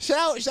 Shout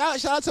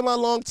out to my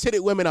long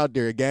titted women out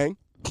there, gang.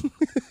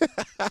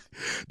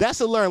 That's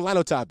a Learn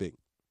Lino topic.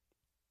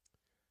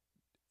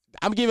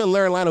 I'm giving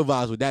Learn Lino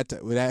vibes with that.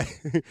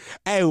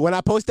 Hey, when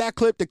I post that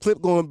clip, the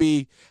clip going to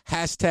be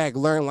hashtag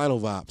Learn Lino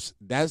vibes.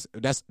 That's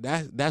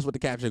what the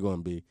caption going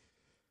to be.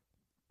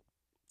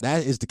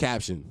 That is the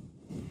caption.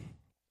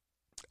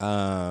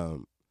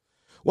 One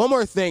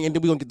more thing, and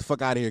then we're going to get the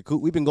fuck out of here. Cool.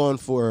 We've been going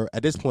for,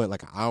 at this point,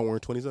 like an hour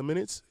and 20-some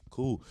minutes.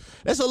 Cool.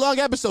 That's a long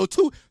episode.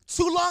 Two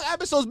long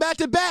episodes back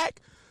to back.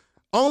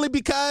 Only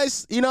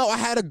because, I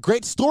had a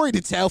great story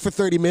to tell for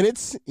 30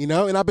 minutes, and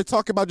I've been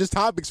talking about just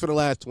topics for the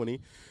last 20.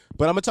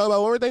 But I'm going to talk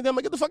about one more thing, then I'm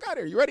going to get the fuck out of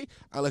here. You ready?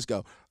 All right, let's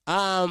go.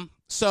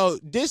 So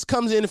this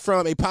comes in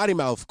from a potty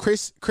mouth,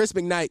 Chris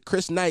Knight.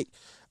 Chris A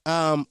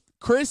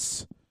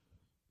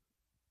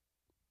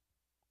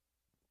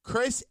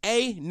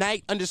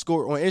Knight _ on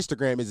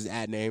Instagram is his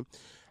ad name.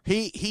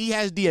 He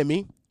has DM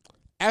me.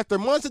 After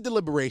months of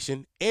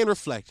deliberation and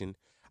reflection,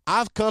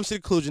 I've come to the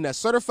conclusion that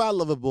Certified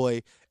Lover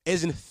Boy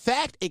is in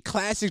fact a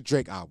classic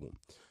Drake album.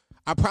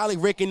 I probably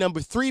ranking number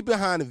 3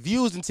 behind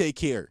Views and Take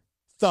Care.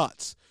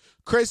 Thoughts?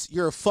 Chris,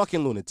 you're a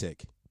fucking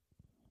lunatic.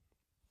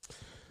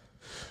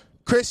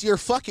 Chris,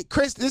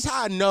 this is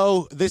how I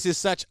know this is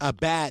such a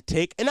bad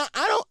take. And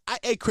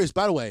hey Chris,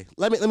 by the way,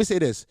 let me say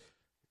this.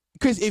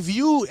 Chris, if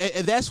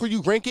that's where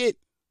you rank it,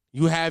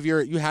 you have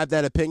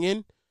that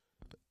opinion.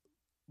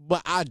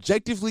 But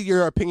objectively,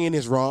 your opinion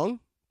is wrong.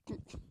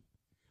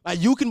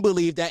 Like, you can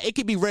believe that it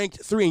could be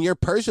ranked 3 in your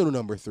personal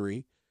number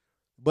 3,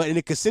 but in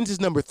the consensus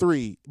number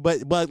 3.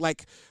 But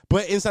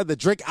inside the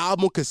Drake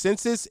album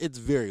consensus, it's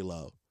very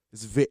low.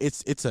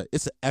 It's a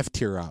F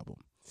tier album.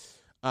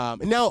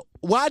 Now,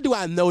 why do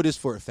I know this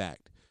for a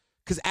fact?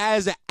 Because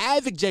as an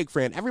avid Drake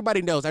fan,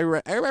 everybody knows.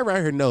 Everybody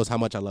right here knows how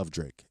much I love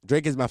Drake.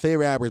 Drake is my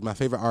favorite rapper, is my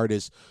favorite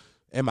artist.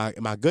 In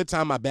my good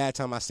time, my bad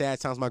time, my sad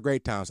times, my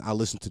great times, I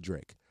listen to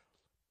Drake.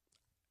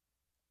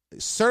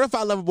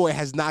 Certified Lover Boy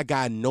has not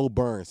gotten no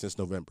burn since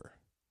November.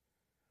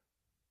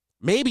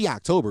 Maybe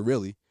October,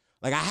 really.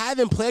 Like, I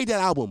haven't played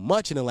that album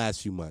much in the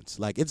last few months.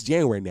 Like, it's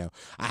January now.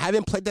 I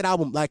haven't played that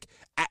album, like,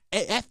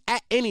 if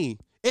any,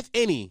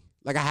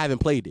 like, I haven't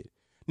played it.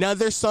 Now,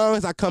 there's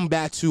songs I come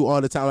back to all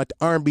the time, like the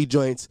R&B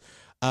joints.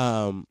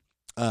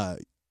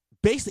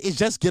 Basically, it's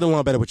just get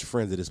along better with your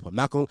friends at this point.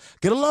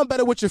 Get along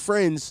better with your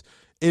friends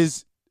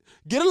is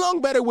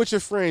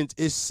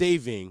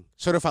saving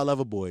Certified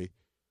Lover Boy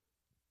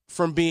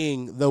from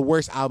being the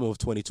worst album of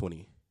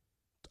 2020,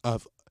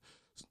 of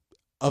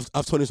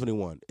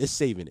 2021. It's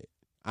saving it,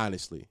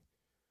 honestly.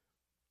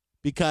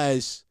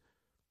 Because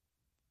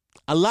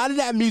a lot of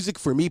that music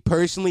for me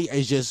personally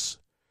is just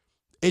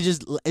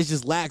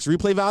lacks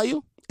replay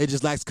value. It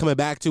just lacks coming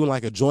back to and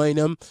like enjoying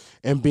them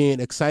and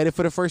being excited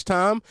for the first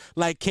time.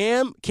 Like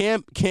Cam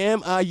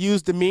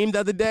used the meme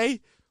the other day.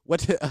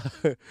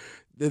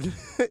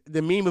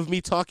 the meme of me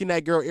talking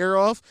that girl ear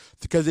off,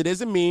 because it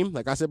is a meme.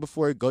 Like I said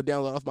before, go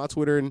download off my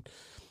Twitter and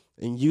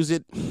use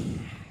it.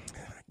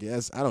 I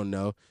guess, I don't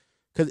know.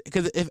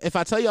 Because if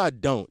I tell y'all I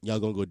don't, y'all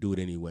gonna go do it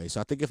anyway. So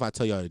I think if I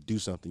tell y'all to do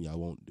something, y'all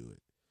won't do it.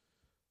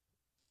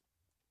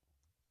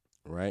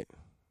 Right?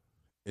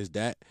 Is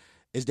that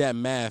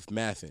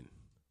mathing?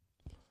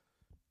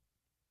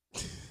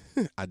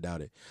 I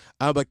doubt it.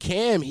 But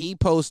Cam, he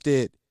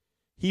posted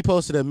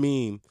a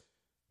meme.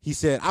 He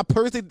said, I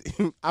personally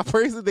think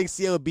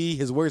CLB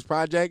his worst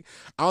project.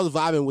 I was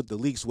vibing with the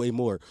leaks way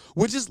more,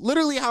 which is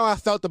literally how I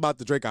felt about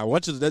the Drake album.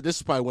 This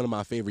is probably one of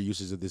my favorite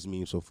uses of this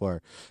meme so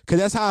far,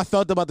 because that's how I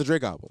felt about the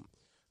Drake album.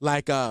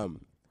 Like, I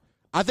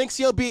think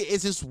CLB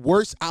is his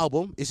worst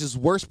album. It's his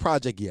worst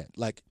project yet.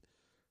 Like,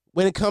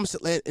 when it comes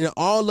to in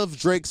all of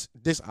Drake's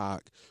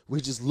discog,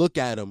 we just look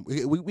at him.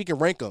 We can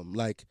rank them.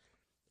 Like,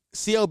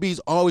 CLB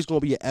is always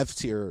going to be an F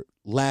tier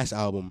last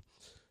album.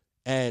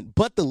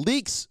 But the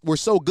leaks were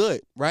so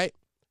good, right?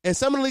 And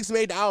some of the leaks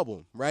made the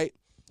album, right?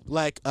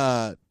 Like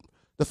the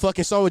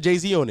fucking song with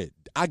Jay-Z on it.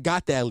 I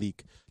got that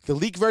leak. The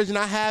leak version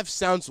I have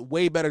sounds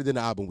way better than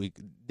the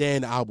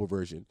album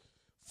version.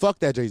 Fuck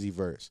that Jay-Z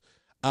verse.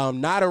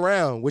 Not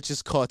Around, which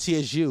is called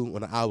TSU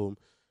on the album.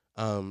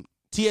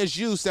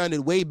 TSU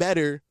sounded way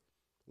better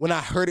when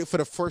I heard it for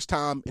the first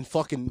time in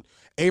fucking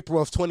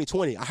April of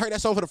 2020. I heard that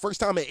song for the first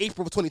time in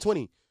April of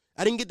 2020.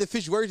 I didn't get the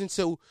Fish version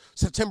until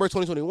September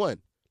 2021.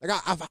 Like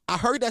I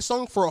heard that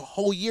song for a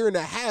whole year and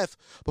a half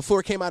before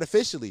it came out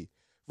officially,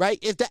 right?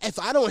 If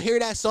I don't hear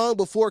that song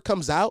before it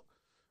comes out,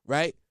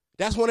 right,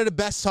 that's one of the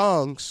best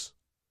songs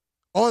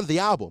on the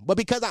album. But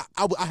because I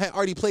had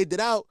already played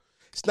it out,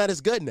 it's not as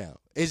good now.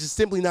 It's just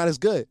simply not as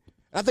good.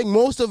 And I think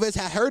most of us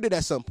had heard it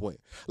at some point.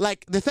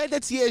 Like the fact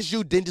that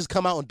TSU didn't just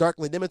come out on Dark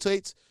Lane Demo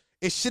tapes,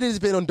 it should have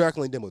been on Dark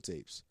Lane Demo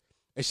tapes.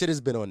 It should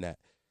have been on that,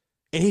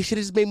 and he should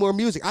have made more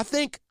music. I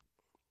think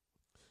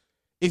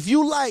if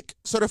you like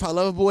Certified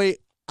Lover Boy,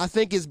 I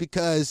think it's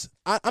because,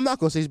 I'm not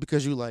going to say it's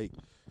because you like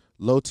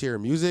low-tier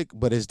music,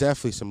 but it's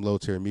definitely some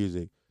low-tier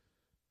music.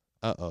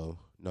 Uh-oh.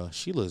 No,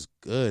 she looks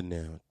good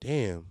now.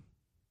 Damn.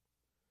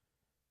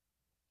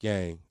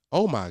 Gang.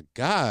 Oh, my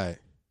God.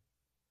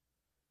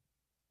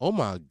 Oh,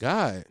 my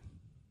God.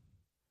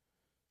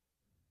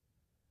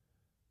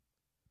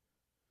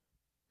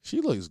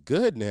 She looks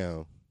good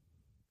now.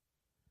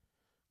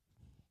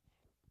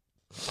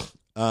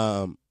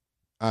 All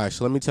right,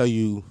 so let me tell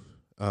you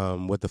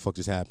what the fuck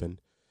just happened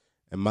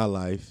in my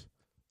life.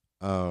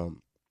 So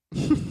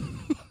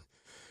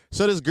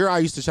this girl I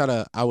used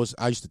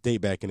to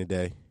date back in the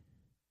day.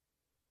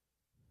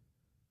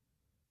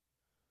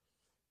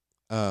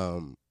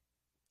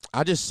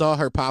 I just saw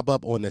her pop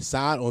up on the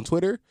side on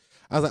Twitter.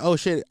 I was like, oh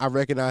shit, I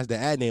recognize the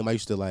ad name. We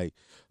used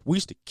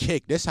to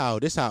kick. This how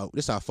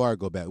far I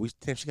go back.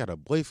 Damn, she got a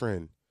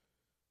boyfriend.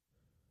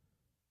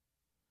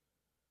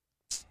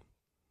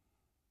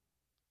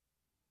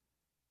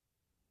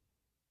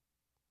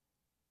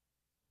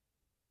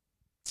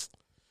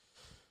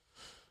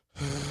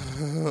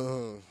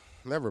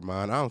 Never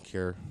mind. I don't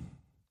care.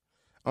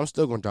 I'm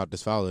still gonna drop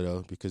this follow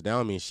though, because that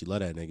don't mean she love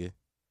that nigga.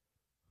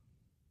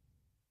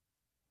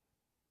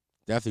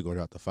 Definitely gonna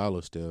drop the follow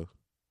still.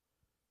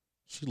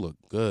 She look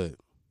good.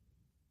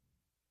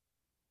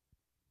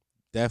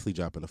 Definitely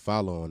dropping the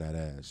follow on that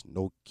ass.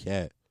 No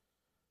cat.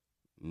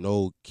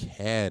 No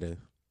cat.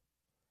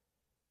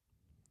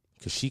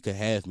 Cause she could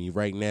have me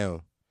right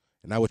now,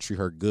 and I would treat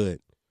her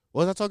good.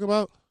 What was I talking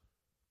about?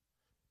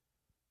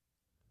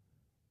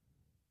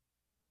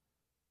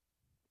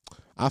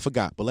 I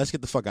forgot, but let's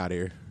get the fuck out of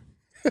here.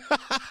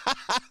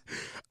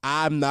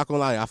 I'm not gonna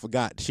lie, I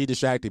forgot. She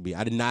distracted me.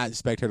 I did not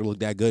expect her to look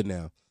that good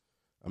now.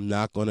 I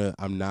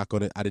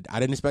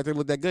didn't expect her to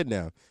look that good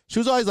now. She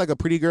was always like a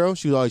pretty girl.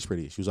 She was always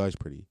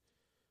pretty.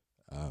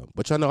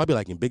 But y'all know I be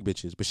liking big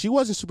bitches. But she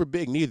wasn't super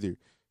big neither.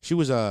 She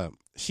was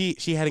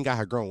she hadn't got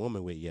her grown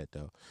woman weight yet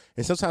though.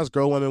 And sometimes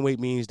grown woman weight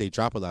means they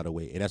drop a lot of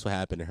weight, and that's what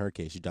happened in her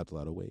case. She dropped a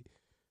lot of weight.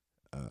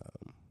 All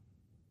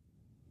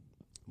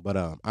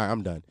right,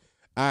 I'm done.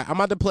 All right, I'm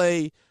about to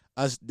play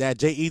that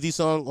J-Eazy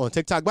song on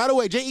TikTok. By the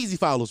way, J-Eazy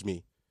follows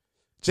me.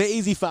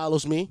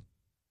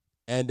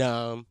 And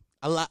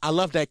I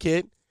love that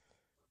kid.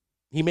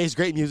 He makes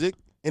great music,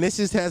 and this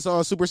just has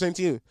on Super Saiyan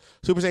 2.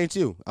 Super Saiyan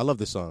 2. I love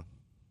this song.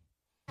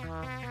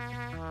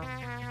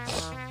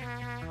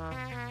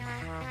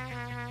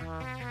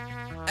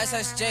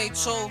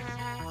 SSJ2.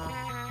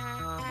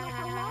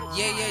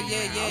 Yeah.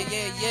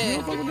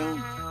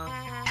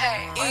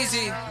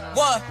 Easy.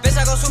 What? Bitch,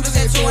 I go Super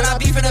Saiyan 2 and I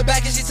beef in the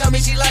back and she tell me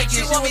she like it.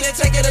 She want me to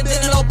take it to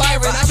dinner, no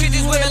Byron. I treat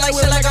these women like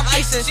shit like I'm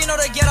ISIS. She know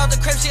to get out the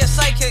crib, she a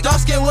psychic.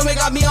 Dark skinned women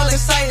got me all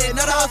excited.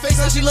 None of her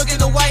face, so she looking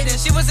the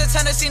whitest. She was a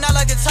Tennessee, not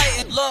like a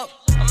Titan. Look,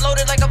 I'm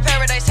loaded like a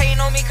paradise. Hating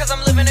on me cause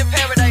I'm living in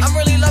paradise. I'm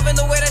really loving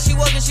the way that she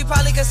walking. She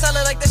probably could sell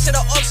it like this shit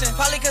at auction.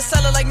 Probably could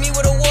sell it like me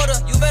with a water.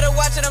 You better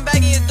watch it, I'm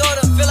bagging your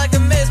daughter. Feel like the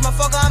Miz, my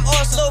fucker, I'm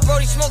awesome. Lil'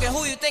 Brody smoking,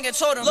 who you think I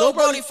told him? Lil'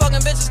 Brody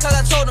fucking bitches cause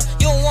I told him.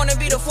 You don't want wanna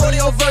be the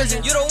 40-year-old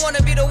virgin. You don't wanna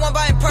be the one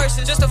buying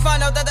purses just to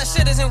find out that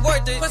shit isn't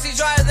worth it. Pussy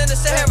drier than the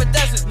Sahara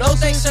Desert. No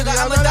thanks, sugar,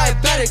 I'm a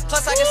diabetic.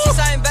 Plus, I can see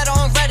something better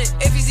on Reddit.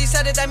 If he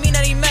said it, that mean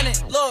that he meant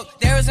it. Look,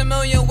 there is a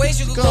million ways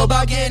you could go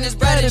about getting this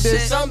bread and shit.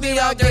 Some be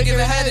out there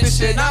giving head and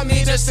shit. Not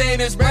me just saying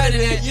it's bread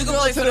in it. You can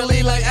play for the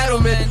league like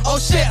Edelman. Oh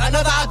shit,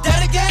 another out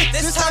dead again?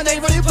 This time they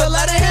really put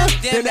lead in him?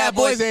 Then that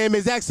boy's aim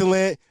is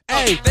excellent.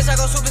 Hey, bitch, I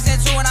go Super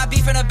Saiyan 2 and I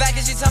beef in the back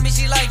and she tell me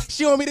she like.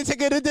 She want me to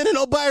take her to dinner,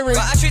 no Byron.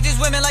 But I treat these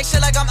women like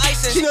shit like I'm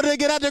ISIS. She know to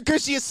get out there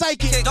cause she is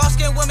psychic. Dark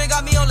skinned women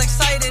got me all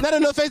excited. Not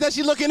in her face that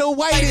she looking the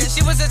whitest.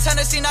 She was a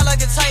Tennessee, not like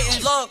a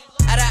Titan. Look,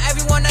 out of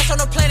everyone that's on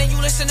the planet, you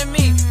listen to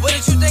me.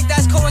 Wouldn't you think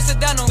that's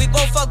coincidental? We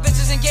both fuck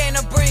bitches and get in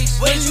a breeze.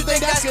 Wouldn't you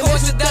think that's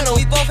coincidental?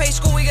 We both hate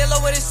school, we get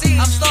lower than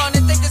C's. I'm starting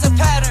to think there's a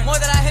pattern. More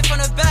that I hit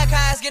from the back, her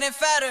ass getting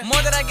fatter.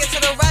 More that I get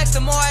to the racks, the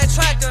more I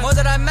attract her. More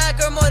that I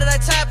mack her, more that I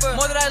tap her.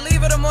 More that I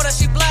leave her, the more that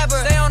she blabber.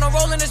 Stay on a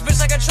roll in this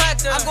bitch like a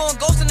tractor. I'm going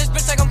ghost in this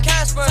bitch like I'm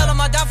Casper. Tell him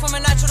I died from a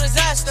natural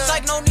disaster.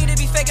 Psych, no need to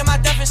be faking my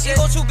death and shit.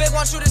 Go too big,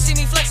 want you to see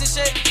me flexing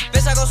shit.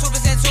 Bitch, I go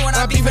Super Saiyan 2 and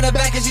I beef in the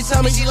back and she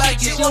tell me she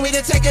like it. She want me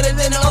to take her to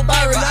dinner, no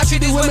Byron. I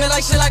treat these women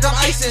like shit like I'm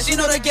ISIS. She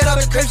know to get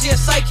up the crib, she a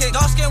psychic.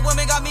 Dark skinned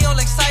women got me all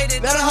excited.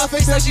 Now her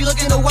face, now she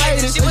looking the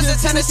whitest. She was in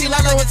Tennessee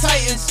like with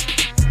Titans.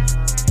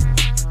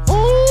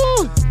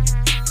 Ooh.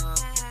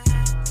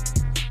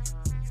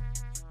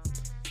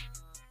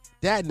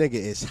 That nigga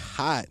is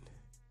hot.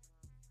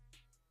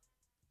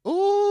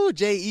 Ooh,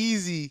 Jay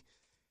Easy.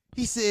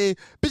 He said,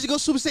 bitch, go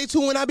Super Saiyan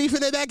 2 when I beef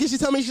in the back and she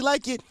tell me she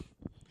like it.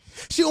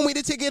 She want me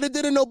to take her to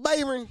dinner, no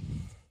Byron.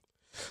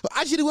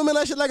 I treat the women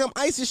like shit like I'm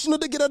ISIS. She know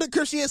to get out the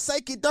crib, she is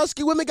psychic. Dark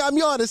skin women got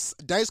me all this.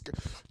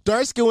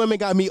 Dark skin women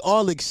got me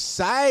all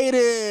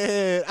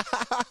excited.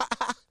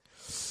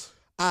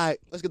 All right,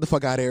 let's get the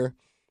fuck out of here.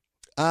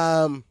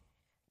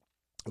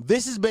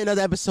 This has been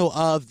another episode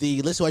of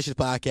the Listen What Shit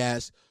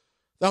podcast.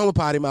 The home of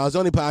Potty Miles, the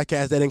only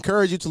podcast that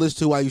encourages you to listen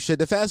to while you shit.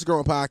 The fastest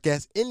growing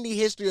podcast in the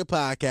history of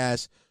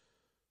podcasts.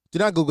 Do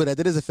not Google that.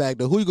 That is a fact,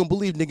 though. Who you gonna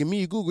believe, nigga?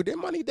 Me, you Google. Them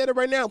money dead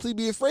right now. Please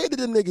be afraid of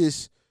them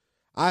niggas.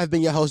 I have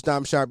been your host,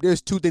 Dom Sharp.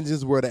 There's two things in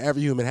this world that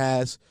every human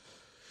has.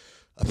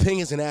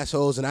 Opinions and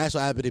assholes, and I also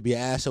happen to be an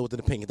asshole with an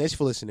opinion. Thanks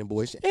for listening,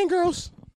 boys and girls.